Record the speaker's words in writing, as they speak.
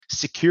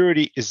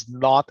cybersecurity is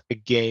not a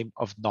game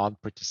of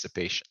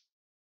non-participation.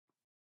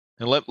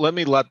 And let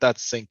me let that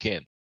sink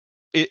in.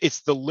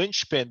 It's the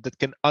linchpin that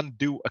can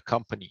undo a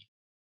company.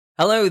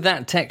 Hello,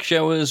 that tech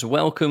showers.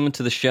 Welcome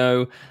to the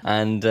show.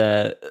 And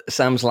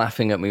Sam's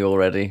laughing at me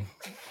already.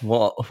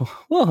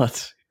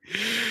 What?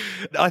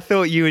 I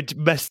thought you had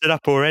messed it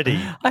up already.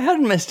 I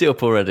hadn't messed it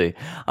up already.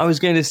 I was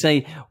going to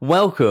say,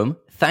 welcome.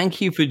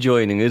 Thank you for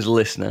joining us,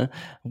 listener.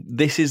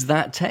 This is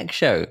That Tech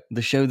Show,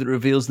 the show that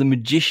reveals the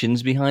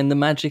magicians behind the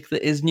magic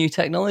that is new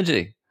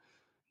technology.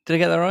 Did I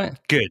get that right?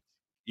 Good.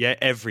 Yeah,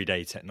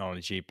 everyday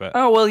technology, but...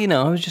 Oh, well,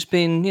 I was just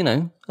being,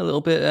 a little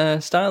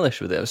bit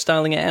stylish with it. I was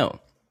styling it out.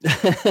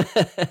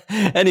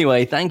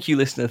 Anyway, thank you,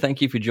 listener.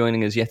 Thank you for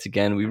joining us yet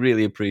again. We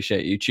really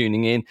appreciate you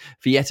tuning in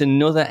for yet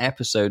another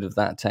episode of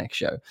That Tech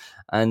Show.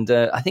 And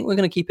I think we're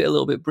going to keep it a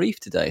little bit brief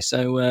today.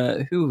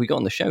 So who have we got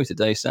on the show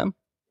today, Sam?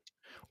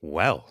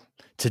 Well,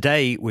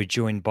 today we're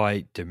joined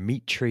by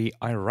Dmitry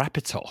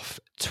Arapetov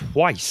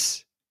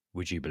twice,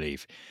 would you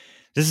believe?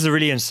 This is a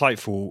really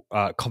insightful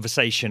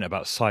conversation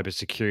about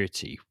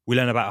cybersecurity. We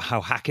learn about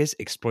how hackers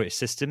exploit a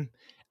system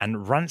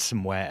and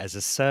ransomware as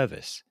a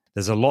service.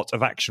 There's a lot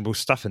of actionable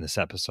stuff in this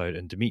episode,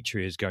 and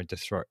Dmitry is going to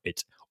throw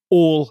it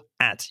all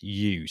at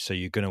you. So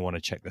you're going to want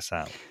to check this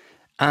out.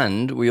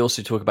 And we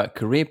also talk about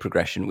career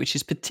progression, which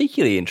is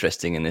particularly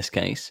interesting in this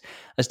case,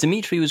 as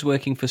Dmitry was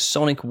working for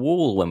Sonic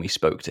Wall when we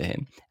spoke to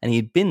him, and he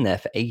had been there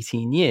for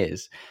 18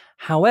 years.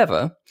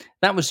 However,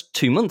 that was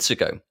 2 months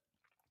ago.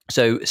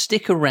 So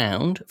stick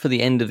around for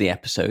the end of the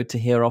episode to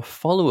hear our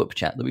follow-up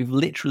chat that we've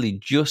literally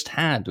just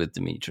had with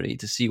Dmitry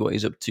to see what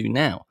he's up to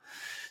now.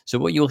 So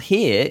what you'll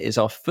hear is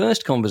our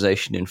first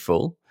conversation in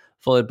full,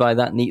 followed by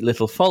that neat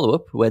little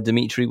follow-up where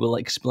Dmitry will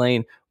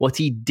explain what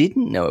he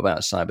didn't know about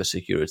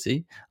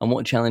cybersecurity and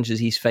what challenges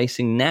he's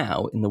facing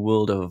now in the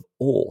world of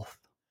Auth.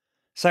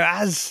 So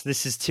as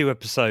this is 2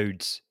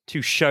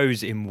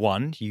 shows in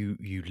one,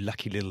 you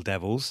lucky little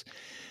devils,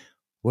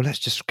 well, let's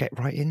just get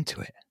right into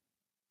it.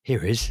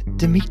 Here is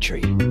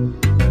Dmitry.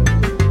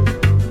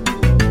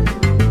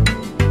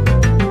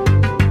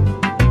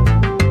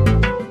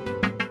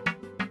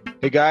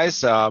 Hey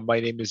guys, my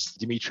name is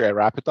Dmitry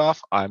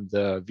Arapetov. I'm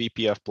the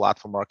VP of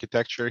Platform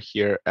Architecture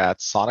here at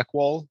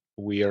SonicWall.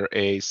 We are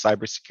a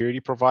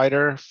cybersecurity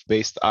provider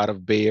based out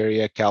of Bay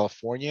Area,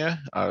 California,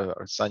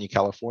 or sunny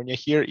California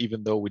here,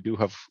 even though we do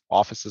have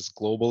offices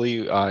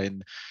globally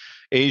in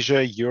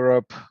Asia,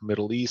 Europe,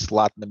 Middle East,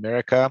 Latin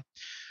America.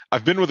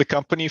 I've been with the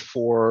company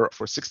for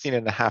 16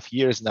 and a half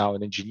years now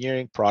in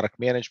engineering, product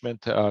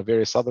management,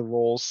 various other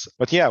roles.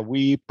 But yeah,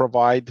 we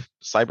provide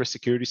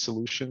cybersecurity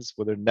solutions,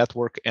 whether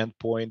network,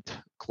 endpoint,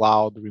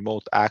 cloud,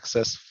 remote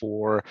access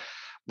for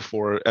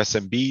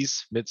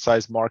SMBs,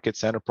 mid-sized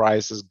markets,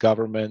 enterprises,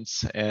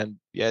 governments. And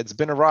yeah, it's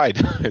been a ride.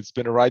 It's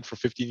been a ride for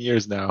 15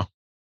 years now.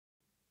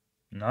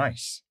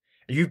 Nice.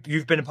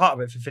 You've been a part of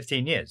it for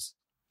 15 years?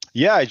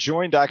 Yeah, I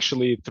joined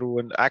actually through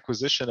an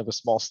acquisition of a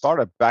small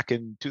startup back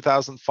in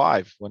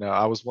 2005 when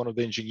I was one of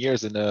the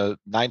engineers in a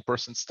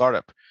 9-person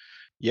startup.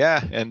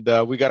 Yeah, and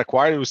we got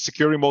acquired. It was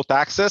secure remote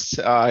access.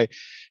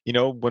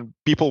 When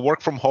people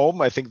work from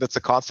home, I think that's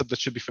a concept that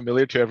should be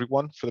familiar to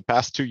everyone for the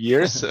past 2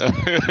 years.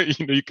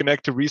 You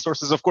connect to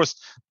resources. Of course,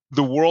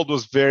 the world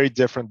was very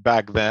different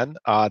back then.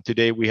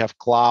 Today we have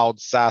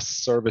cloud, SaaS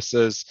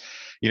services,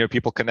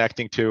 people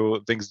connecting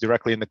to things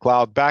directly in the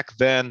cloud. Back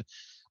then,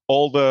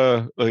 all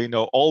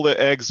the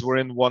eggs were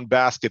in one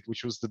basket,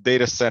 which was the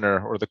data center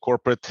or the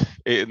corporate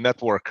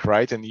network,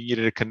 right? And you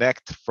needed to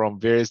connect from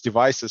various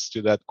devices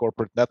to that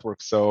corporate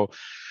network. So,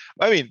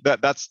 I mean,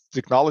 that's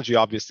technology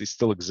obviously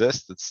still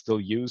exists. It's still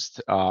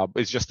used.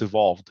 It's just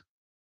evolved.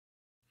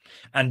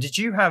 And did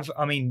you have,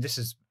 I'm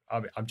just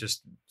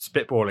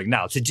spitballing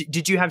now. So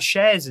did you have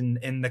shares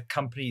in the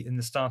company, in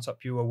the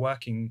startup you were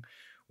working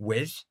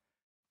with?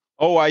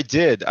 Oh, I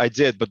did,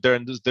 but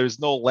there's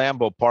no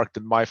Lambo parked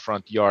in my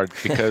front yard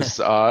because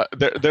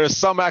there are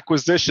some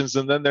acquisitions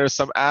and then there's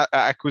some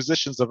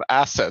acquisitions of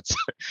assets.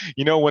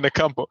 When a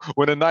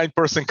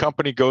 9-person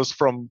company goes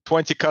from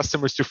 20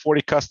 customers to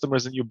 40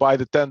 customers and you buy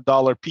the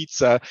 $10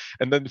 pizza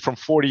and then from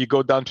 40 you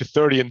go down to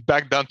 30 and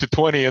back down to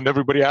 20 and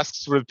everybody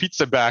asks for the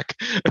pizza back.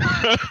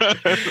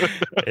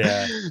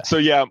 Yeah. So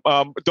yeah,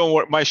 don't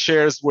worry, my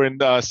shares were in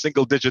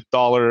single-digit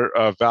dollar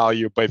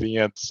value by the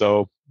end.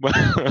 So.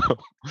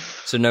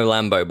 So no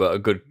Lambo, but a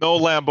good... No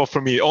Lambo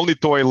for me. Only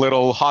toy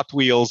little Hot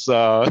Wheels.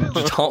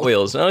 Just Hot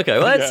Wheels. Okay,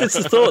 well, it's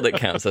the thought that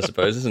counts, I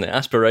suppose, isn't it?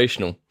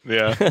 Aspirational.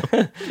 Yeah.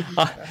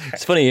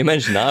 It's funny you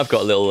mentioned that. I've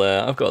got a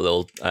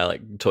little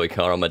toy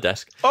car on my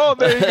desk. Oh,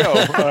 there you go.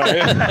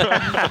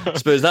 I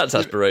suppose that's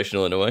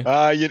aspirational in a way.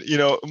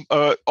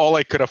 All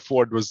I could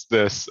afford was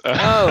this.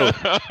 Oh.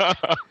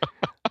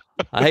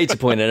 I hate to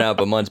point it out,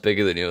 but mine's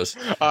bigger than yours.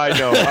 I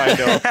know.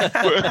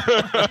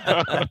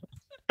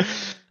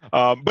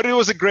 But it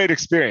was a great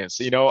experience.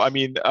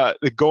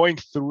 Going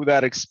through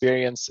that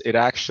experience, it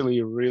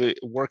actually really,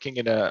 working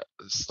in a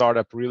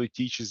startup really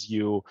teaches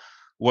you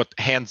what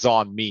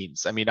hands-on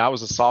means. I mean, I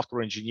was a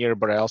software engineer,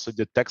 but I also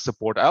did tech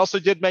support. I also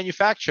did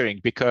manufacturing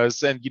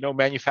because, and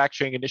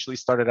manufacturing initially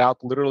started out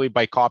literally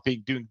by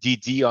doing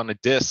DD on a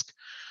disk,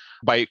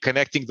 by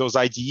connecting those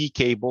IDE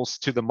cables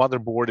to the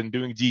motherboard and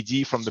doing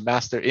DD from the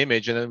master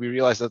image. And then we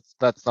realized that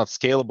that's not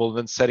scalable. And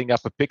then setting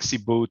up a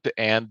PXE boot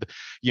and,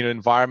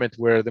 environment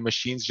where the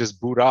machines just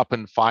boot up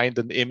and find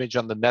an image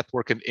on the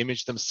network and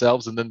image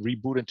themselves and then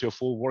reboot into a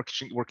full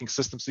working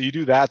system. So you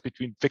do that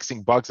between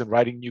fixing bugs and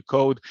writing new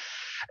code.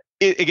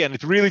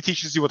 It really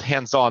teaches you what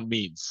hands-on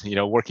means,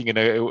 working in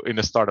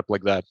a startup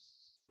like that.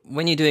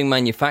 When you're doing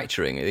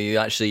manufacturing, are you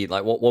actually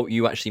what are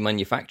you actually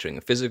manufacturing?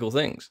 Physical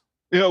things?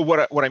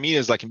 What I mean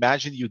is, like,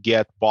 imagine you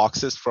get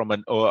boxes from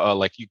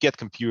you get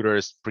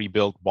computers,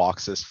 pre-built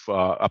boxes,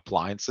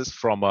 appliances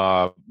from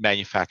a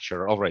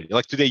manufacturer already.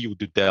 Like today you would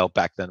do Dell,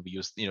 back then we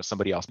used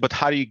somebody else. But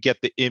how do you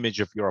get the image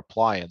of your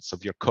appliance,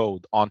 of your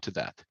code onto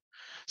that?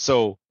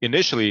 So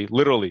initially,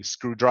 literally,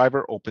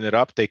 screwdriver, open it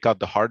up, take out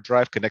the hard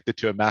drive, connect it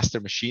to a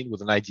master machine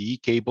with an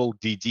IDE cable,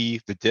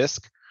 DD the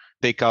disk,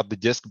 take out the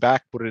disk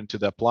back, put it into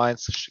the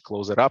appliance,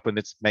 close it up, and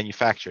it's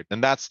manufactured.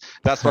 And that's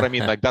what I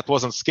mean. Like, that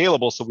wasn't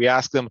scalable. So we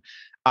asked them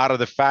out of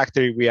the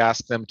factory, we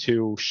asked them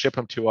to ship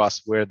them to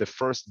us, where the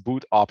first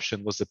boot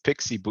option was a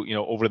PXE boot,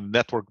 over the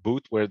network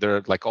boot, where there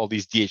are like all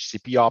these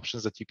DHCP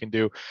options that you can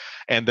do.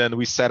 And then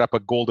we set up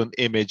a golden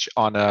image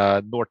on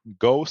a Norton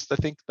Ghost, I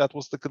think that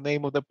was the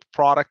name of the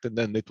product. And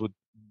then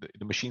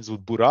the machines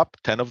would boot up,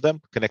 10 of them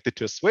connected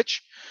to a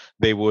switch.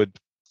 They would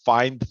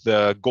find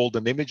the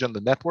golden image on the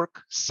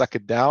network, suck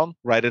it down,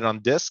 write it on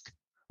disk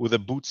with a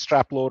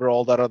bootstrap loader,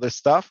 all that other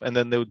stuff. And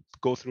then they would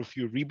go through a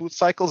few reboot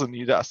cycles and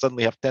you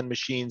suddenly have 10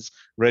 machines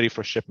ready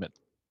for shipment.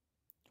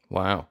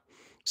 Wow.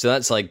 So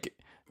that's like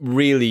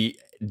really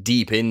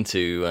deep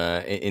into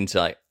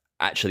like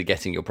actually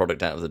getting your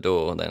product out of the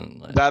door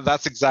then.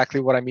 That's exactly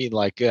what I mean.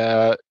 Like,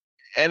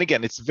 and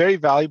again, it's a very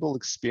valuable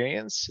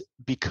experience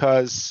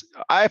because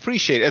I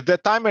appreciate it. At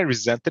that time, I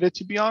resented it,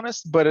 to be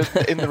honest.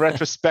 But in the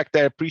retrospect,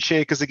 I appreciate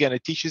it because, again,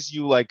 it teaches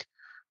you like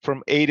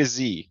from A to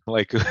Z,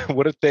 like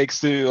what it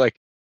takes to like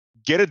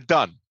get it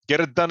done.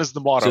 Get it done is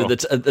the motto.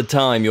 So at the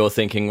time, you're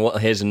thinking,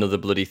 "What? Here's another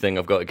bloody thing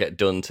I've got to get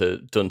done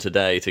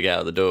today to get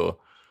out the door."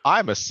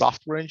 I'm a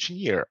software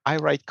engineer. I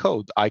write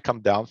code. I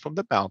come down from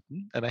the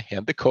mountain and I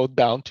hand the code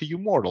down to you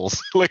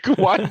mortals. Like,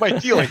 why am I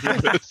dealing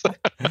with this?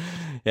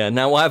 Yeah,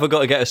 now why have I got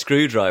to get a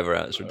screwdriver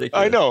out? It's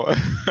ridiculous. I know.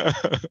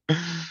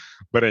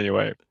 But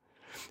anyway.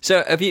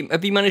 So have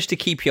you managed to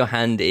keep your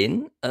hand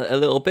in a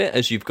little bit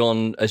as you've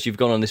gone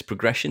on this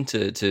progression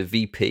to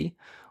VP,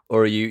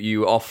 or are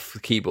you off the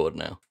keyboard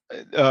now?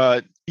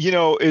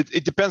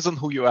 It depends on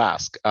who you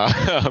ask,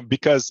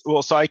 because,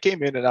 so I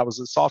came in and I was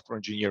a software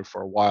engineer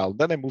for a while.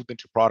 Then I moved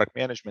into product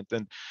management.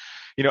 And,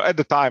 at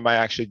the time, I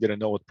actually didn't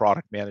know what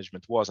product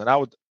management was. And I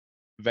would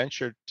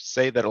venture to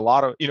say that a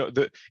lot of,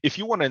 if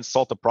you want to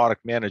insult a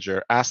product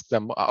manager, ask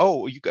them,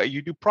 oh,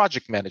 you do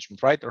project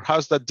management, right? Or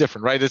how's that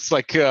different, right? It's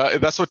like,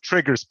 that's what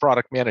triggers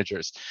product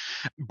managers.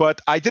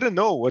 But I didn't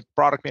know what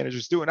product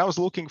managers do. And I was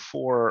looking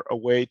for a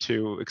way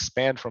to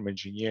expand from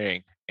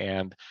engineering.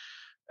 And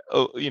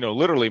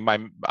literally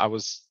I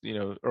was,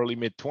 early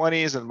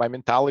mid-20s, and my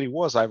mentality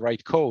was, I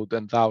write code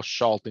and thou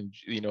shalt,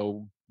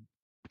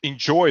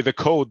 enjoy the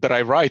code that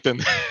I write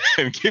and,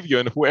 and give you,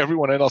 and who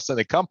everyone else in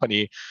the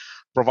company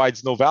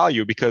provides no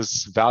value,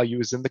 because value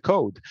is in the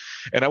code.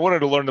 And I wanted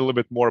to learn a little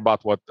bit more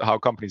about how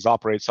companies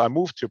operate. So I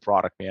moved to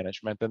product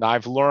management, and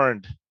I've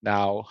learned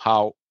now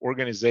how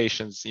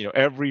organizations,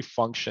 every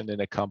function in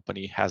a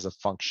company has a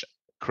function.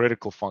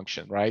 Critical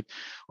function, right?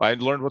 I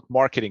learned what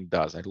marketing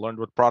does. I learned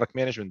what product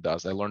management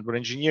does. I learned what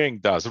engineering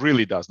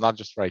really does, not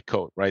just write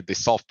code, right? They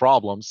solve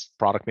problems.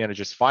 Product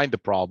managers find the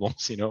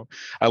problems.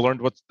 I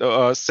learned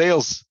what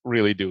sales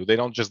really do. They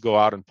don't just go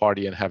out and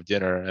party and have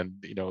dinner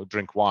and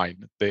drink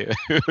wine. They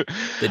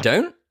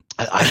don't.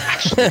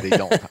 Actually, they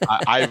don't.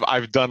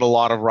 I've done a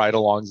lot of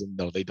ride-alongs, and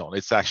no, they don't.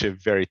 It's actually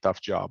a very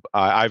tough job.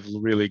 I've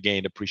really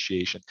gained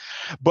appreciation,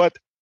 but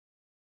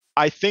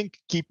I think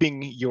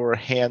keeping your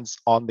hands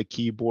on the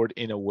keyboard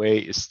in a way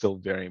is still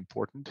very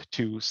important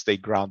to stay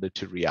grounded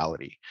to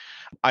reality.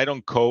 I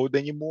don't code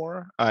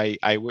anymore.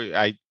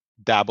 I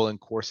dabble in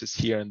courses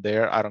here and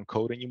there. I don't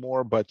code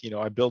anymore, but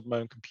I build my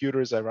own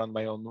computers. I run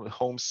my own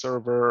home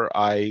server.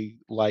 I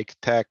like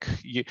tech.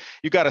 You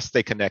got to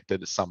stay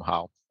connected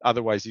somehow.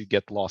 Otherwise, you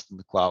get lost in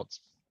the clouds.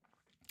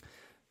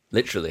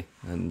 Literally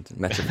and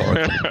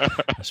metaphorically,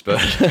 I suppose.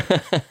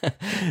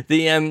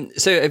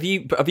 So have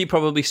you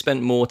probably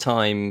spent more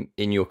time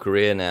in your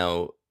career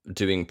now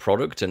doing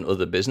product and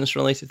other business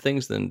related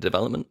things than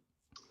development?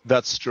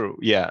 That's true.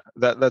 Yeah,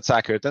 that's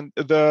accurate. And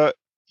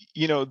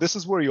this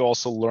is where you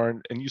also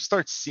learn and you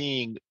start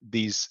seeing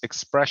these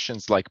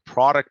expressions like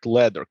product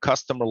led or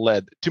customer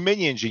led. To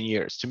many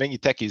engineers, to many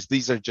techies,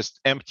 these are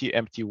just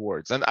empty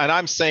words. And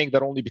I'm saying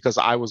that only because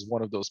I was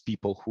one of those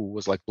people who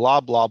was like,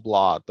 blah, blah,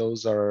 blah.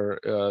 Those are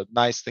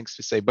nice things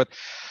to say. But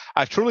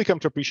I've truly come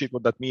to appreciate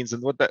what that means.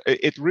 And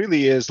it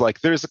really is like,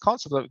 there's a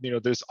concept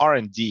of, there's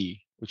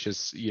R&D, which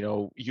is,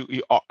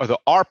 the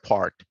R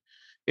part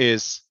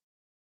is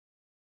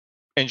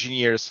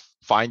engineers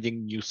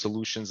finding new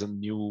solutions and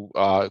new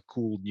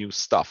cool new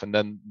stuff. And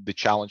then the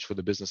challenge for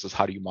the business is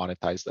how do you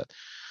monetize that?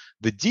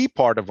 The D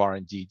part of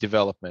R&D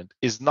development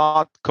is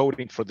not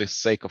coding for the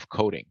sake of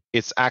coding.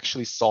 It's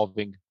actually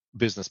solving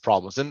business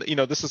problems. And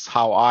this is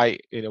how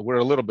we're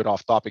a little bit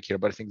off topic here,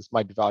 but I think this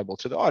might be valuable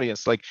to the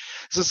audience. Like,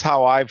 this is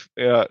how I've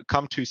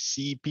come to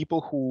see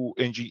people who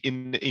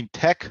in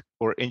tech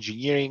or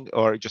engineering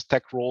or just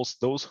tech roles,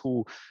 those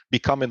who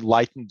become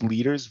enlightened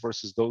leaders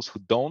versus those who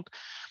don't.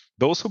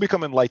 Those who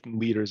become enlightened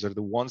leaders are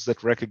the ones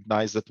that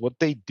recognize that what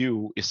they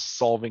do is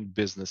solving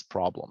business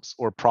problems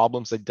or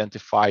problems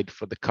identified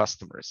for the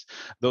customers.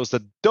 Those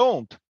that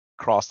don't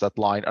cross that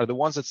line are the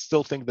ones that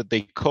still think that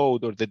they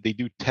code or that they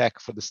do tech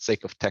for the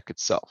sake of tech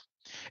itself.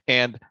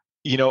 And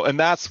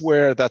that's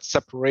where that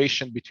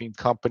separation between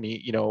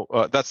company,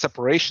 that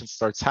separation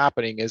starts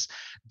happening is,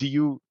 do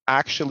you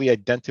actually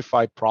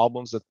identify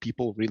problems that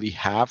people really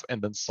have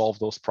and then solve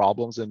those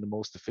problems in the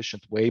most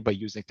efficient way by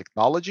using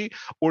technology?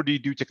 Or do you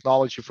do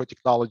technology for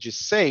technology's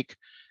sake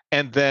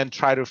and then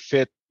try to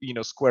fit,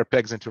 square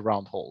pegs into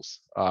round holes,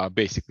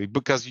 basically,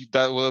 because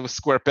that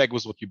square peg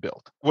was what you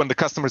built when the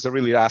customers are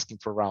really asking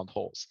for round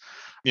holes,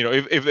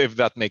 if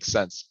that makes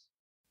sense.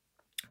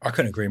 I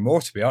couldn't agree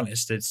more, to be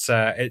honest. It's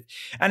and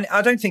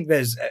I don't think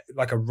there's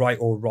like a right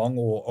or wrong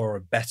or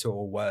a better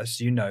or worse.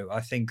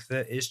 I think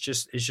that it's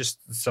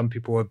just some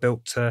people are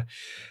built to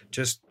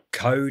just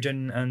code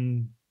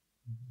and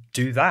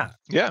do that.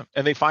 Yeah,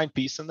 and they find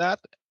peace in that,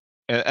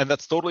 and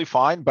that's totally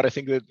fine. But I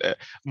think that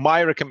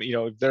my recommend,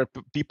 if there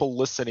are people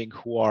listening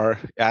who are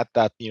at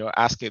that,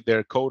 asking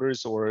their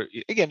coders, or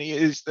again,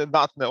 it's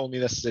not only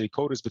necessarily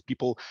coders, but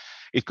people,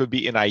 it could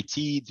be in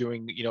IT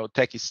doing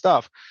techie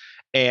stuff,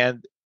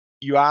 and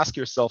you ask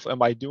yourself,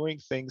 am I doing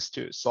things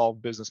to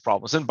solve business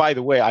problems? And by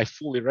the way, I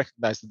fully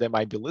recognize that they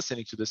might be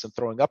listening to this and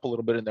throwing up a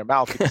little bit in their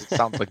mouth because it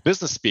sounds like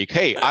business speak.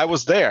 Hey, I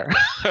was there.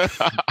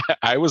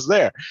 I was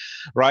there,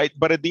 right?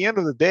 But at the end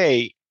of the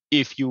day,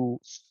 if you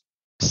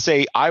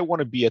say, I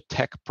want to be a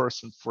tech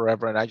person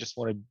forever and I just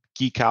want to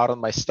geek out on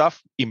my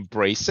stuff,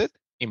 embrace it,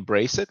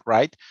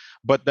 right?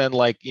 But then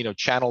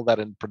channel that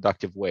in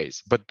productive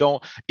ways. But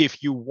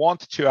if you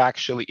want to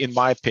actually, in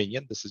my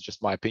opinion, this is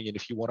just my opinion,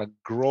 if you want to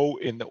grow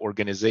in the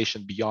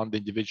organization beyond the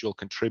individual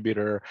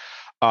contributor,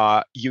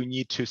 you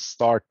need to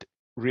start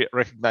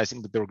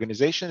recognizing that the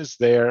organization is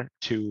there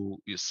to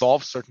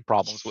solve certain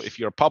problems. Well, if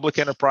you're a public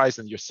enterprise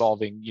and you're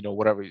solving,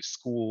 whatever,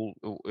 school,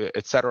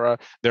 etc.,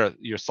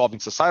 you're solving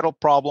societal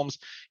problems.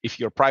 If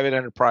you're a private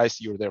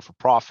enterprise, you're there for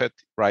profit,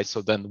 right?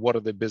 So then what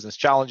are the business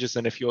challenges?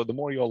 And the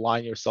more you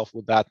align yourself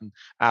with that and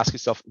ask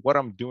yourself, what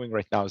I'm doing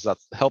right now, is that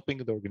helping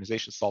the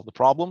organization solve the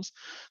problems?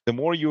 The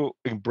more you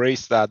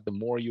embrace that, the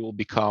more you will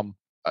become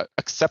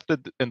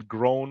accepted and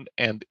grown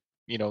and,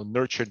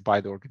 nurtured by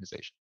the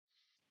organization.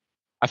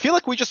 I feel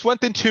like we just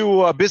went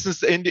into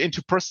business,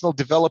 into personal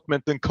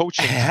development and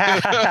coaching.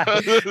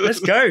 Let's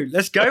go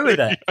with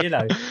it.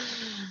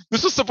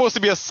 This was supposed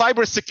to be a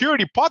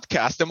cybersecurity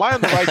podcast. Am I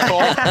on the right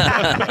call?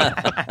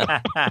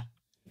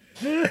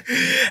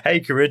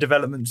 Hey, career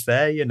development's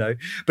there,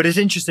 but it's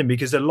interesting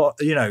because a lot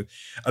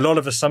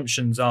of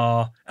assumptions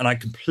are, and I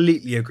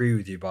completely agree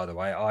with you, by the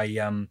way. I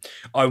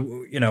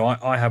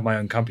have my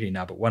own company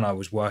now, but when I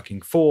was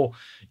working for,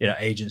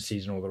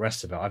 agencies and all the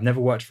rest of it, I've never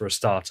worked for a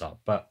startup,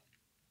 but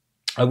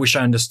I wish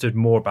I understood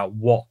more about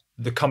what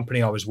the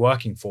company I was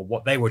working for,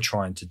 what they were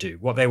trying to do,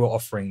 what they were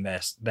offering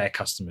their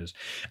customers.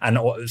 And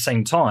at the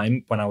same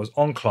time, when I was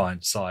on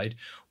client side,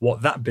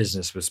 what that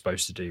business was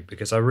supposed to do,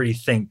 because I really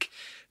think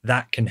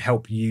that can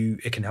help you.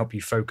 It can help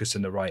you focus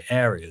in the right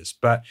areas.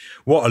 But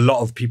what a lot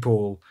of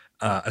people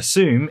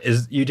assume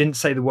is you didn't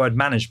say the word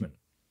management,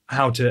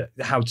 how to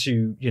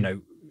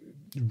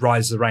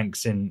rise the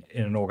ranks in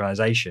an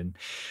organization.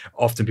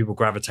 Often people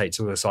gravitate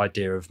to this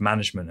idea of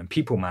management and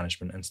people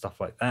management and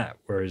stuff like that,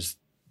 whereas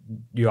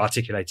you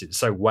articulate it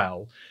so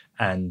well,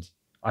 and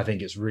I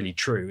think it's really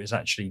true. It's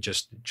actually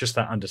just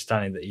that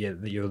understanding that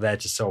you're there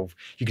to solve.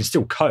 You can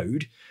still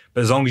code,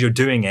 but as long as you're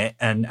doing it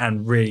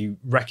and really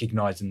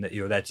recognizing that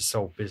you're there to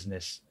solve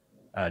business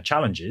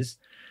challenges,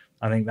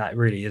 I think that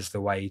really is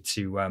the way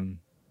to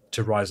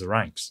rise the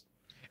ranks.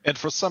 And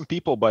for some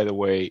people, by the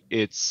way,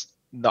 it's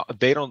no,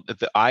 they don't.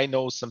 I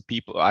know some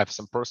people. I have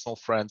some personal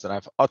friends, and I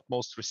have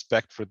utmost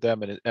respect for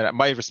them, and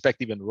my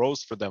respect even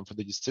rose for them for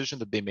the decision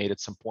that they made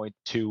at some point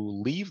to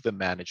leave the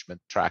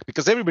management track,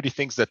 because everybody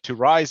thinks that to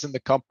rise in the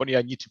company,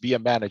 I need to be a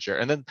manager,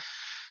 and then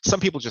some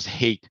people just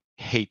hate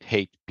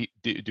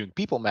doing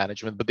people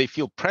management, but they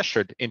feel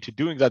pressured into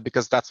doing that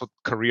because that's what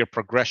career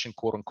progression,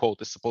 quote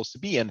unquote, is supposed to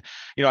be. And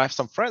I have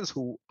some friends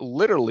who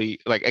literally,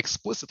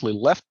 explicitly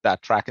left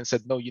that track and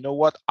said, no, you know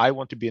what, I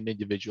want to be an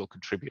individual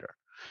contributor.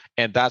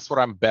 And that's what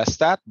I'm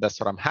best at. That's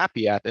what I'm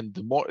happy at. And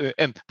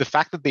the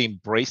fact that they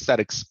embrace that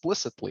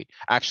explicitly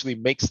actually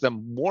makes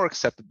them more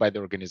accepted by the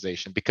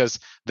organization, because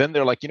then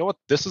they're like, you know what,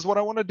 this is what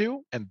I want to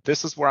do, and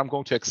this is where I'm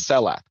going to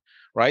excel at.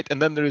 right?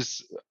 And then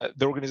there's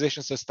the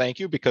organization says thank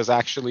you because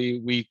actually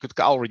we could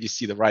already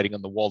see the writing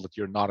on the wall that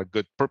you're not a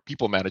good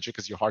people manager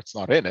because your heart's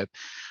not in it,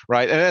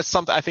 right? And that's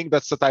something, I think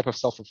that's the type of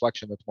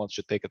self-reflection that one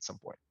should take at some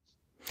point.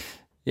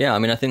 Yeah, I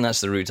mean, I think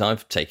that's the route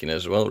I've taken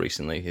as well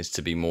recently, is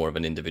to be more of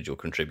an individual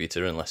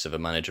contributor and less of a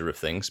manager of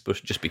things, but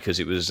just because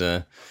it was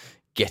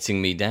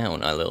getting me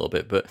down a little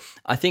bit. But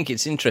I think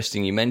it's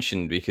interesting you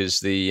mentioned, because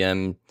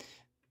the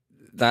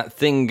that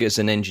thing as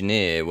an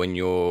engineer, when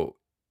you're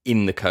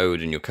in the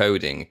code and you're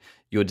coding,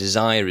 your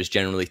desire is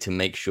generally to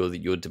make sure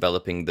that you're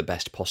developing the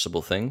best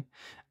possible thing.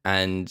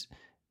 And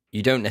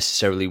you don't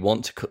necessarily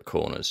want to cut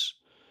corners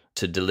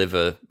to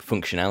deliver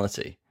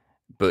functionality,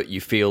 but you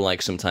feel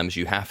like sometimes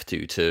you have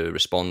to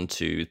respond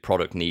to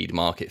product need,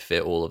 market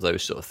fit, all of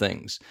those sort of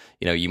things.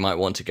 You know, you might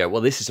want to go,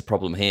 well, this is a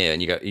problem here,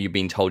 and you're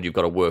being told you've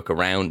got to work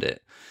around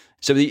it.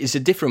 So it's a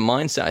different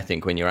mindset, I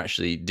think, when you're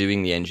actually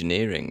doing the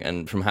engineering.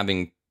 And from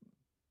having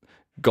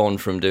gone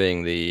from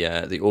doing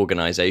the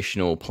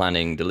organizational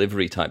planning,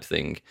 delivery type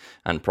thing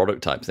and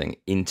product type thing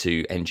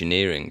into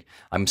engineering,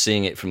 I'm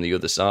seeing it from the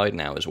other side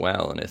now as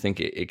well. And I think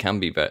it can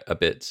be a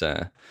bit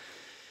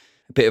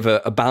of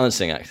a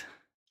balancing act.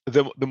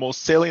 The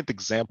most salient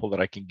example that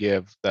I can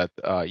give that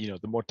the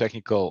more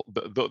technical,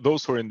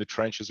 those who are in the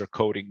trenches or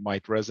coding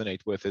might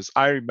resonate with is,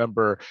 I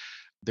remember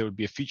there would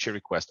be a feature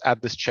request,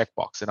 add this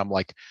checkbox, and I'm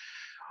like,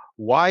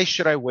 why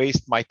should I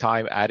waste my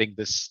time adding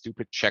this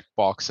stupid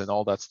checkbox and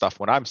all that stuff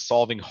when I'm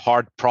solving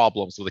hard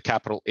problems with a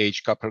capital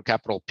H,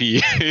 capital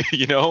P,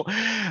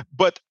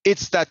 But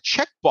it's that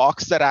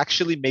checkbox that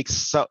actually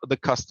makes the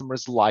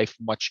customer's life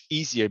much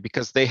easier,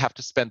 because they have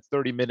to spend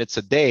 30 minutes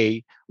a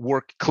day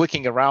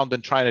clicking around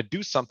and trying to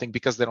do something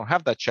because they don't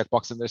have that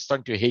checkbox, and they're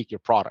starting to hate your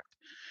product.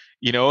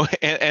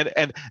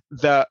 And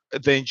the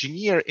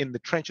engineer in the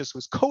trenches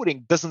who's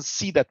coding doesn't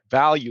see that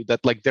value,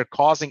 that like they're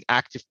causing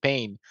active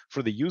pain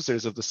for the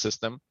users of the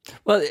system.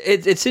 Well,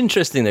 it's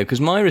interesting though, because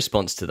my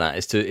response to that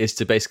is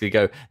to basically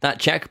go, that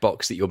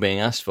checkbox that you're being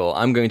asked for,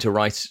 I'm going to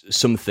write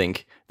something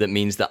that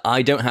means that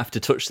I don't have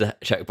to touch the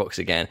checkbox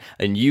again,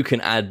 and you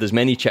can add as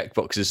many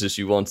checkboxes as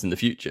you want in the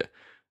future.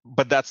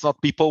 But that's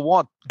not people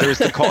want. There's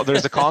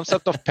the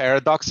concept of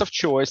paradox of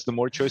choice. The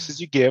more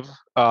choices you give,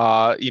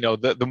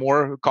 the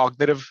more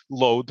cognitive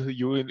load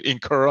you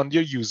incur on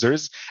your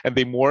users, and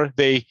the more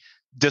they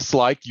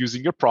dislike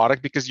using your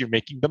product because you're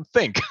making them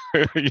think.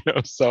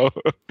 So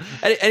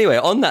anyway,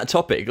 on that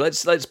topic,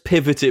 let's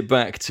pivot it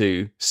back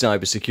to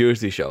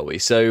cybersecurity, shall we?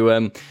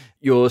 So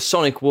your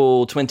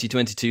SonicWall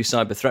 2022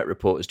 cyber threat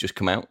report has just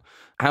come out.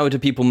 How do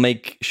people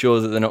make sure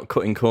that they're not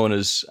cutting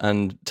corners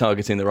and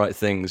targeting the right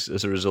things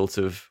as a result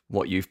of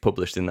what you've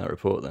published in that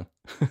report then?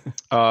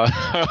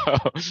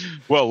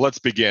 Well, let's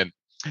begin.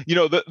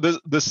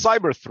 The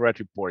cyber threat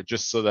report,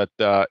 just so that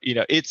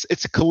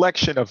it's a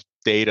collection of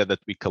data that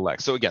we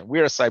collect. So again,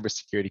 we're a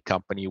cybersecurity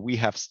company. We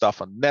have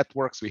stuff on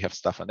networks, we have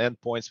stuff on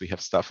endpoints, we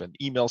have stuff in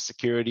email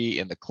security,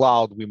 in the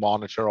cloud. We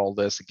monitor all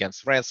this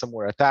against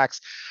ransomware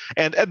attacks.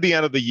 And at the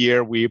end of the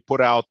year, we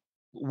put out,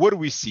 what do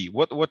we see?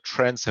 What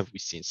trends have we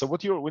seen? So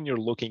when you're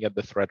looking at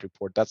the threat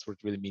report, that's what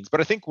it really means. But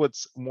I think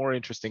what's more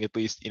interesting, at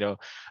least,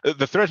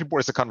 the threat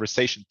report is a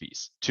conversation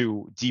piece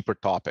to deeper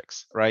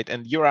topics, right?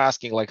 And you're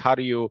asking, like, how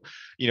do you,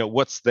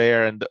 what's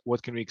there and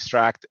what can we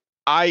extract?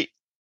 I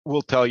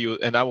will tell you,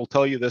 and I will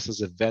tell you this as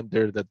a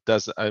vendor that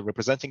does,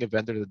 representing a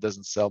vendor that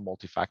doesn't sell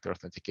multi-factor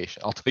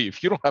authentication. I'll tell you,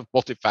 if you don't have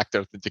multi-factor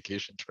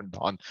authentication turned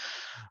on,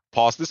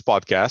 pause this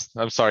podcast.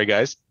 I'm sorry,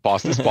 guys.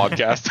 Pause this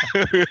podcast.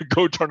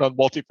 Go turn on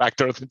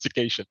multi-factor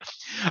authentication.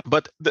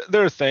 But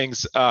there are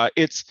things.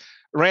 It's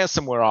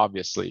ransomware.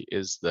 Obviously,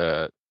 is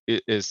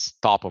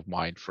top of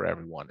mind for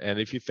everyone. And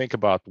if you think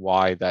about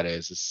why that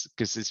is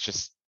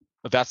because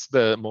that's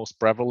the most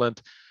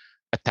prevalent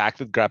attack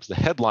that grabs the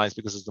headlines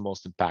because it's the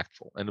most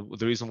impactful. And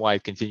the reason why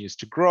it continues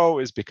to grow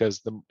is because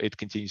it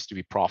continues to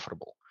be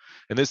profitable.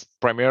 And this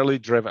primarily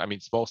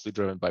it's mostly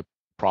driven by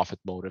profit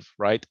motive,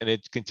 right? And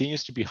it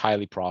continues to be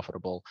highly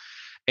profitable.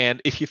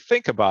 And if you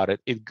think about it,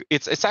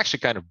 it's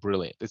actually kind of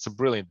brilliant. It's a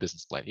brilliant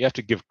business plan. You have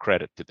to give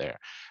credit to there,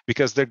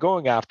 because they're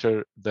going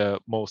after the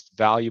most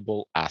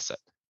valuable asset,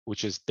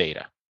 which is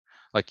data.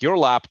 Like your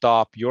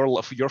laptop,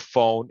 your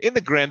phone, in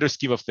the grander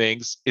scheme of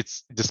things,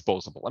 it's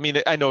disposable. I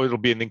mean, I know it'll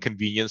be an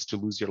inconvenience to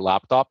lose your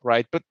laptop,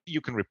 right? But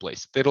you can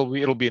replace it.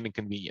 It'll be an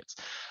inconvenience.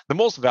 The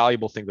most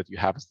valuable thing that you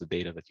have is the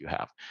data that you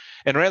have.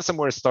 And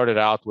ransomware started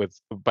out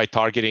by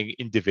targeting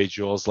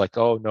individuals, like,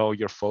 oh no,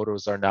 your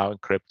photos are now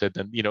encrypted.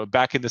 And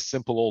back in the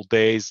simple old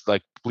days,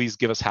 like, please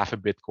give us half a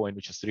Bitcoin,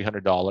 which is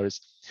 $300,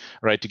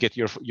 right, to get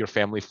your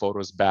family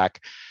photos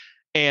back.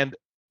 And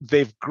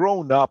they've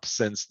grown up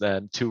since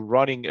then to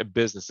running a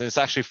business. And it's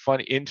actually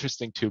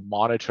interesting to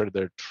monitor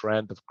their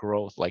trend of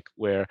growth, like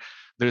where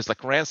there's like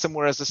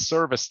ransomware as a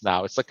service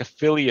now. It's like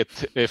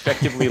affiliate,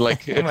 effectively,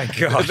 like oh my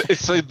God.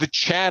 It's like the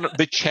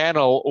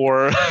channel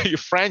or your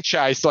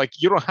franchise.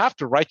 Like, you don't have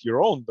to write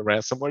your own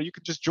ransomware. You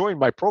can just join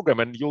my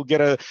program and you'll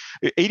get a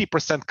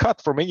 80%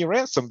 cut from any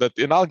ransom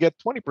and I'll get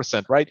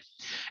 20%, right?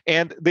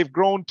 And they've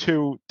grown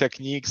to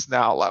techniques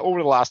now, like,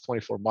 over the last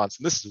 24 months.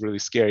 And this is really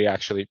scary,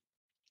 actually.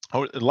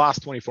 over the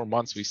last 24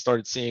 months, we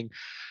started seeing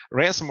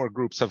ransomware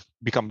groups have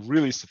become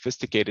really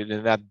sophisticated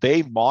in that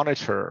they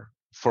monitor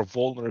for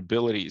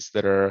vulnerabilities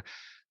that are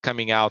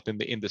coming out in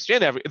the industry.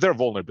 And there are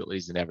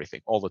vulnerabilities in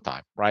everything all the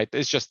time, right?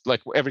 It's just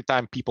like every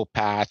time people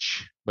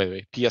patch, by the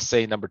way,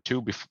 PSA number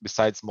 2,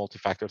 besides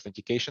multi-factor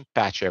authentication,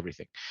 patch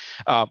everything.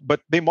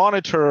 But they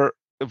monitor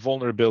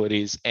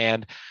vulnerabilities,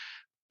 and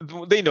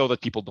they know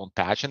that people don't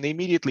patch, and they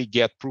immediately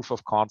get proof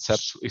of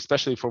concept,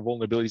 especially for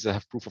vulnerabilities that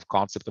have proof of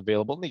concept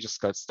available. And they just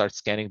start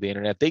scanning the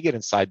internet. They get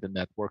inside the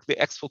network. They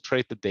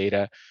exfiltrate the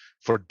data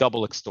for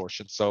double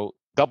extortion. So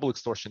double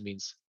extortion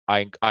means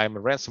I'm a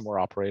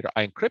ransomware operator.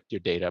 I encrypt your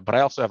data, but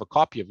I also have a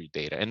copy of your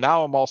data. And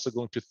now I'm also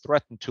going to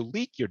threaten to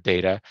leak your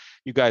data.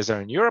 You guys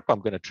are in Europe. I'm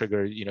going to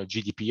trigger,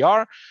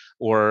 GDPR,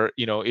 or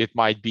it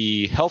might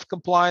be health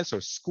compliance or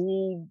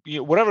school,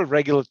 whatever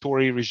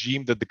regulatory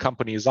regime that the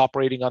company is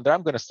operating under.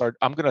 I'm going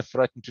to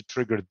threaten to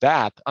trigger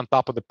that on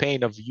top of the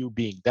pain of you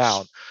being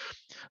down.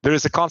 There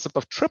is a concept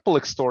of triple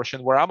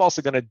extortion, where I'm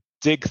also going to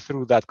dig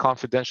through that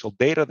confidential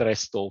data that I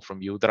stole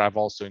from you, that I've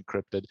also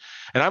encrypted,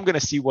 and I'm going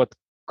to see what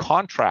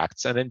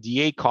contracts and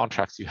NDA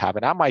contracts you have.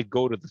 And I might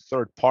go to the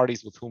third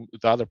parties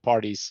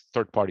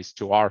third parties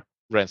to our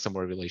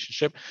ransomware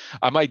relationship.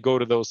 I might go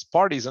to those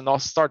parties and I'll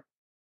start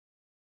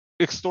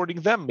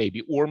extorting them,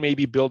 or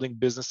maybe building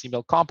business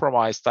email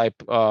compromise type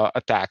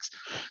attacks.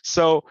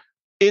 So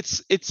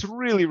it's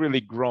really, really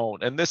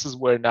grown, and this is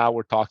where now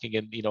we're talking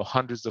in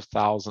hundreds of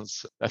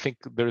thousands. I think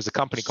there's a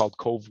company called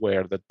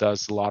Coveware that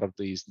does a lot of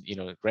these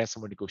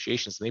ransomware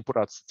negotiations, and they put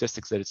out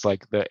statistics that it's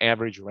like the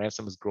average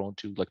ransom has grown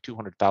to like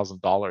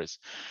 $200,000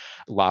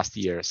 last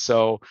year.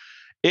 So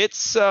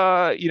it's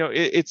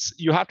it's,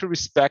 you have to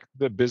respect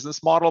the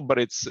business model, but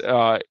it's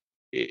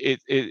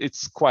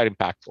quite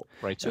impactful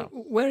right now. So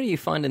where are you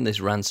finding this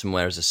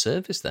ransomware as a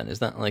service then? Is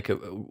that like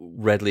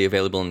readily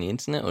available on the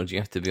internet, or do you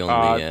have to be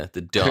on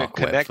the dark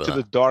web? Connect to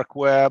the dark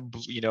web,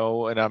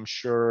 and I'm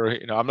sure,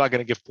 I'm not going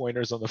to give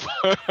pointers on the,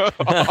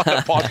 on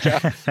the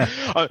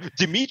podcast.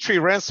 Dimitri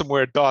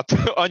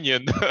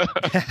ransomware.onion.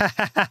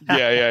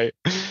 yeah.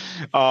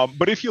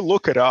 But if you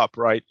look it up,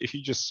 right, if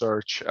you just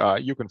search,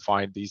 you can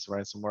find these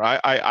ransomware.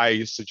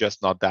 I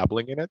suggest not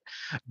dabbling in it.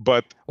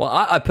 But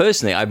I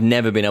personally, I've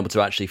never been able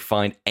to actually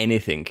find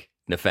anything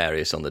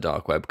nefarious on the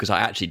dark web because I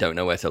actually don't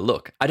know where to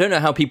look. I don't know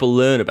how people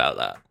learn about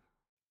that.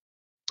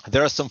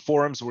 There are some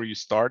forums where you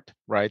start,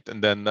 right?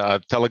 And then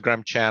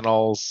Telegram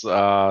channels,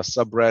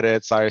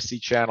 subreddits,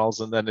 IRC channels.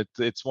 And then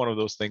it's one of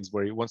those things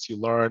where once you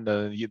learn,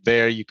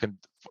 you can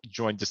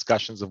join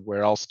discussions of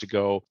where else to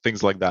go,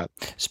 things like that.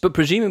 But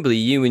presumably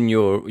you and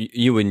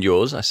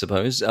yours, I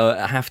suppose,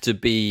 have to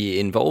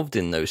be involved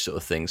in those sort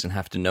of things and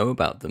have to know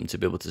about them to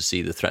be able to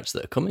see the threats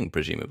that are coming,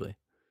 presumably.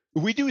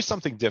 We do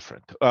something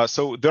different.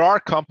 So there are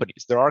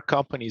companies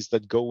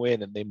that go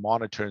in and they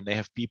monitor, and they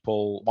have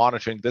people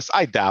monitoring this.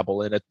 I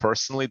dabble in it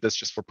personally. That's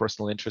just for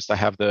personal interest. I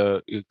have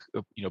the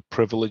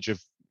privilege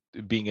of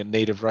being a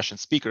native Russian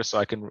speaker, so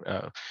I can.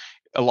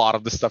 A lot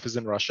of the stuff is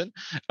in Russian,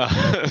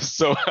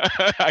 so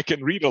I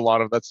can read a lot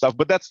of that stuff.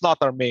 But that's not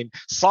our main.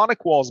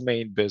 SonicWall's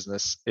main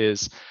business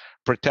is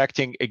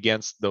protecting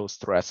against those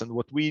threats. And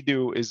what we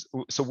do is,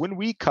 so when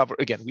we cover,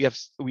 again, we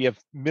have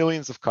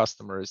millions of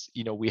customers,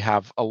 we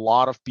have a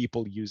lot of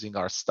people using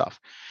our stuff,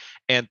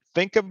 and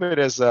think of it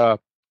as a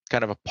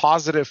kind of a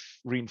positive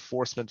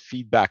reinforcement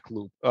feedback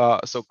loop.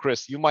 So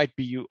Chris, you might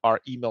be our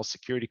email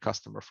security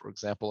customer, for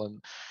example, and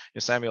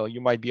Samuel,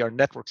 you might be our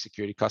network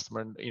security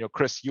customer. And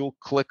Chris, you'll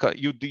click,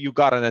 you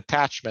got an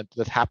attachment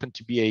that happened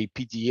to be a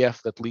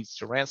PDF that leads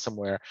to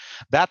ransomware.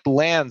 That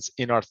lands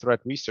in our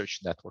threat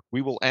research network.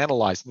 We will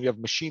analyze, and we have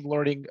machine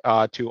learning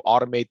to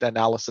automate the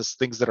analysis.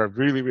 Things that are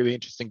really, really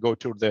interesting go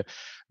to the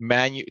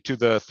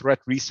threat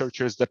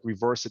researchers that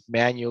reverse it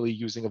manually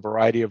using a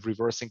variety of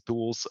reversing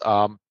tools.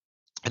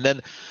 And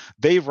then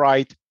they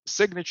write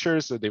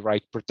signatures, or they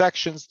write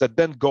protections that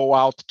then go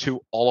out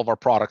to all of our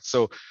products.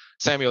 So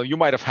Samuel, you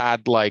might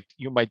have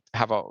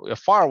a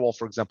firewall,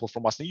 for example,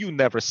 from us, and you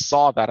never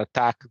saw that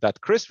attack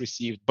that Chris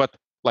received, but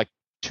like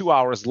 2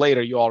 hours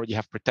later, you already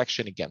have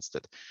protection against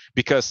it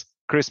because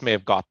Chris may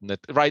have gotten it,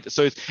 right?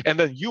 So and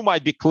then you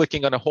might be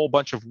clicking on a whole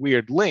bunch of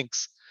weird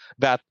links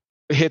that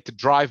hit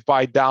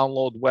drive-by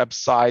download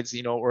websites,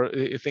 or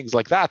things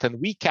like that.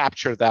 And we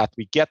capture that,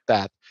 we get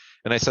that.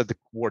 And I said the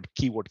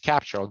keyword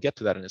capture, I'll get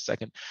to that in a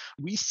second.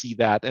 We see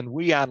that and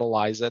we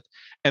analyze it.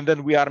 And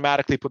then we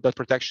automatically put that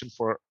protection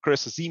for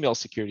Chris's email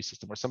security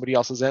system or somebody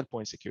else's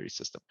endpoint security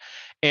system.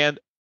 And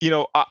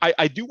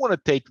I do want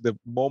to take the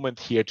moment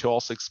here to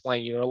also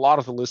explain, a lot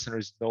of the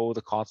listeners know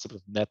the concept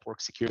of network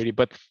security,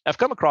 but I've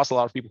come across a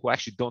lot of people who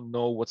actually don't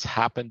know what's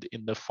happened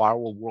in the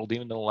firewall world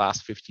even in the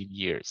last 15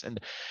 years. And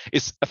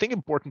it's, I think,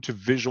 important to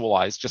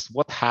visualize just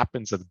what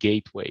happens at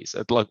gateways,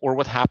 or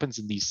what happens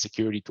in these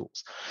security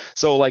tools.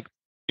 So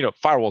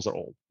firewalls are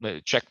old.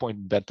 Check Point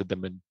invented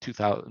them in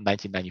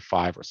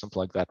 1995 or something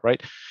like that,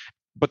 right?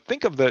 But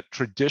think of the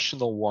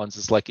traditional ones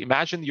as like,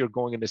 imagine you're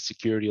going in a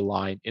security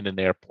line in an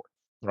airport,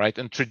 right?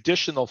 And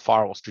traditional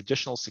firewalls,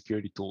 traditional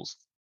security tools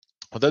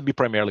what they'd be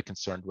primarily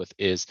concerned with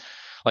is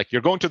like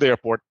you're going to the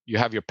airport, you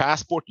have your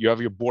passport, you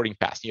have your boarding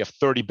pass, and you have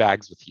 30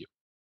 bags with you.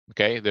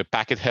 Okay, the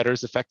packet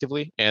headers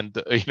effectively, and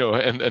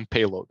and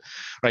payload,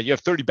 right? You have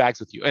 30 bags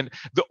with you, and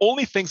the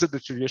only things that the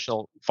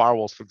traditional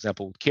firewalls, for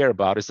example, would care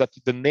about is that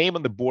the name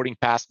on the boarding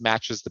pass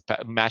matches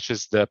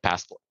the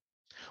passport.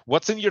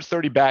 What's in your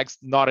 30 bags?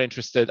 Not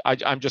interested.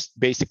 I'm just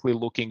basically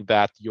looking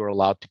that you're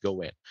allowed to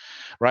go in,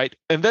 right?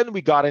 And then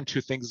we got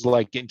into things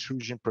like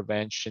intrusion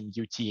prevention,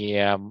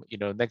 UTM,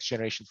 next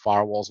generation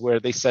firewalls, where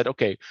they said,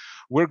 okay,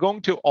 we're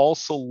going to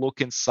also look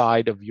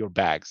inside of your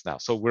bags now.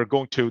 So we're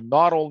going to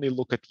not only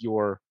look at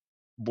your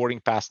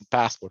boarding pass and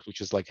passport, which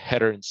is like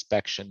header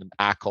inspection and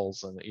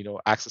ACLs and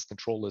access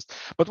control list,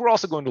 but we're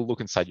also going to look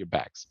inside your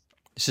bags.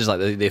 This is like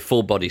the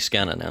full body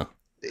scanner now.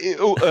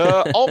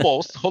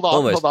 Almost. Hold on.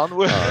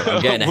 Oh,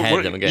 I'm getting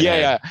ahead.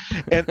 Yeah.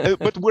 And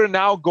but we're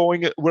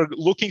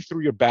looking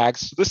through your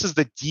bags. So this is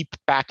the deep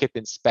packet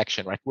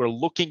inspection, right? We're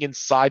looking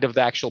inside of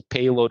the actual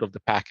payload of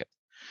the packet.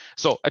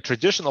 So a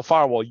traditional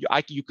firewall,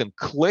 you can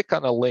click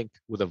on a link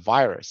with a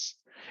virus.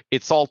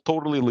 It's all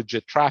totally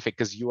legit traffic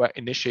because you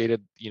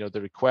initiated,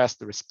 the request,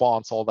 the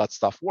response, all that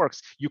stuff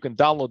works. You can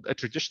download. A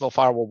traditional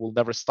firewall will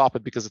never stop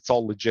it because it's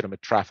all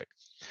legitimate traffic.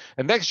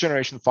 A next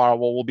generation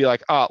firewall will be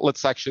like,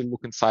 let's actually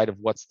look inside of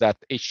what's that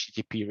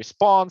HTTP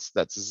response,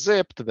 that's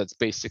zipped, that's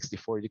base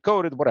 64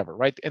 decoded, whatever,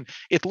 right? And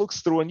it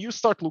looks through, and you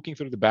start looking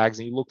through the bags,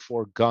 and you look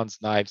for guns,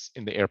 knives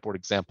in the airport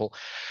example.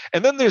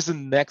 And then there's the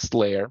next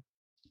layer,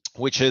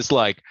 which is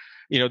like,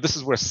 this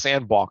is where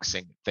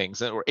sandboxing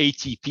things or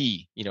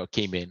ATP,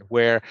 came in,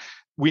 where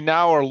we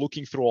now are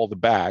looking through all the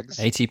bags.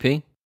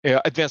 ATP?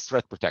 Advanced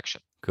threat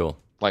protection. Cool.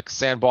 Like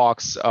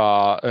sandbox.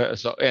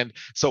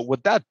 So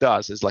what that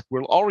does is like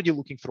we're already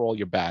looking through all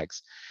your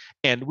bags,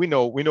 and we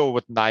know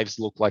what knives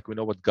look like, we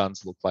know what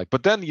guns look like.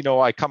 But then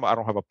I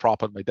don't have a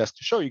prop on my desk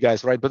to show you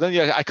guys, right? But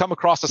then I come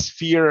across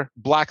a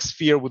black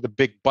sphere with a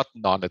big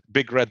button on it,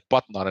 big red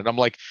button on it. I'm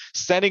like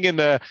standing in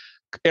the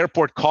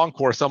airport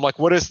concourse. I'm like,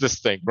 what is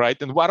this thing, right?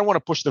 And I don't want to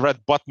push the red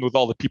button with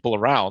all the people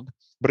around,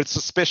 but it's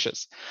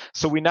suspicious.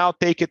 So we now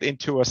take it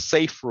into a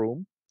safe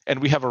room, and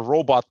we have a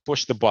robot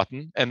push the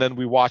button, and then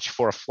we watch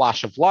for a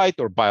flash of light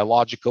or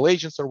biological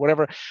agents or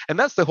whatever. And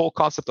that's the whole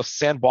concept of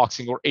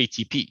sandboxing or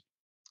ATP,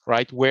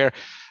 right? Where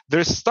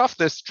there's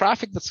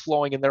traffic that's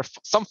flowing in there,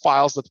 some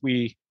files that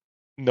we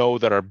know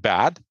that are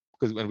bad,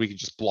 because when we can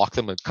just block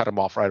them and cut them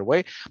off right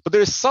away. But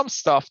there's some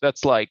stuff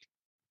that's like,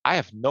 I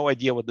have no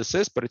idea what this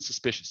is, but it's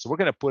suspicious. So we're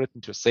going to put it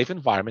into a safe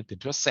environment,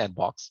 into a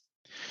sandbox.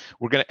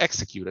 We're going to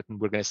execute it, and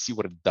we're going to see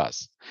what it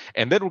does.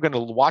 And then we're going to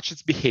watch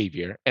its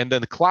behavior and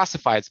then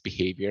classify its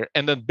behavior.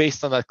 And then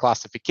based on that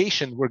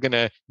classification, we're going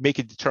to make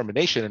a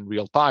determination in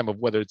real time of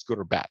whether it's good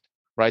or bad,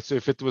 right? So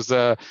if it was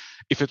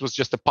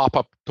just a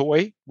pop-up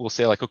toy, we'll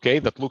say like, okay,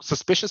 that looks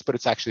suspicious, but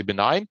it's actually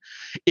benign.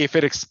 If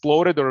it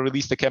exploded or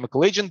released a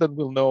chemical agent, then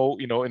we'll know,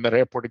 in that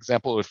airport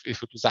example, if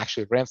it was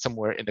actually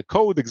ransomware in the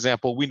code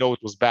example, we know it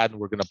was bad and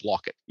we're going to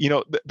block it.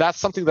 That's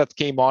something that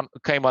came on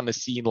the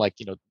scene like,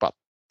 about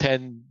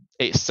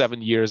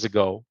 7 years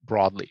ago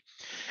broadly.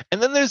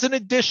 And then there's an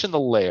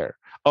additional layer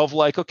of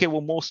like, okay,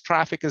 well, most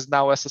traffic is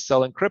now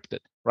SSL encrypted,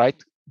 right?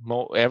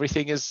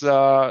 Everything is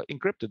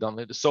encrypted on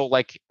it. So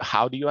like,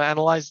 how do you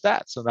analyze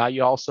that? So now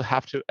you also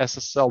have to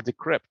SSL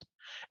decrypt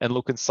and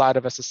look inside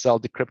of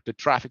SSL decrypted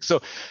traffic.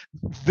 So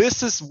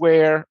this is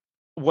where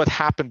what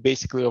happened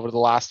basically over the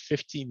last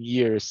 15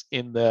 years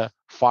in the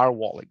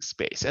firewalling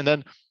space. And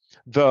then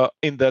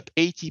in that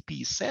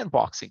ATP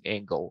sandboxing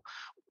angle,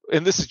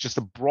 and this is just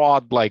a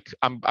broad, like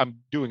I'm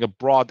doing a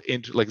broad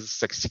like this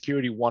is like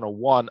security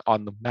 101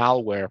 on the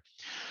malware.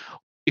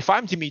 If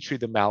I'm Dimitri,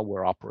 the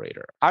malware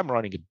operator, I'm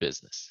running a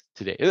business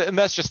today. And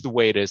that's just the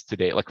way it is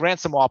today. Like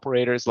ransom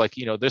operators, like,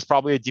 there's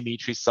probably a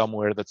Dimitri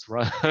somewhere that's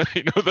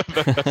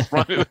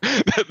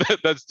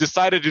that's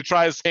decided to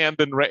try his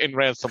hand in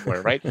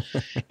ransomware, right?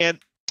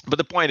 But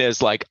the point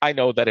is, like, I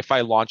know that if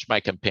I launch my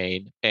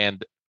campaign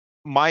and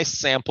my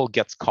sample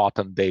gets caught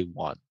on day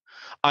one,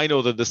 I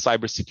know that the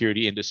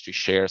cybersecurity industry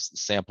shares the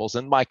samples,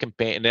 and my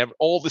campaign and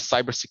all the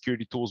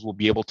cybersecurity tools will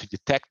be able to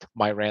detect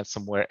my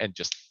ransomware and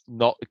just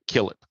not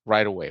kill it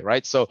right away,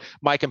 right? So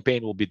my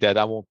campaign will be dead.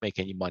 I won't make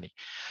any money.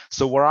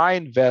 So where I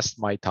invest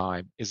my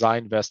time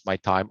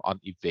on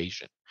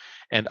evasion.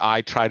 And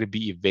I try to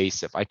be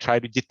evasive. I try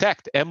to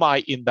detect, am I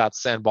in that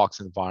sandbox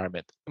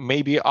environment?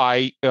 Maybe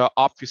I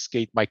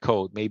obfuscate my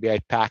code. Maybe I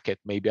pack it.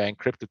 Maybe I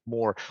encrypt it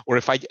more. Or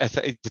if I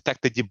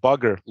detect a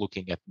debugger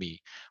looking at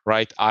me,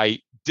 right? I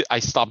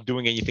stop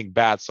doing anything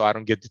bad so I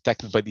don't get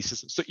detected by these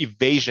systems. So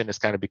evasion has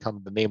kind of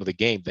become the name of the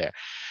game there.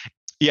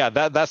 Yeah,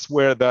 that's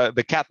where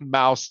the cat and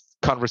mouse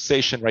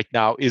conversation right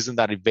now is in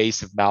that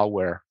evasive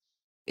malware.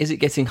 Is it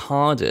getting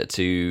harder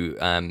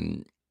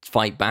to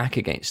fight back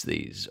against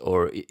these,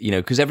 or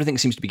because everything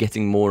seems to be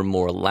getting more and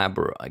more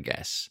elaborate, I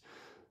guess?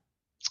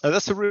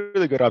 That's a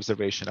really good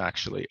observation,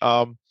 actually.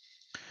 I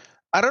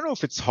don't know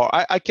if it's hard.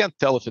 I can't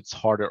tell if it's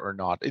harder or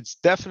not. It's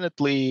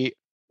definitely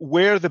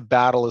where the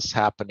battle is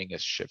happening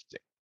is shifting,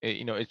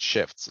 it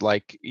shifts.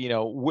 Like,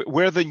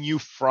 where the new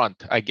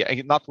front,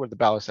 not where the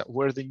balance,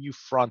 where the new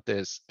front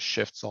is,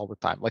 shifts all the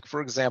time. Like,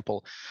 for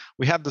example,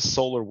 we had the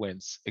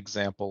SolarWinds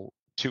example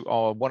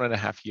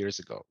 1.5 years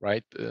ago,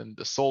 right? And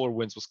the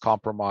SolarWinds was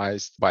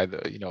compromised by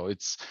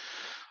it's,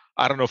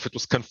 I don't know if it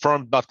was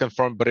confirmed, not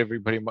confirmed, but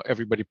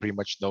everybody pretty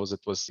much knows it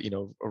was,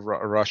 a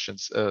Russian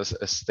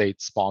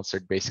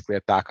state-sponsored basically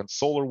attack on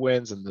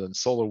SolarWinds, and then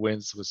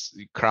SolarWinds was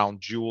crown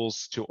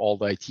jewels to all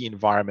the IT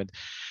environment,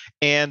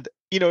 and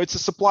it's a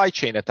supply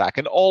chain attack,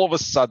 and all of a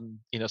sudden,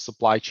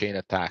 supply chain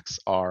attacks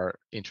are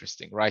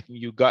interesting, right? And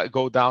you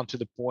go down to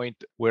the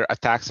point where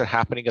attacks are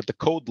happening at the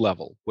code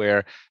level,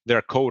 where there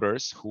are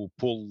coders who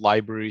pull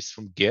libraries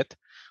from Git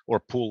or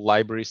pull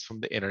libraries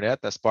from the internet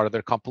as part of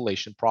their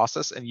compilation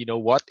process. And you know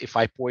what? If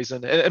I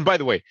poison, and by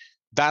the way,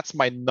 that's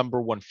my number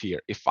one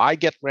fear. If I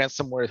get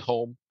ransomware at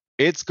home,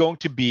 it's going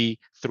to be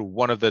through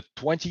one of the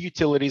 20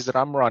 utilities that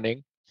I'm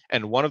running,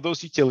 and one of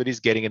those utilities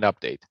getting an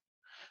update.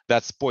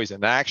 That's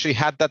poison. I actually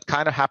had that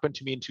kind of happen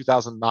to me in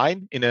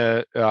 2009 in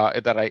that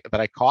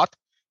I caught.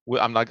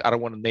 I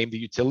don't want to name the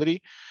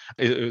utility.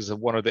 It was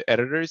one of the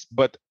editors,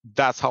 but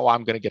that's how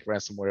I'm going to get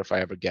ransomware if I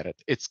ever get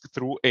it. It's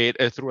through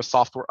a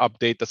software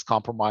update that's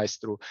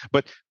compromised through.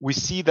 But we've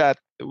seen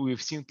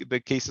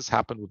the cases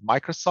happen with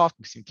Microsoft.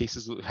 We've seen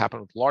cases happen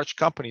with large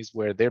companies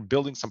where they're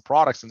building some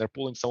products and they're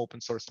pulling some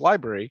open source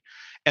library,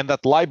 and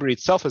that library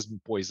itself has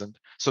been poisoned.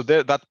 So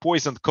that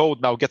poisoned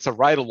code now gets a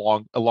ride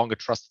along a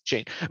trusted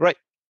chain, right?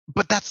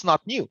 But that's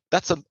not new.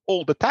 That's an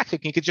old attack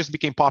technique. It just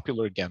became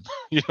popular again,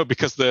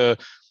 because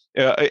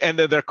and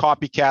they're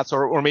copycats,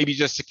 or maybe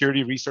just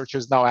security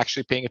researchers now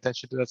actually paying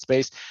attention to that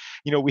space.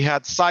 We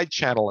had side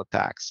channel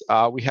attacks.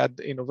 We had,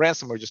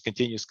 ransomware just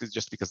continues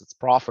because it's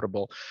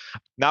profitable.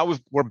 Now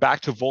we're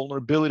back to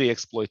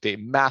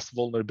mass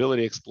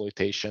vulnerability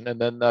exploitation,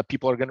 and then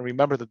people are going to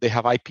remember that they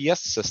have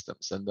IPS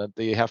systems and that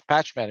they have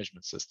patch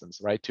management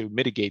systems, right, to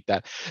mitigate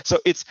that. So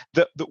it's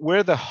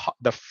where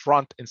the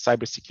front in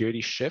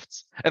cybersecurity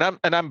shifts. And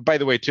I'm by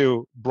the way,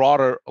 to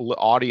broader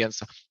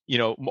audience,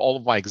 all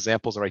of my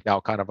examples right now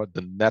kind of at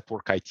the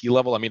network IT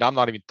level. I mean, I'm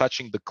not even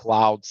touching the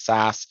cloud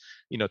SaaS,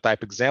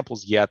 type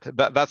examples yet.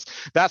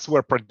 That's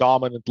where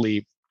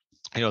predominantly,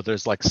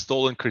 there's like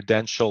stolen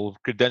credential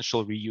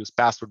reuse,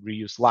 password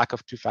reuse, lack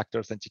of two-factor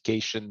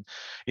authentication.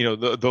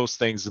 Those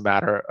things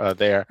matter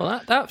there.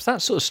 Well, that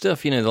sort of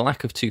stuff, the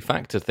lack of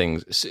two-factor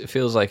things, it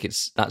feels like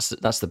that's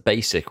the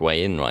basic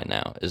way in right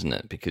now, isn't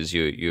it? Because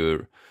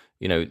you're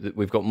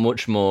we've got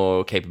much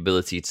more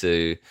capability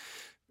to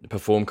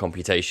perform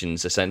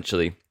computations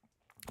essentially,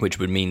 which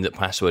would mean that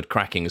password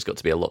cracking has got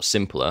to be a lot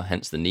simpler,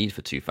 hence the need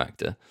for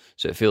two-factor.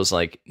 So it feels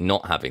like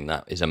not having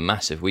that is a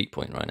massive weak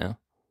point right now.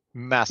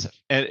 Massive.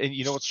 And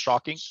what's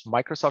shocking?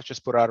 Microsoft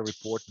just put out a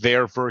report,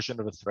 their version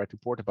of a threat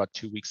report, about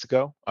 2 weeks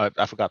ago.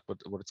 I forgot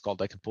what it's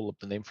called. I can pull up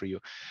the name for you.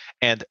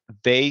 And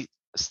they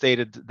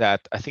stated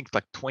that I think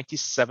like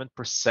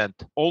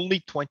only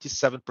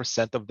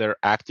 27% of their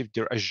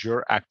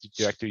Azure Active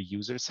Directory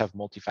users have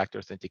multi-factor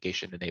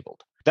authentication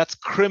enabled. That's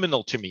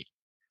criminal to me.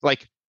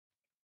 Like,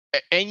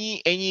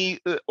 any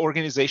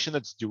organization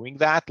that's doing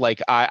that,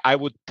 like I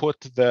would put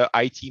the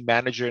IT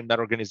manager in that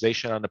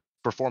organization on a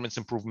performance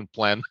improvement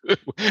plan,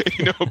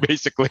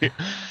 basically.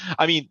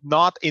 I mean,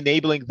 not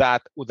enabling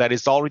that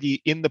is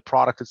already in the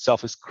product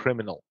itself is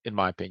criminal, in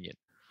my opinion.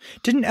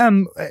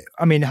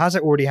 Has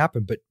it already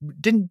happened? But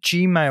didn't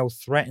Gmail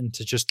threaten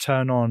to just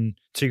turn on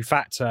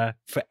two-factor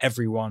for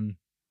everyone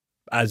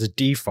as a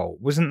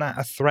default? Wasn't that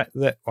a threat?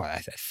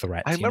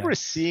 I remember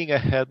seeing a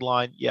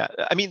headline. Yeah,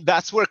 I mean,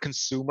 that's where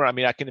consumer. I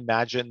mean, I can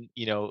imagine,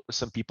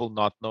 some people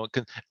not know.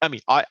 I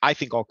mean, I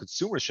think all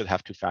consumers should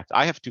have two-factor.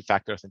 I have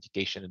two-factor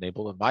authentication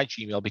enabled in my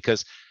Gmail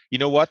because you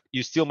know what?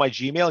 You steal my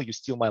Gmail, you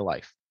steal my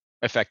life.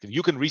 Effective.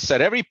 You can reset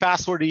every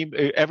password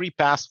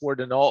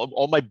and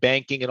all my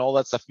banking and all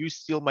that stuff. You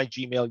steal my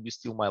Gmail, you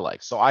steal my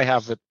life. So I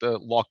have it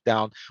locked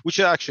down, which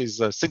actually is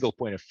a single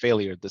point of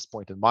failure at this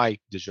point in my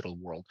digital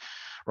world,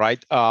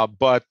 right?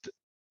 But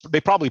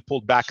they probably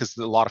pulled back because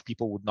a lot of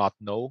people would not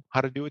know how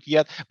to do it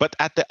yet. But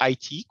at the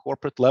IT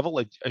corporate level,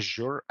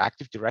 Azure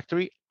Active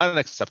Directory,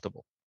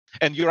 unacceptable.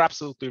 And you're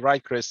absolutely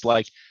right, Chris.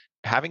 Like,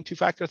 having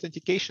two-factor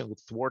authentication would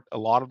thwart a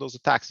lot of those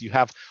attacks. You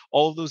have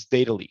all of those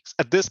data leaks.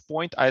 At this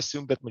point, I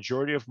assume that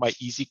majority of my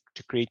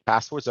easy-to-create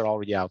passwords are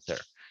already out there.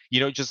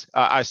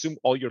 I assume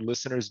all your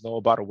listeners know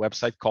about a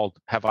website called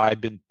Have I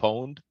Been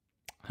Pwned?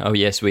 Oh,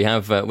 yes, we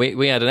have.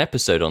 We had an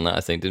episode on that,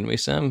 I think, didn't we,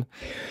 Sam?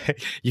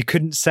 You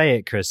couldn't say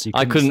it, Chris.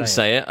 I couldn't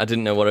say it. I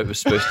didn't know what it was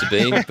supposed to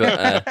be, but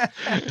I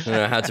don't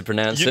know how to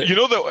pronounce it.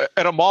 The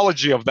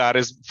etymology of that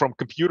is from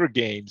computer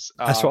games.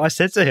 That's what I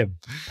said to him.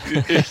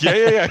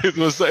 Yeah. It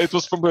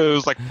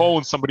was like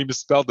phone. Somebody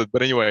misspelled it,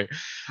 but anyway.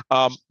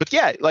 But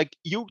yeah, like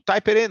you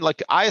type it in.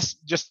 Like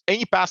just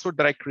any password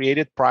that I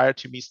created prior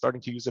to me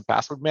starting to use a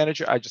password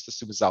manager, I just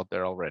assume is out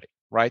there already.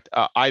 Right?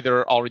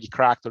 Either already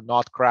cracked or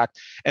not cracked,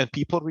 and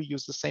people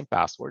reuse the same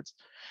passwords,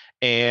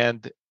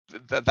 and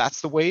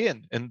that's the way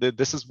in. And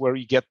this is where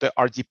you get the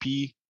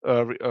RDP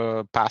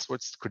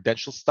passwords,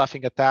 credential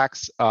stuffing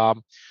attacks. I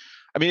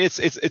mean,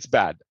 it's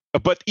bad.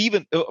 But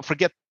even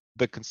forget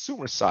the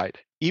consumer side,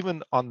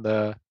 even on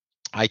the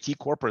IT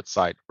corporate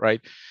side,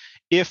 right?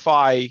 If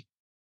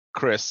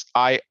Chris,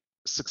 I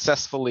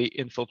successfully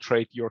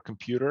infiltrate your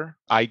computer.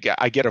 I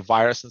get a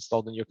virus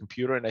installed in your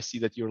computer and I see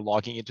that you're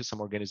logging into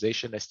some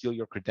organization. I steal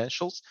your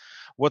credentials.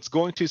 What's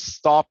going to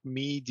stop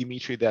me,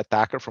 Dimitri, the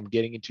attacker, from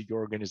getting into your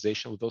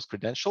organization with those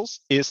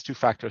credentials is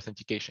two-factor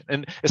authentication.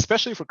 And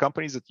especially for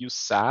companies that use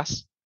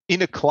SaaS,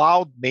 in a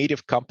cloud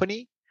native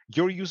company,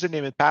 your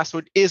username and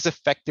password is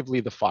effectively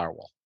the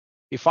firewall.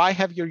 If I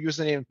have your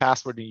username and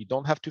password and you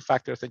don't have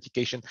two-factor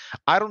authentication,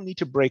 I don't need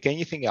to break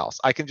anything else.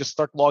 I can just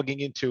start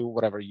logging into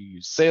whatever you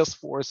use,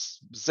 Salesforce,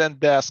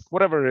 Zendesk,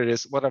 whatever it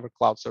is, whatever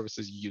cloud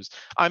services you use.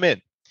 I'm in.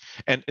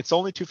 And it's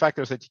only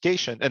two-factor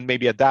authentication and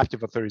maybe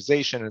adaptive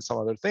authorization and some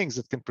other things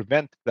that can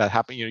prevent that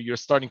happening. You're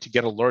starting to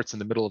get alerts in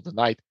the middle of the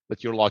night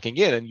that you're logging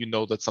in and you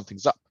know that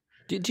something's up.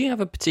 Do you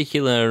have a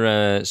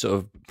particular sort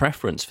of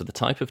preference for the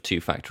type of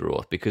two-factor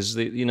auth? Because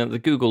the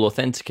Google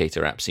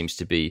Authenticator app seems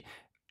to be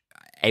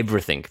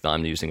everything that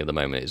I'm using at the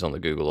moment is on the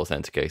Google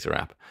Authenticator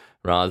app,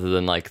 rather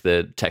than like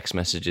the text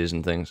messages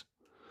and things.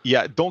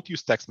 Yeah, don't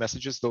use text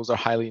messages. Those are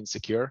highly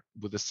insecure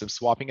with the SIM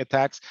swapping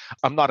attacks.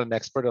 I'm not an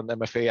expert on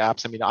MFA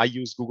apps. I mean, I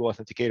use Google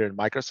Authenticator and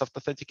Microsoft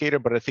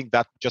Authenticator, but I think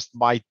that just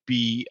might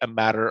be a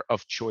matter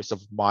of choice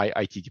of my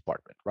IT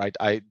department, right?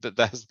 That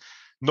has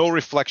no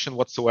reflection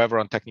whatsoever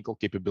on technical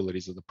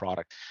capabilities of the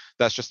product.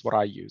 That's just what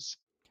I use.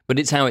 But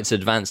it's how it's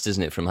advanced,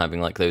 isn't it, from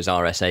having like those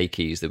RSA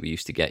keys that we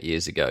used to get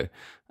years ago.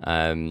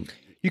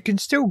 You can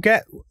still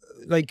get,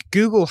 like,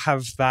 Google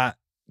have that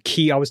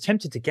key. I was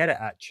tempted to get it,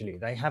 actually.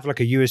 They have like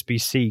a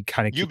USB-C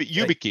kind of key.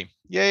 YubiKey.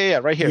 Yeah,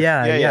 right here.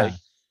 Yeah.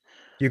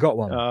 You got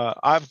one?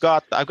 I've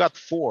got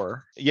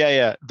 4.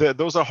 Yeah.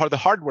 Those are the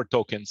hardware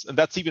tokens, and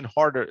that's even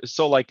harder.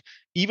 So like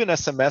even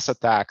SMS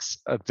attacks,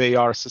 they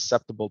are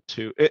susceptible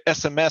to.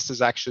 SMS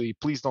is actually,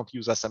 please don't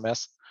use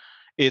SMS.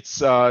 It's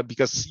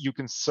because you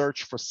can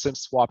search for SIM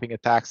swapping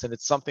attacks, and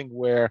it's something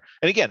where,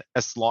 and again,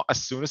 as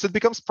soon as it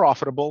becomes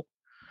profitable,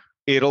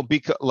 it'll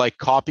be like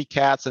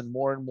copycats and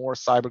more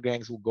cyber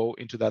gangs will go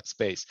into that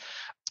space.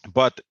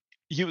 But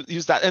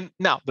use that. And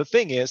now the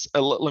thing is,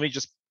 let me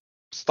just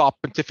stop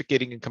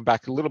pontificating and come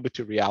back a little bit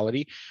to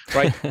reality,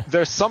 right?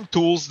 There's some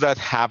tools that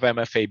have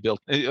MFA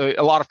built.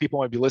 A lot of people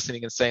might be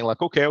listening and saying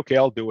like, okay,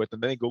 I'll do it. And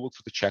then they go look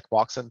for the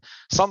checkbox, and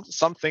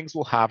some things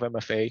will have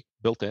MFA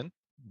built in.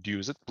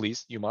 Use it,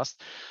 please. You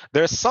must.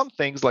 There's some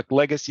things like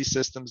legacy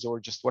systems or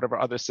just whatever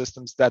other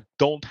systems that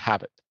don't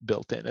have it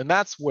built in. And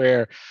that's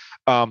where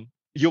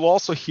you'll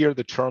also hear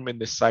the term in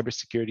the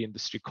cybersecurity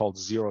industry called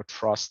zero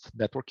trust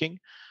networking.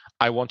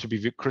 I want to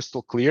be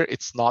crystal clear.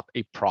 It's not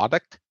a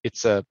product.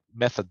 It's a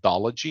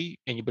methodology.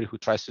 Anybody who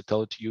tries to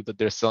tell it to you that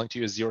they're selling to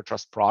you a zero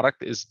trust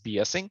product is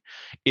BSing.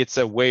 It's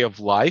a way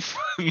of life,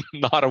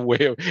 not a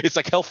way of, it's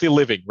like healthy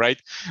living,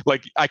 right?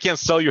 Like I can't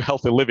sell you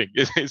healthy living.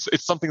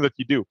 It's something that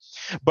you do.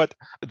 But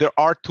there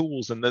are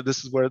tools, and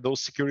this is where those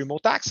secure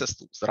remote access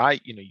tools that I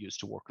used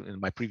to work in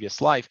my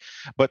previous life,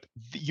 but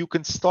you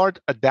can start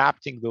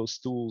adapting those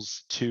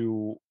tools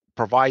to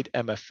provide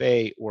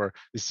MFA or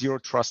zero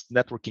trust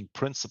networking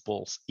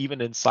principles even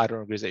inside an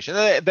organization.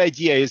 The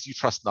idea is you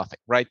trust nothing,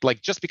 right?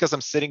 Like just because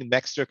I'm sitting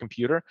next to a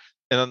computer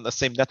and on the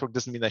same network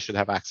doesn't mean I should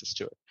have access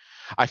to it.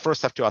 I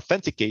first have to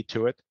authenticate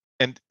to it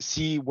and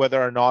see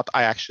whether or not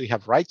I actually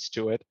have rights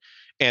to it.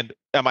 And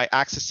am I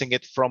accessing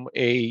it from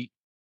a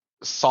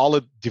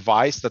solid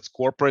device that's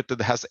corporate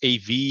that has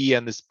AV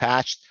and is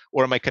patched,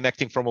 or am I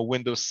connecting from a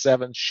Windows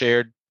 7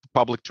 shared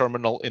public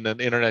terminal in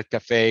an internet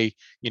cafe,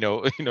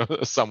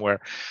 somewhere?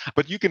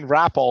 But you can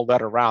wrap all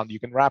that around. You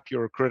can wrap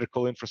your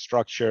critical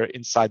infrastructure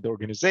inside the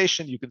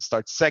organization. You can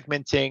start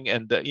segmenting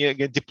and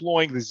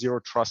deploying the zero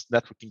trust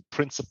networking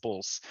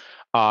principles,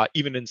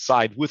 even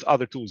inside with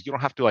other tools. You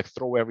don't have to like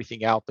throw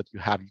everything out that you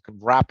have. You can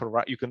wrap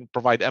around. You can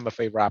provide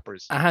MFA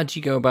wrappers. How do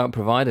you go about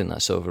providing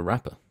that sort of a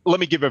wrapper? Let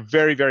me give a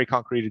very, very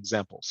concrete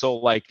example. So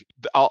like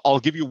I'll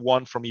give you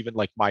one from even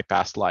like my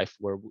past life,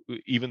 where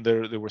even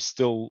there were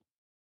still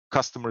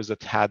customers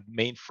that had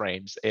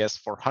mainframes,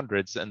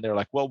 AS400s, and they're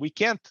like, well, we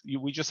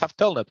just have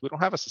Telnet. We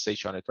don't have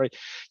SSH on it, right?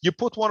 You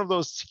put one of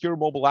those secure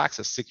mobile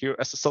access, secure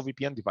SSL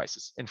VPN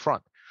devices in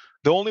front.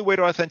 The only way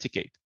to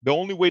authenticate, the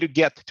only way to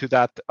get to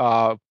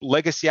that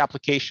legacy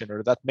application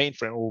or that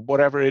mainframe or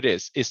whatever it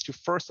is to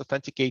first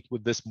authenticate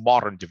with this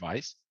modern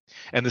device.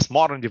 And this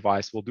modern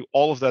device will do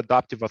all of the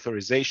adaptive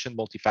authorization,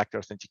 multi-factor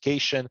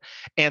authentication,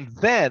 and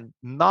then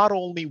not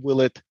only will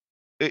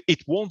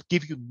it won't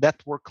give you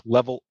network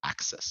level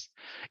access.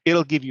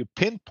 It'll give you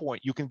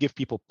pinpoint. You can give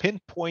people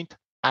pinpoint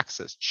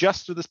access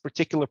just to this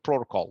particular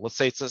protocol. Let's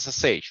say it's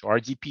SSH or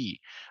RDP,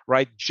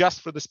 right?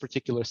 Just for this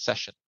particular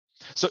session.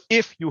 So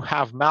if you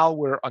have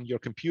malware on your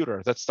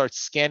computer that starts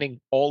scanning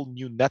all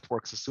new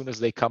networks as soon as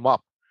they come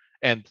up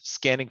and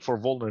scanning for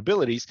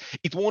vulnerabilities,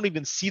 it won't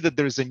even see that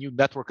there's a new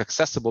network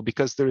accessible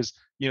because there's,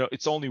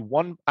 it's only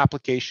one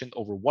application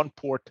over one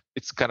port.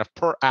 It's kind of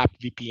per app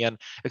VPN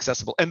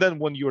accessible. And then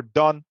when you're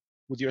done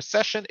with your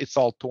session, it's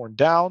all torn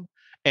down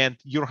and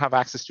you don't have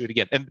access to it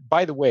again. And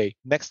by the way,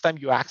 next time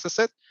you access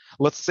it,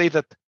 let's say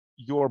that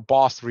your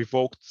boss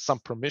revoked some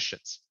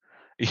permissions,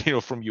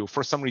 from you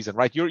for some reason,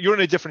 right? You're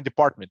in a different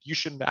department. You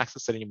shouldn't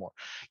access it anymore.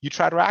 You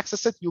try to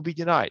access it, you'll be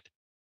denied,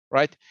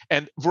 right?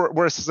 And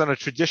versus on a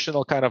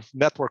traditional kind of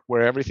network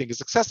where everything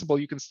is accessible,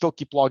 you can still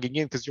keep logging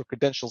in because your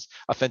credentials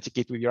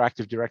authenticate with your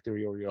Active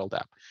Directory or your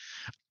LDAP.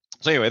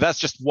 So anyway, that's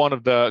just one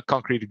of the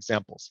concrete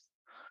examples.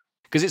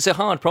 Because it's a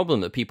hard problem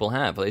that people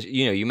have.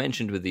 You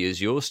mentioned with the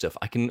Azure stuff,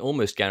 I can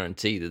almost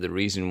guarantee that the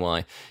reason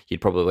why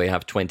you'd probably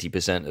have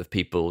 20% of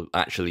people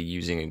actually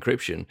using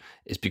encryption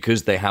is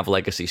because they have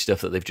legacy stuff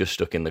that they've just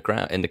stuck in the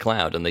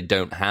cloud and they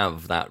don't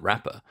have that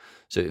wrapper.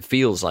 So it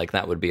feels like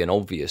that would be an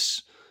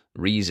obvious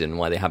reason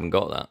why they haven't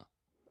got that.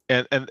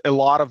 And a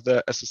lot of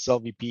the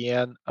SSL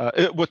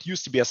VPN, what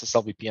used to be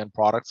SSL VPN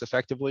products,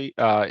 effectively,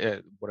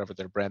 whatever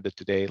they're branded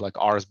today, like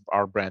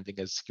our branding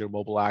is Secure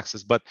Mobile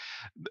Access. But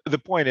the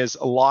point is,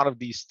 a lot of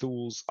these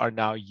tools are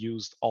now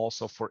used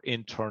also for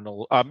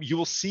internal. You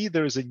will see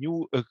there's a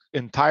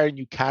entire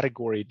new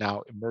category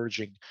now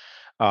emerging,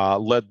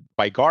 led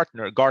by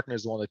Gartner. Gartner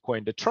is the one that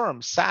coined the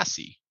term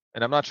SASE.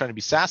 And I'm not trying to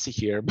be sassy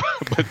here,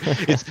 but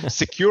it's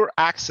Secure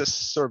Access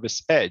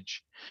Service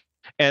Edge.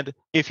 And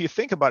if you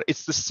think about it,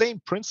 it's the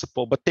same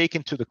principle, but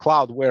taken to the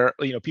cloud, where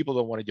people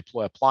don't want to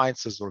deploy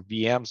appliances or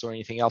VMs or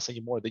anything else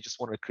anymore. They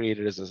just want to create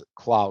it as a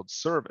cloud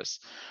service.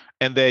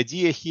 And the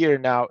idea here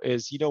now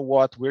is,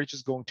 we're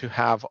just going to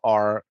have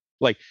our,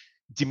 like,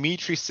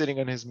 Dimitri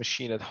sitting on his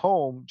machine at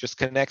home just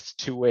connects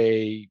to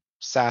a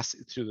SaaS,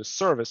 to the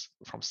service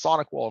from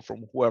SonicWall,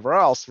 from whoever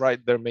else,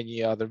 right? There are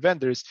many other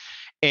vendors.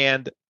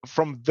 And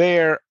from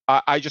there,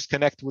 I just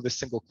connect with a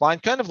single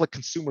client, kind of like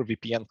consumer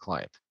VPN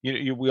client.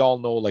 We all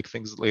know like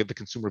things like the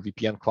consumer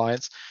VPN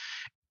clients.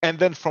 And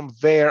then from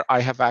there,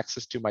 I have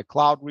access to my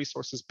cloud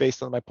resources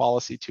based on my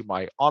policy, to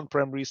my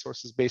on-prem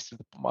resources based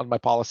on my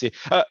policy.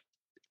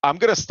 I'm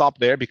going to stop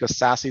there because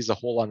SASE is a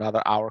whole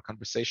another hour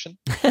conversation.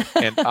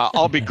 And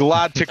I'll be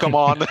glad to come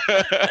on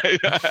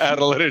at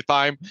a later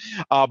time.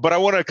 But I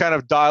want to kind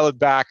of dial it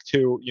back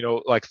to,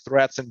 like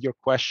threats and your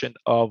question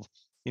of,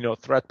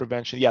 threat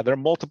prevention. Yeah, there are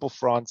multiple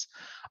fronts.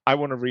 I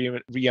want to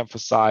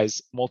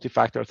re-emphasize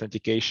multi-factor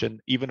authentication,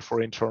 even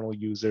for internal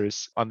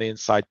users on the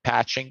inside.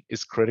 Patching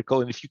is critical.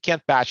 And if you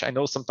can't patch, I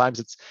know sometimes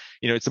it's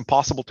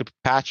impossible to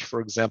patch,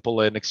 for example,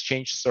 an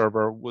Exchange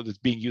server that's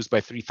being used by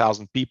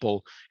 3,000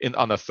 people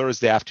on a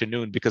Thursday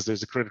afternoon because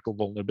there's a critical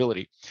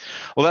vulnerability.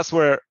 Well, that's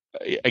where,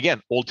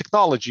 again, old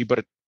technology,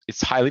 but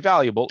it's highly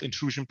valuable.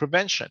 Intrusion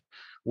prevention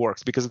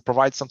works because it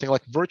provides something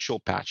like virtual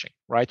patching,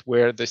 right?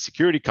 Where the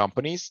security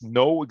companies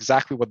know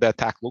exactly what the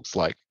attack looks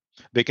like.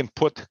 They can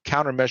put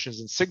countermeasures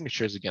and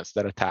signatures against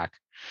that attack.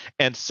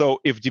 And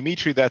so if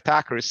Dimitri, the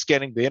attacker, is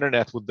scanning the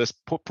internet with this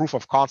proof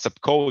of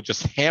concept code,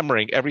 just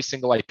hammering every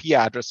single IP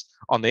address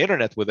on the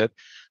internet with it,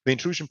 the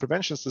intrusion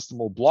prevention system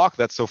will block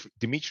that. So if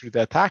Dimitri,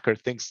 the attacker,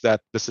 thinks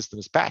that the system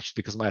is patched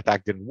because my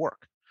attack didn't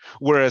work.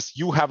 Whereas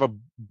you have a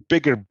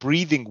bigger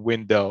breathing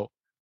window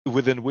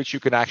within which you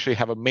can actually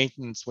have a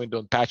maintenance window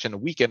and patch in a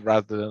weekend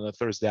rather than a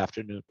Thursday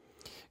afternoon.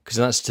 Because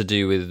that's to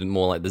do with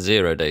more like the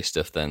 0-day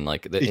stuff then.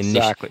 Like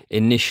exactly.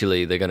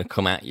 Initially, they're going to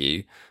come at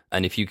you.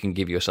 And if you can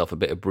give yourself a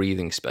bit of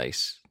breathing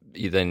space,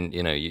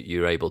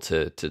 you're able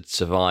to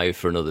survive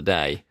for another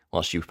day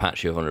whilst you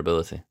patch your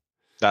vulnerability.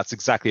 That's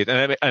exactly it.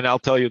 And I'll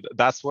tell you,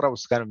 that's what I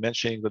was kind of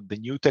mentioning, that the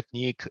new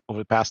technique over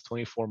the past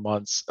 24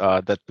 months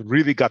that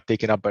really got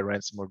taken up by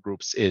ransomware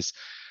groups is,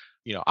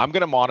 I'm going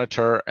to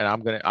monitor, and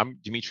I'm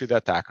Dimitri the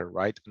attacker,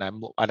 right?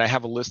 And I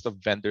have a list of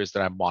vendors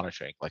that I'm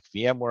monitoring, like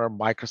VMware,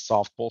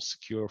 Microsoft, Pulse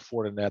Secure,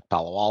 Fortinet,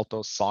 Palo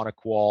Alto,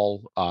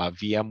 SonicWall,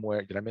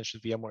 VMware. Did I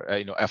mention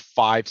VMware?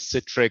 F5,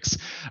 Citrix,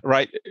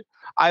 right?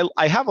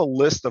 I have a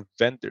list of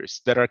vendors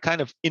that are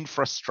kind of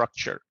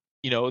infrastructure,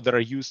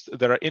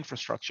 that are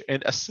infrastructure.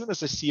 And as soon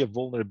as I see a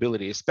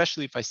vulnerability,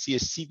 especially if I see a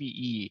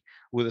CVE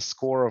with a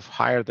score of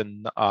higher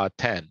than 9,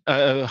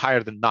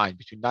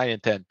 between 9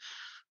 and 10,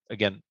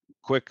 again,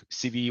 quick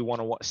CVE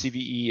 101.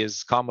 CVE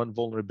is Common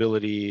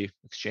Vulnerability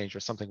Exchange or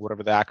something,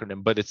 whatever the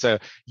acronym, but it's a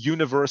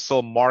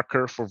universal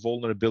marker for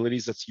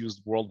vulnerabilities that's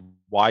used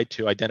worldwide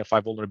to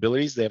identify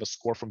vulnerabilities. They have a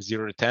score from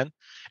 0 to 10.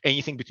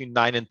 Anything between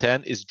 9 and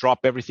 10 is drop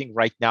everything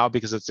right now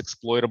because it's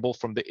exploitable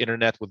from the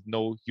internet with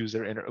no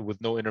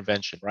with no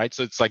intervention, right?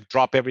 So it's like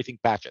drop everything,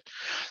 patch it.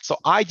 So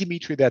I,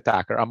 Dimitri the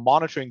attacker, I'm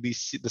monitoring the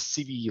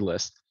CVE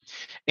list.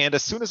 And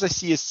as soon as I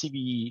see a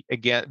CVE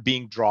again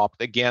being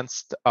dropped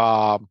against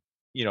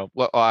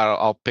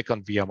I'll pick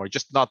on VMware,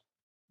 just not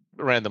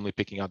randomly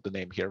picking out the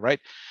name here, right?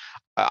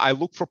 I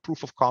look for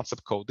proof of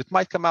concept code. It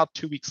might come out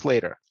 2 weeks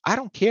later. I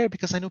don't care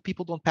because I know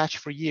people don't patch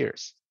for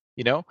years,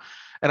 And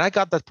I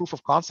got that proof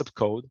of concept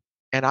code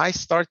and I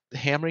start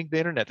hammering the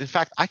internet. In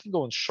fact, I can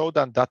go on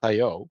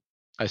Shodan.io.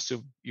 I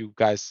assume you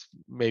guys,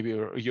 maybe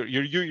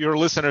your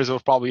listeners will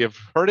probably have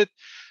heard it.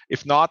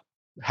 If not,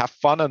 have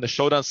fun on the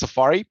Shodan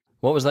Safari.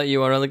 What was that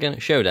URL again?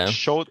 Shodan?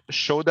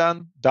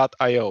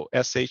 Shodan.io,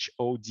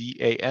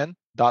 SHODAN.io.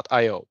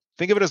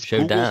 Think of it as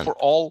Shodan.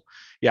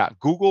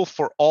 Google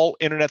for all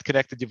internet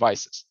connected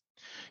devices.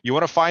 You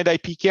want to find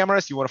IP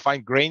cameras, you want to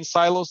find grain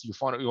silos, you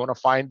want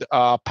to find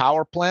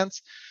power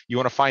plants, you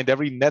want to find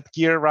every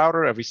Netgear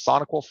router, every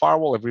SonicWall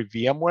firewall, every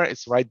VMware.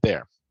 It's right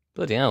there.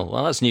 Bloody hell!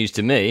 Well, that's news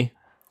to me.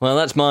 Well,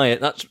 that's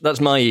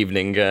my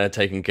evening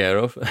taken care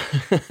of.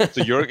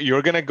 So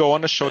you're going to go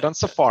on a Shodan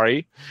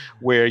Safari,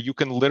 where you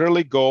can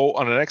literally go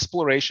on an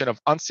exploration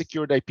of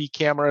unsecured IP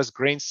cameras,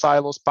 grain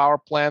silos, power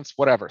plants,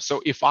 whatever. So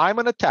if I'm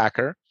an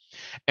attacker,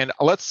 and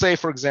let's say,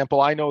 for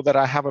example, I know that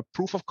I have a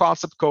proof of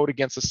concept code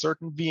against a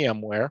certain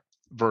VMware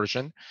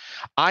version,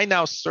 I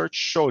now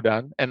search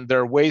Shodan, and there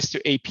are ways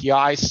to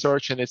API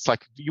search, and it's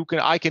like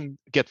I can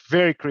get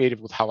very creative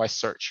with how I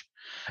search.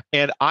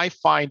 And I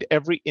find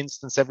every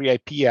instance, every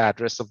IP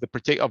address of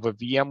of a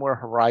VMware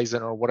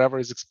Horizon or whatever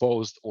is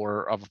exposed,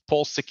 or of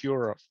Pulse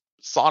Secure, or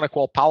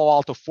SonicWall, Palo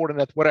Alto,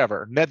 Fortinet,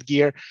 whatever,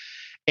 Netgear,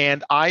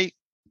 and I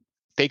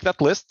take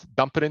that list,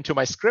 dump it into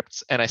my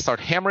scripts, and I start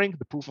hammering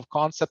the proof of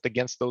concept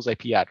against those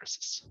IP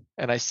addresses.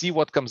 And I see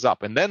what comes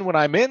up. And then when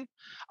I'm in,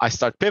 I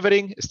start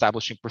pivoting,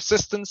 establishing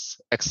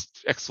persistence,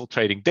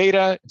 exfiltrating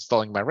data,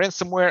 installing my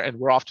ransomware, and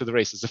we're off to the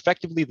races.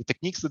 Effectively, the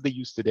techniques that they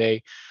use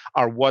today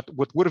are what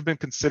would have been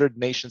considered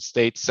nation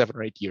state 7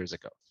 or 8 years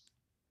ago.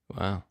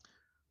 Wow.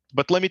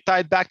 But let me tie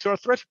it back to our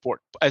threat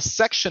report. A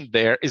section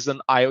there is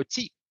an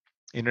IoT,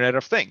 Internet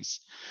of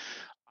Things.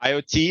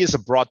 IoT is a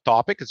broad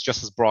topic. It's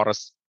just as broad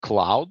as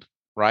cloud,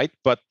 right?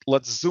 But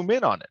let's zoom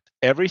in on it.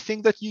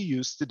 Everything that you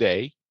use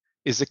today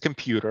is a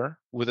computer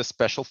with a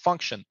special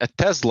function. A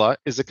Tesla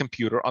is a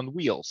computer on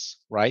wheels,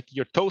 right?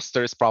 Your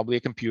toaster is probably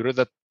a computer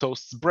that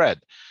toasts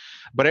bread.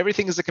 But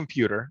everything is a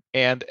computer,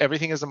 and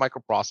everything is a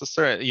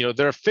microprocessor. You know,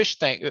 there are fish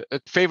tank. A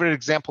favorite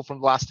example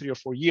from the last 3 or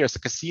 4 years, a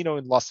casino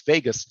in Las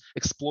Vegas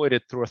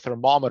exploited through a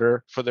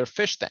thermometer for their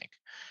fish tank,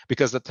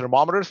 because the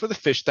thermometer for the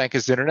fish tank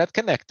is internet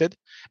connected,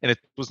 and it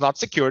was not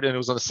secured, and it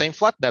was on the same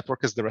flat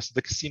network as the rest of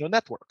the casino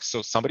network.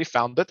 So somebody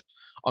found it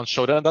on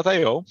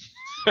Shodan.io.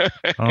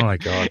 Oh my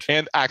God.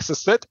 And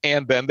accessed it,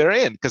 and then they're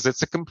in, because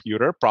it's a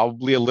computer,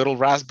 probably a little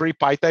Raspberry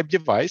Pi type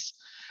device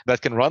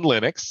that can run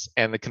Linux,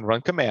 and it can run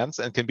commands,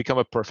 and can become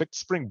a perfect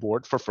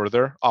springboard for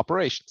further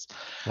operations.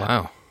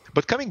 Wow.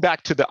 But coming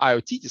back to the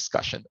IoT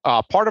discussion,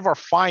 part of our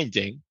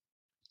finding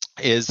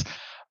is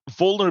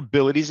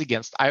vulnerabilities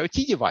against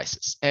IoT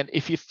devices. And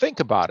if you think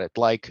about it,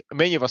 like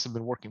many of us have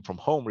been working from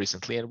home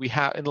recently,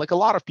 and like a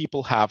lot of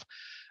people have,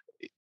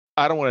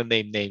 I don't want to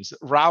name names,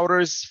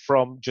 routers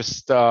from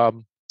just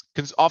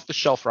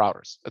off-the-shelf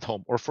routers at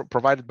home, or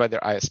provided by their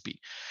ISP.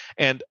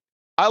 And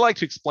I like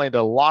to explain that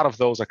a lot of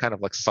those are kind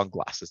of like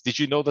sunglasses. Did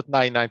you know that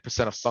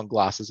 99% of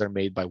sunglasses are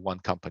made by one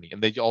company,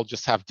 and they all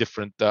just have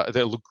different,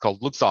 they're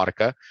called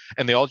Luxottica,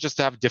 and they all just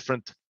have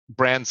different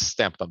brands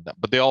stamped on them,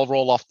 but they all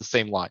roll off the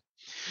same line.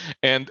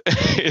 And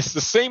it's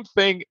the same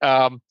thing.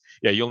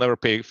 Yeah, you'll never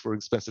pay for an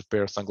expensive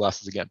pair of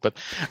sunglasses again. But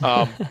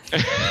I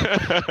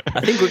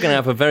think we're going to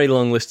have a very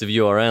long list of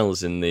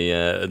URLs in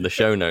the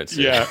show notes.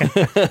 Yeah.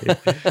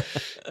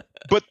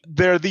 But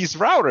there are these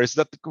routers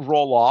that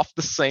roll off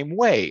the same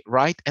way,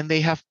 right? And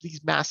they have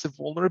these massive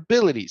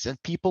vulnerabilities,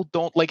 and people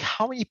don't, like,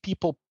 how many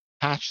people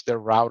patch their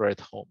router at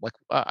home? Like,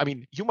 I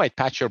mean, you might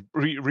patch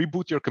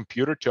reboot your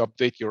computer to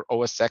update your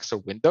OS X or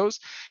Windows.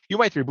 You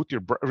might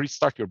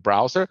restart your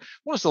browser.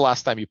 When was the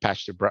last time you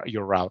patched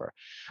your router?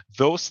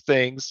 Those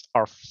things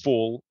are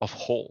full of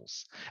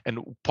holes. And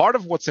part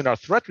of what's in our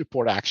threat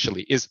report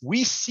actually is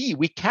we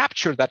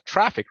capture that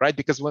traffic, right?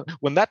 Because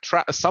when that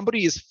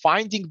somebody is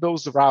finding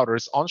those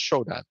routers on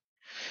Shodan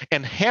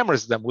and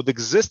hammers them with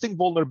existing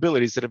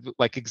vulnerabilities that have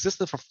like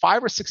existed for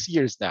 5 or 6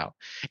 years now.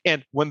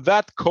 And when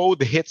that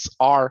code hits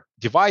our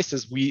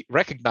devices, we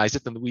recognize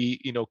it, and we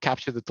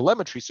capture the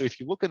telemetry. So if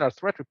you look in our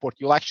threat report,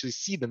 you'll actually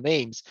see the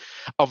names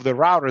of the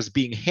routers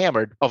being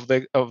hammered of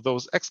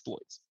those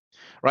exploits.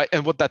 Right.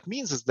 And what that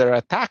means is there are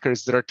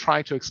attackers that are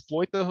trying to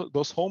exploit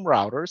those home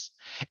routers.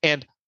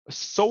 And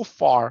so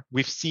far,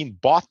 we've seen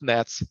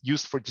botnets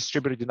used for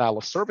distributed denial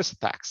of service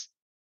attacks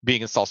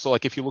being installed. So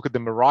like if you look at the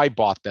Mirai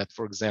botnet,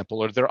 for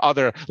example, or there are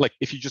other, like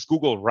if you just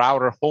Google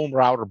home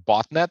router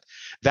botnet,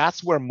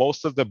 that's where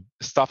most of the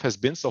stuff has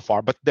been so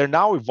far. But they're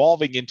now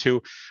evolving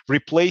into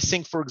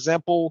replacing, for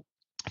example,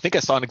 I think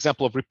I saw an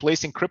example of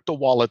replacing crypto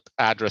wallet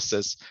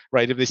addresses,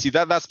 right? If they see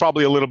that, that's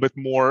probably a little bit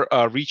more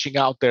reaching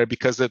out there,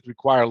 because it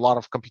requires a lot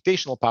of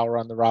computational power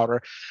on the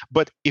router.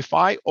 But if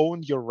I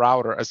own your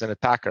router as an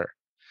attacker,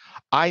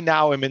 I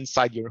now am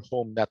inside your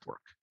home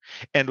network.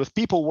 And with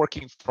people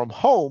working from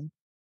home,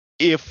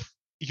 if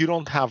you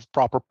don't have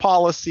proper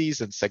policies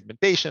and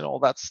segmentation, all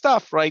that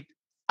stuff, right?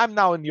 I'm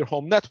now in your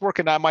home network,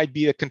 and I might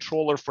be a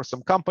controller for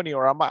some company,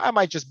 or I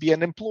might just be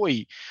an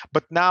employee.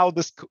 But now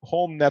this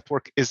home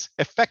network is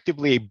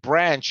effectively a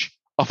branch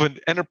of an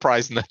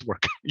enterprise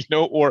network,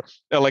 or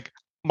like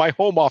my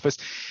home office.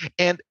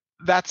 And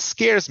that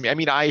scares me. I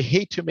mean, I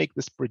hate to make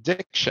this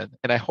prediction,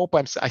 and I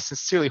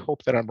sincerely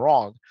hope that I'm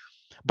wrong.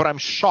 But I'm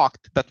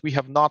shocked that we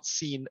have not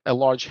seen a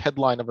large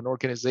headline of an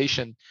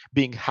organization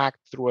being hacked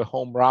through a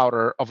home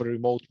router of a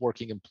remote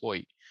working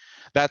employee.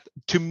 That,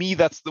 to me,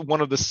 that's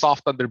one of the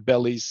soft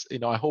underbellies.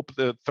 I hope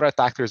the threat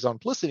actors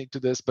aren't listening to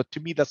this, but to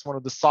me, that's one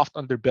of the soft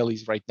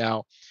underbellies right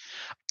now.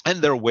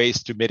 And there are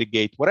ways to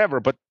mitigate whatever,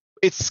 but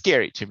it's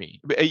scary to me.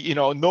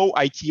 No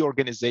IT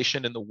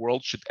organization in the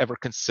world should ever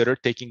consider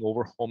taking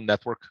over home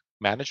network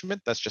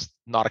management. That's just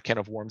not a can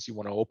of worms you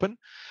want to open.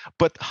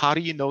 But how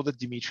do you know that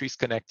Dimitri is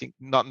connecting,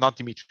 not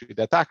Dimitri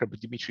the attacker, but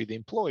Dimitri the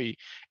employee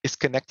is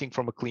connecting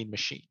from a clean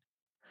machine?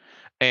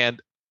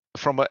 And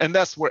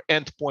that's where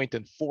endpoint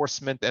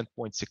enforcement,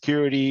 endpoint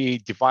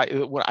security,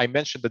 when I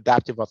mentioned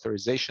adaptive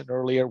authorization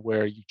earlier,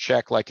 where you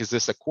check, like, is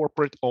this a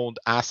corporate owned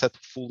asset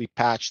fully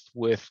patched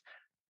with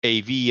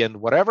AV and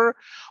whatever,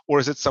 or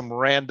is it some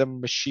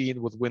random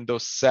machine with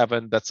Windows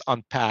 7 that's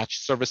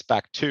unpatched, Service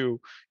Pack 2,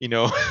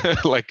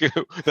 like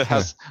that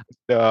has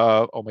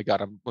oh my god,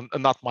 I'm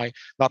not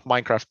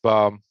Minecraft.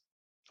 Oh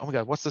my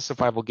god, what's the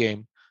survival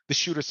game? The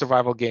shooter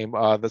survival game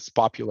that's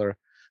popular.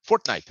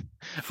 Fortnite.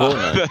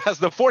 That has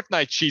the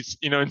Fortnite cheats,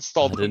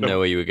 installed. I didn't know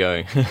where you were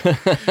going.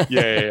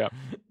 Yeah.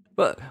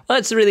 But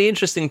that's a really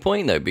interesting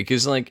point, though,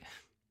 because, like,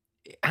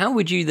 how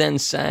would you then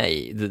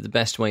say that the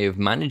best way of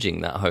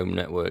managing that home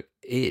network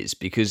is?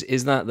 Because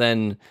is that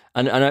then,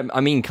 and I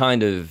mean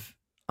kind of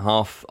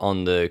half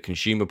on the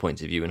consumer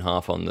point of view and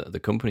half on the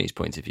company's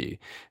point of view.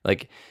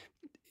 Like,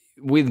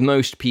 with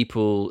most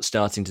people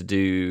starting to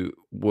do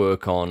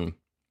work on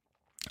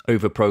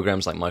over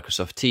programs like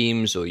Microsoft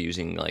Teams or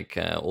using like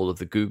all of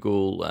the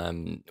Google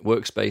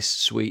Workspace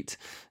suite,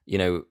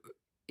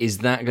 is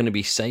that going to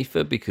be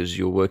safer because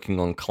you're working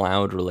on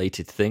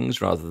cloud-related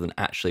things rather than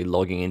actually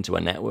logging into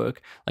a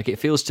network? Like, it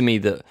feels to me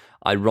that,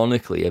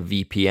 ironically, a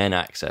VPN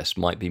access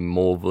might be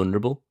more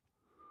vulnerable.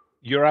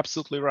 You're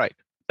absolutely right.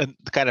 And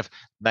the kind of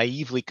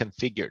naively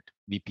configured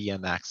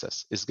VPN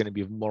access is going to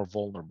be more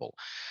vulnerable.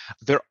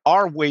 There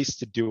are ways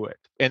to do it,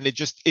 and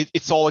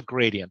it's all a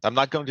gradient. I'm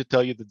not going to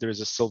tell you that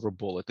there's a silver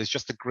bullet. It's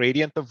just a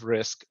gradient of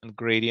risk and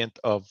gradient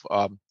of.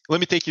 Let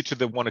me take you to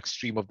the one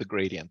extreme of the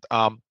gradient.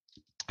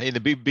 In the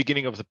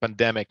beginning of the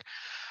pandemic,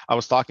 I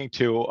was talking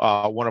to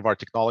one of our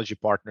technology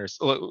partners.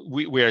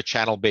 We're a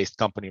channel-based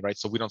company, right?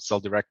 So we don't sell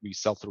directly. We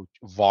sell through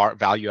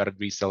value-added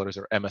resellers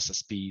or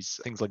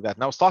MSSPs, things like that.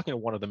 And I was talking to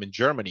one of them in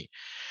Germany,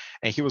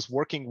 and he was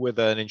working with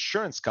an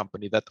insurance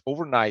company that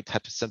overnight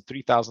had to send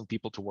 3,000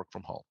 people to work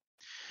from home.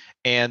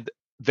 And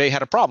they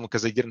had a problem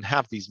because they didn't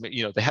have these,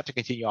 they had to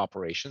continue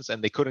operations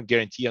and they couldn't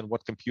guarantee on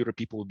what computer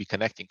people would be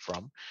connecting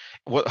from.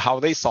 How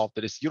they solved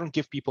it is you don't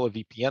give people a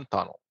VPN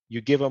tunnel. You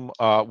give them,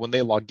 when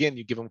they log in,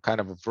 you give them kind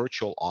of a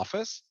virtual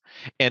office.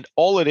 And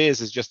all it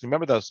is just,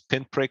 remember those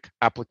pinprick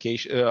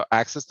application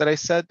access that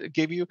I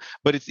gave you,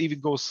 but it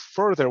even goes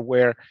further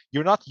where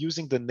you're not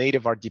using the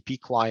native RDP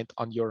client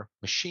on your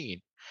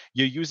machine.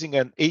 You're using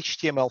an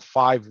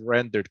HTML5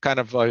 rendered kind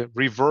of a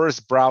reverse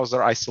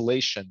browser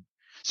isolation.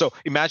 So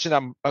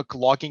imagine I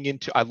log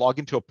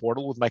into a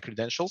portal with my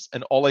credentials,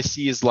 and all I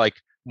see is like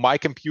my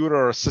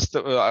computer or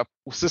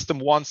system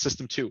 1,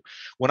 system 2.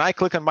 When I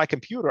click on my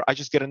computer, I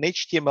just get an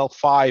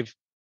HTML5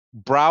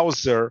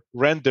 browser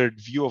rendered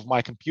view of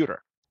my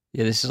computer.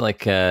 Yeah, this is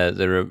like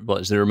the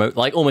remote,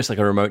 like almost like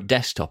a remote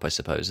desktop, I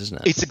suppose,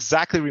 isn't it? It's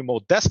exactly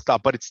remote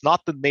desktop, but it's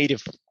not the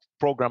native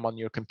program on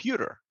your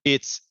computer.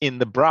 It's in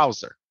the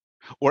browser,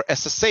 or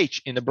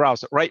SSH in the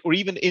browser, right? Or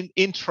even in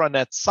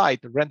intranet site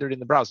rendered in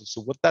the browser.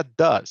 So what that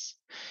does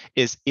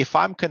is, if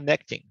I'm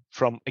connecting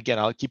from, again,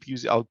 I'll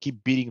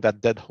keep beating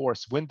that dead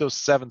horse, Windows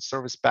 7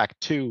 Service Pack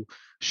 2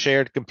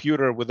 shared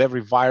computer with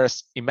every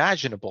virus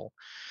imaginable,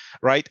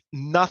 right?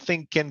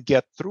 Nothing can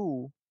get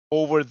through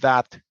over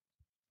that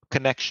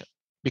connection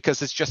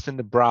because it's just in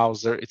the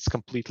browser. It's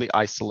completely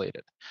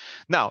isolated.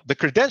 Now, the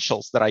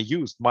credentials that I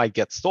used might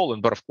get stolen,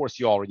 but of course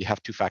you already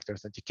have two-factor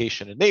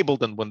authentication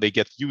enabled, and when they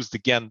get used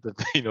again,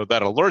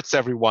 that alerts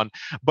everyone.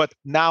 But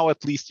now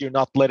at least you're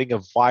not letting a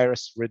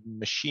virus-ridden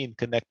machine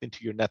connect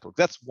into your network.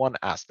 That's one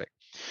aspect.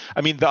 I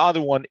mean, the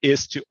other one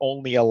is to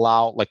only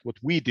allow, like what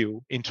we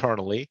do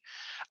internally,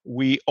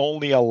 we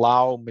only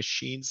allow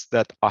machines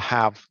that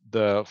have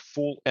the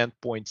full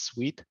endpoint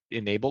suite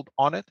enabled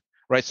on it.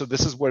 Right, so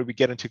this is where we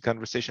get into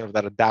conversation of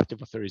that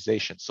adaptive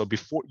authorization. So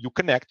before you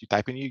connect, you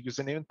type in your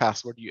username and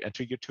password, you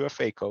enter your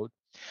 2FA code.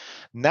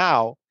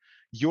 Now,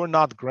 you're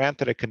not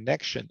granted a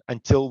connection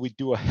until we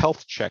do a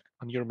health check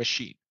on your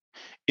machine.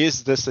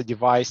 Is this a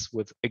device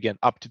with, again,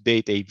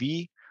 up-to-date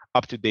AV,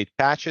 up-to-date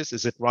patches?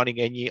 Is it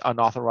running any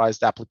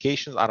unauthorized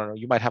applications? I don't know.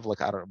 You might have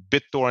like, I don't know,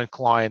 BitTorrent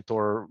client,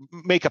 or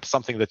make up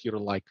something that you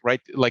don't like,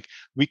 right? Like,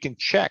 we can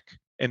check.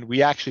 And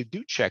we actually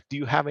do check, do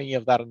you have any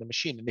of that on the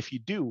machine? And if you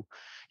do,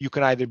 you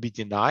can either be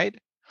denied,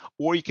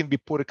 or you can be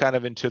put kind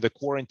of into the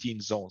quarantine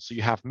zone. So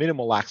you have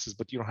minimal access,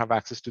 but you don't have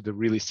access to the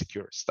really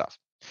secure stuff.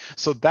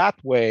 So that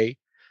way,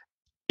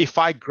 if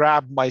I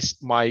grab my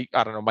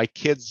I don't know, my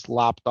kid's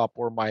laptop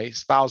or my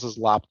spouse's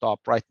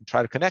laptop, right, and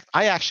try to connect,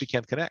 I actually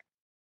can't connect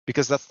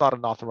because that's not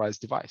an authorized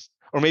device.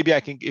 Or maybe I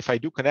can, if I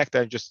do connect,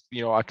 I just,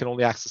 I can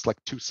only access like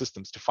 2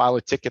 systems to file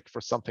a ticket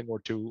for something or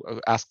to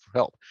ask for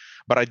help,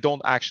 but I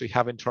don't actually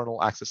have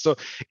internal access. So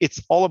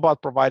it's all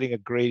about providing a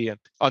gradient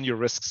on your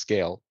risk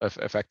scale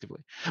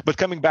effectively. But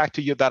coming back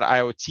to that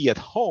IoT at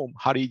home,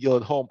 how do you deal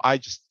at home? I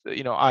just,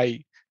 in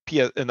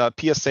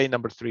PSA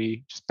number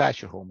 3, just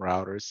patch your home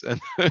routers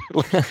and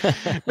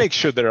make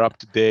sure they're up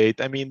to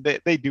date. I mean,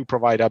 they do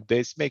provide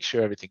updates. Make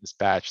sure everything is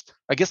patched.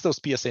 I guess that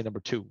was PSA number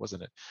 2,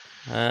 wasn't it?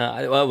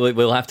 Well,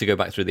 we'll have to go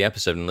back through the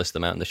episode and list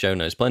them out in the show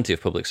notes. Plenty of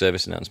public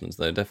service announcements,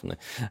 though, definitely.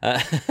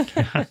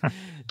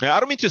 I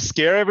don't mean to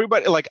scare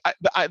everybody. Like,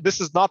 this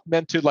is not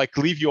meant to like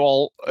leave you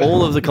all.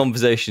 All of the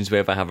conversations we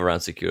ever have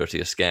around security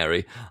are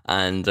scary,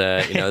 and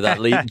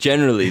that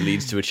generally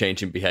leads to a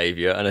change in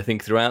behaviour. And I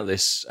think throughout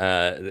these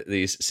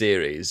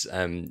series,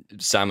 at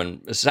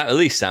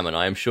least Sam and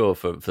I, I'm sure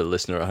for the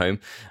listener at home,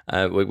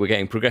 we're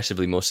getting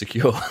progressively more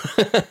secure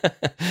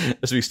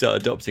as we start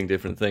adopting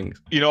different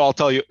things. I'll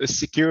tell you,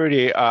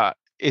 security.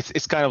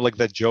 It's kind of like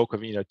that joke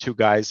of 2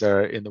 guys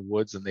are in the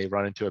woods and they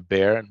run into a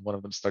bear, and one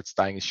of them starts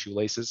tying his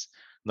shoelaces.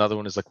 Another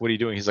one is like, "What are you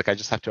doing?" He's like, "I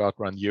just have to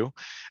outrun you."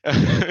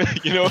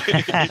 In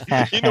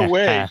a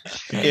way,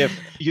 if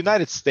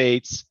United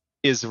States,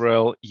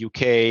 Israel,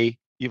 UK,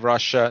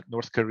 Russia,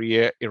 North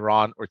Korea,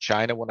 Iran, or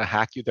China want to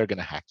hack you, they're going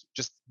to hack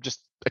you. Just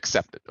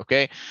accept it,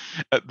 okay?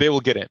 They will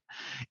get in.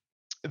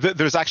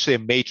 There's actually a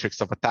matrix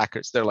of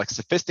attackers. They're like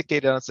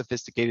sophisticated,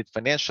 unsophisticated,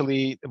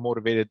 financially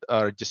motivated,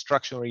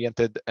 destruction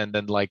oriented, and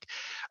then like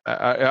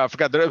I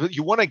forgot.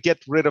 You want to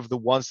get rid of the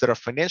ones that are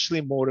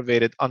financially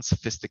motivated,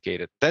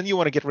 unsophisticated. Then you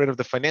want to get rid of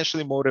the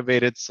financially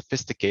motivated,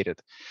 sophisticated.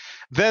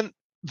 Then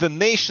the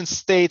nation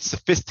state,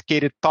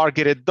 sophisticated,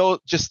 targeted, though,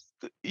 just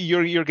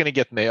you're going to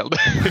get nailed.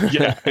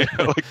 Yeah.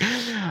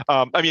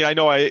 I mean, I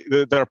know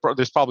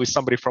there's probably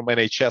somebody from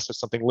NHS or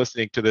something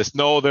listening to this.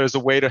 No, there's a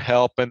way to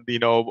help and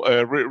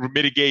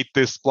mitigate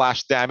this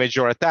splash damage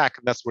or attack,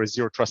 and that's where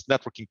zero trust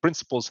networking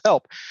principles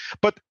help.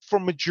 But for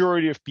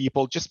majority of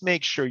people, just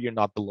make sure you're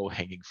not the low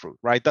hanging fruit,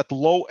 right? That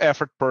low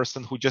effort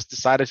person who just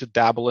decided to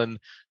dabble in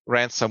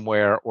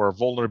ransomware or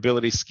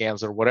vulnerability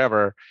scans or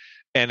whatever,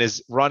 and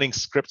is running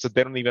scripts that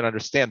they don't even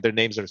understand. Their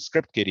names are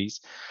script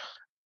kiddies.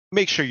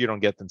 Make sure you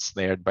don't get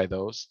ensnared by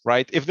those,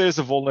 right? If there's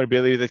a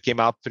vulnerability that came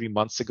out 3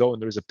 months ago and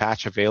there's a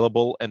patch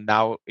available, and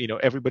now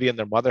everybody and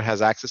their mother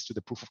has access to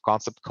the proof of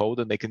concept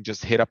code and they can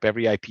just hit up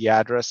every IP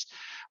address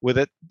with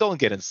it, don't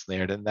get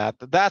ensnared in that.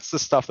 That's the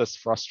stuff that's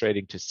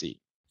frustrating to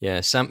see.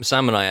 Yeah, Sam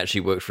and I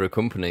actually worked for a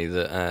company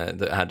that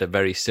had a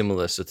very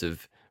similar sort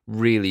of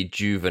really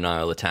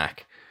juvenile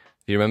attack.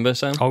 Do you remember,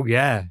 Sam? Oh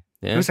yeah.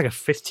 It was like a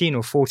 15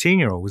 or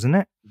 14-year-old, wasn't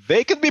it?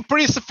 They can be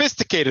pretty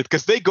sophisticated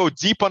because they go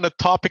deep on the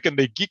topic and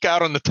they geek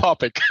out on the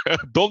topic.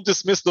 Don't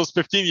dismiss those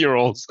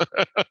 15-year-olds.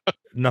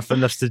 Nothing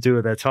less to do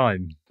with their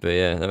time. But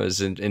yeah, that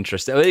was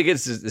interesting. I think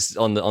it's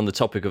on the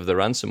topic of the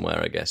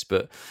ransomware, I guess.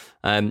 But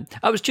I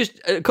was just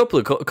a couple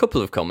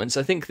of comments.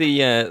 I think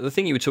the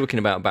thing you were talking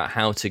about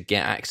how to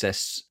get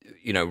access,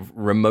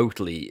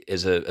 remotely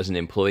as an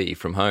employee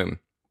from home.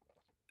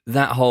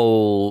 That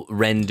whole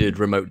rendered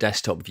remote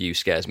desktop view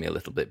scares me a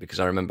little bit, because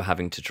I remember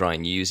having to try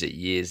and use it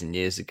years and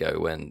years ago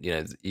when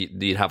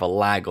you'd have a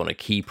lag on a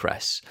key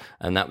press,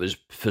 and that was,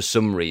 for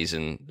some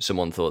reason,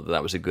 someone thought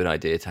that was a good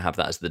idea to have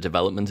that as the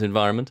development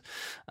environment,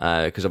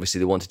 because obviously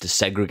they wanted to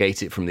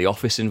segregate it from the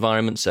office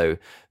environment. So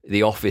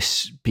the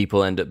office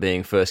people end up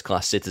being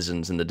first-class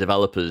citizens, and the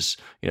developers,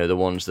 the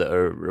ones that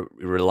are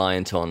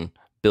reliant on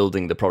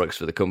building the products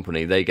for the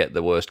company, they get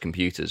the worst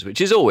computers,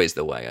 which is always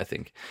the way, I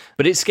think.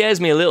 But it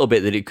scares me a little bit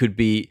that it could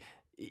be,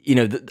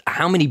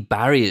 how many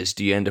barriers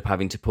do you end up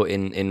having to put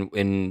in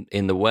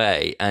the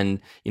way? And,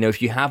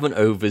 if you have an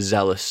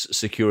overzealous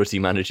security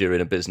manager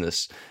in a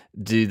business,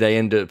 do they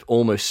end up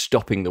almost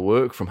stopping the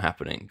work from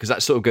happening? Because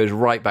that sort of goes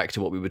right back to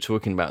what we were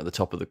talking about at the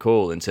top of the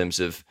call in terms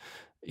of,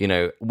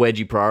 where do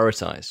you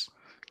prioritize?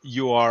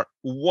 You are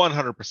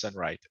 100%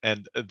 right.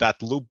 And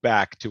that loop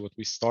back to what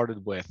we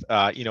started with,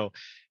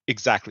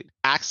 exactly.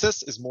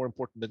 Access is more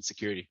important than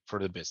security for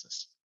the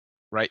business,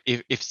 right?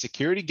 If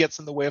security gets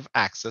in the way of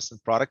access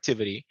and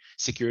productivity,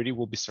 security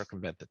will be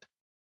circumvented.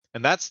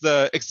 And that's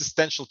the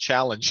existential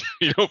challenge,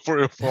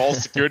 for all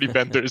security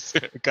vendors.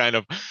 Kind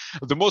of,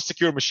 the most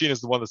secure machine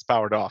is the one that's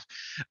powered off.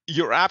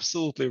 You're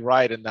absolutely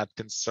right in that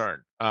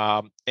concern,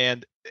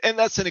 and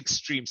that's an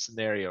extreme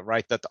scenario,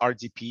 right? That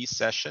RDP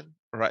session,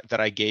 right, that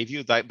I gave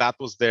you, that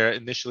was there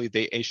initially.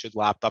 They issued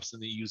laptops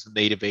and they use a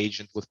native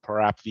agent with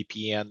PRAP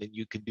VPN, and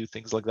you can do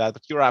things like that.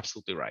 But you're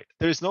absolutely right.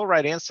 There is no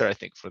right answer, I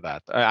think, for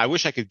that. I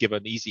wish I could give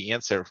an easy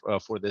answer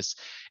for this,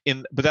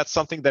 but that's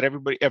something that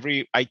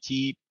every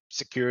IT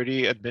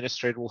security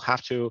administrator will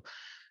have to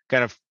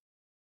kind of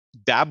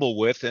dabble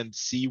with and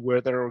see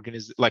where their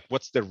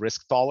what's their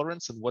risk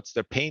tolerance and what's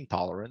their pain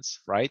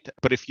tolerance, right?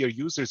 But if your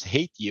users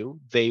hate you,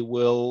 they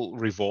will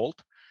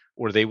revolt,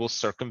 or they will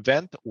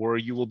circumvent, or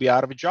you will be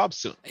out of a job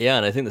soon. Yeah,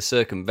 and I think the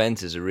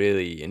circumvent is a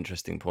really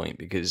interesting point,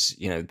 because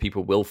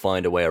people will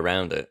find a way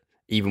around it,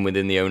 even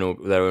within their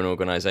own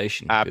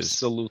organization.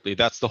 Absolutely.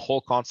 That's the whole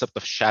concept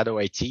of shadow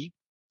IT.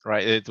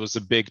 right? It was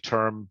a big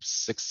term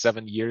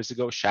 6-7 years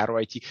ago, shadow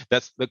IT.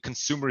 That's the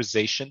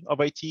consumerization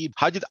of IT.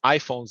 How did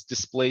iPhones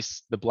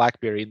displace the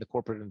BlackBerry in the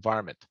corporate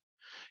environment?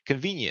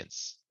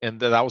 Convenience. And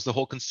that was the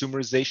whole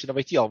consumerization of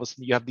IT. All of a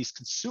sudden, you have these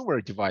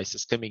consumer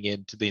devices coming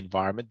into the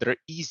environment that are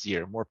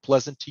easier, more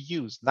pleasant to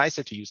use,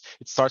 nicer to use.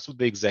 It starts with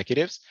the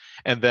executives,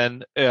 and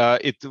then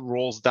it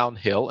rolls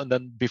downhill. And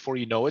then before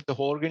you know it, the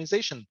whole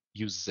organization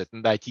uses it.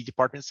 And the IT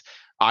departments,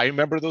 I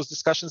remember those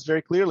discussions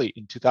very clearly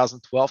in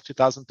 2012,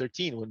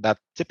 2013, when that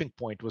tipping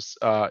point was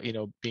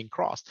being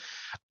crossed.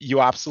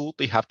 You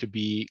absolutely have to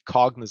be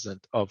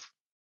cognizant of,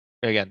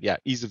 again,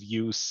 ease of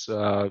use,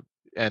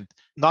 and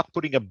not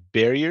putting up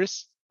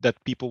barriers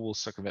that people will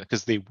circumvent,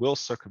 because they will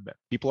circumvent.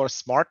 People are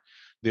smart.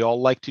 They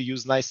all like to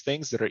use nice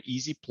things that are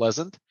easy,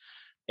 pleasant,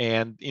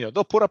 and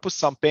they'll put up with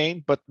some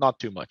pain, but not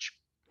too much.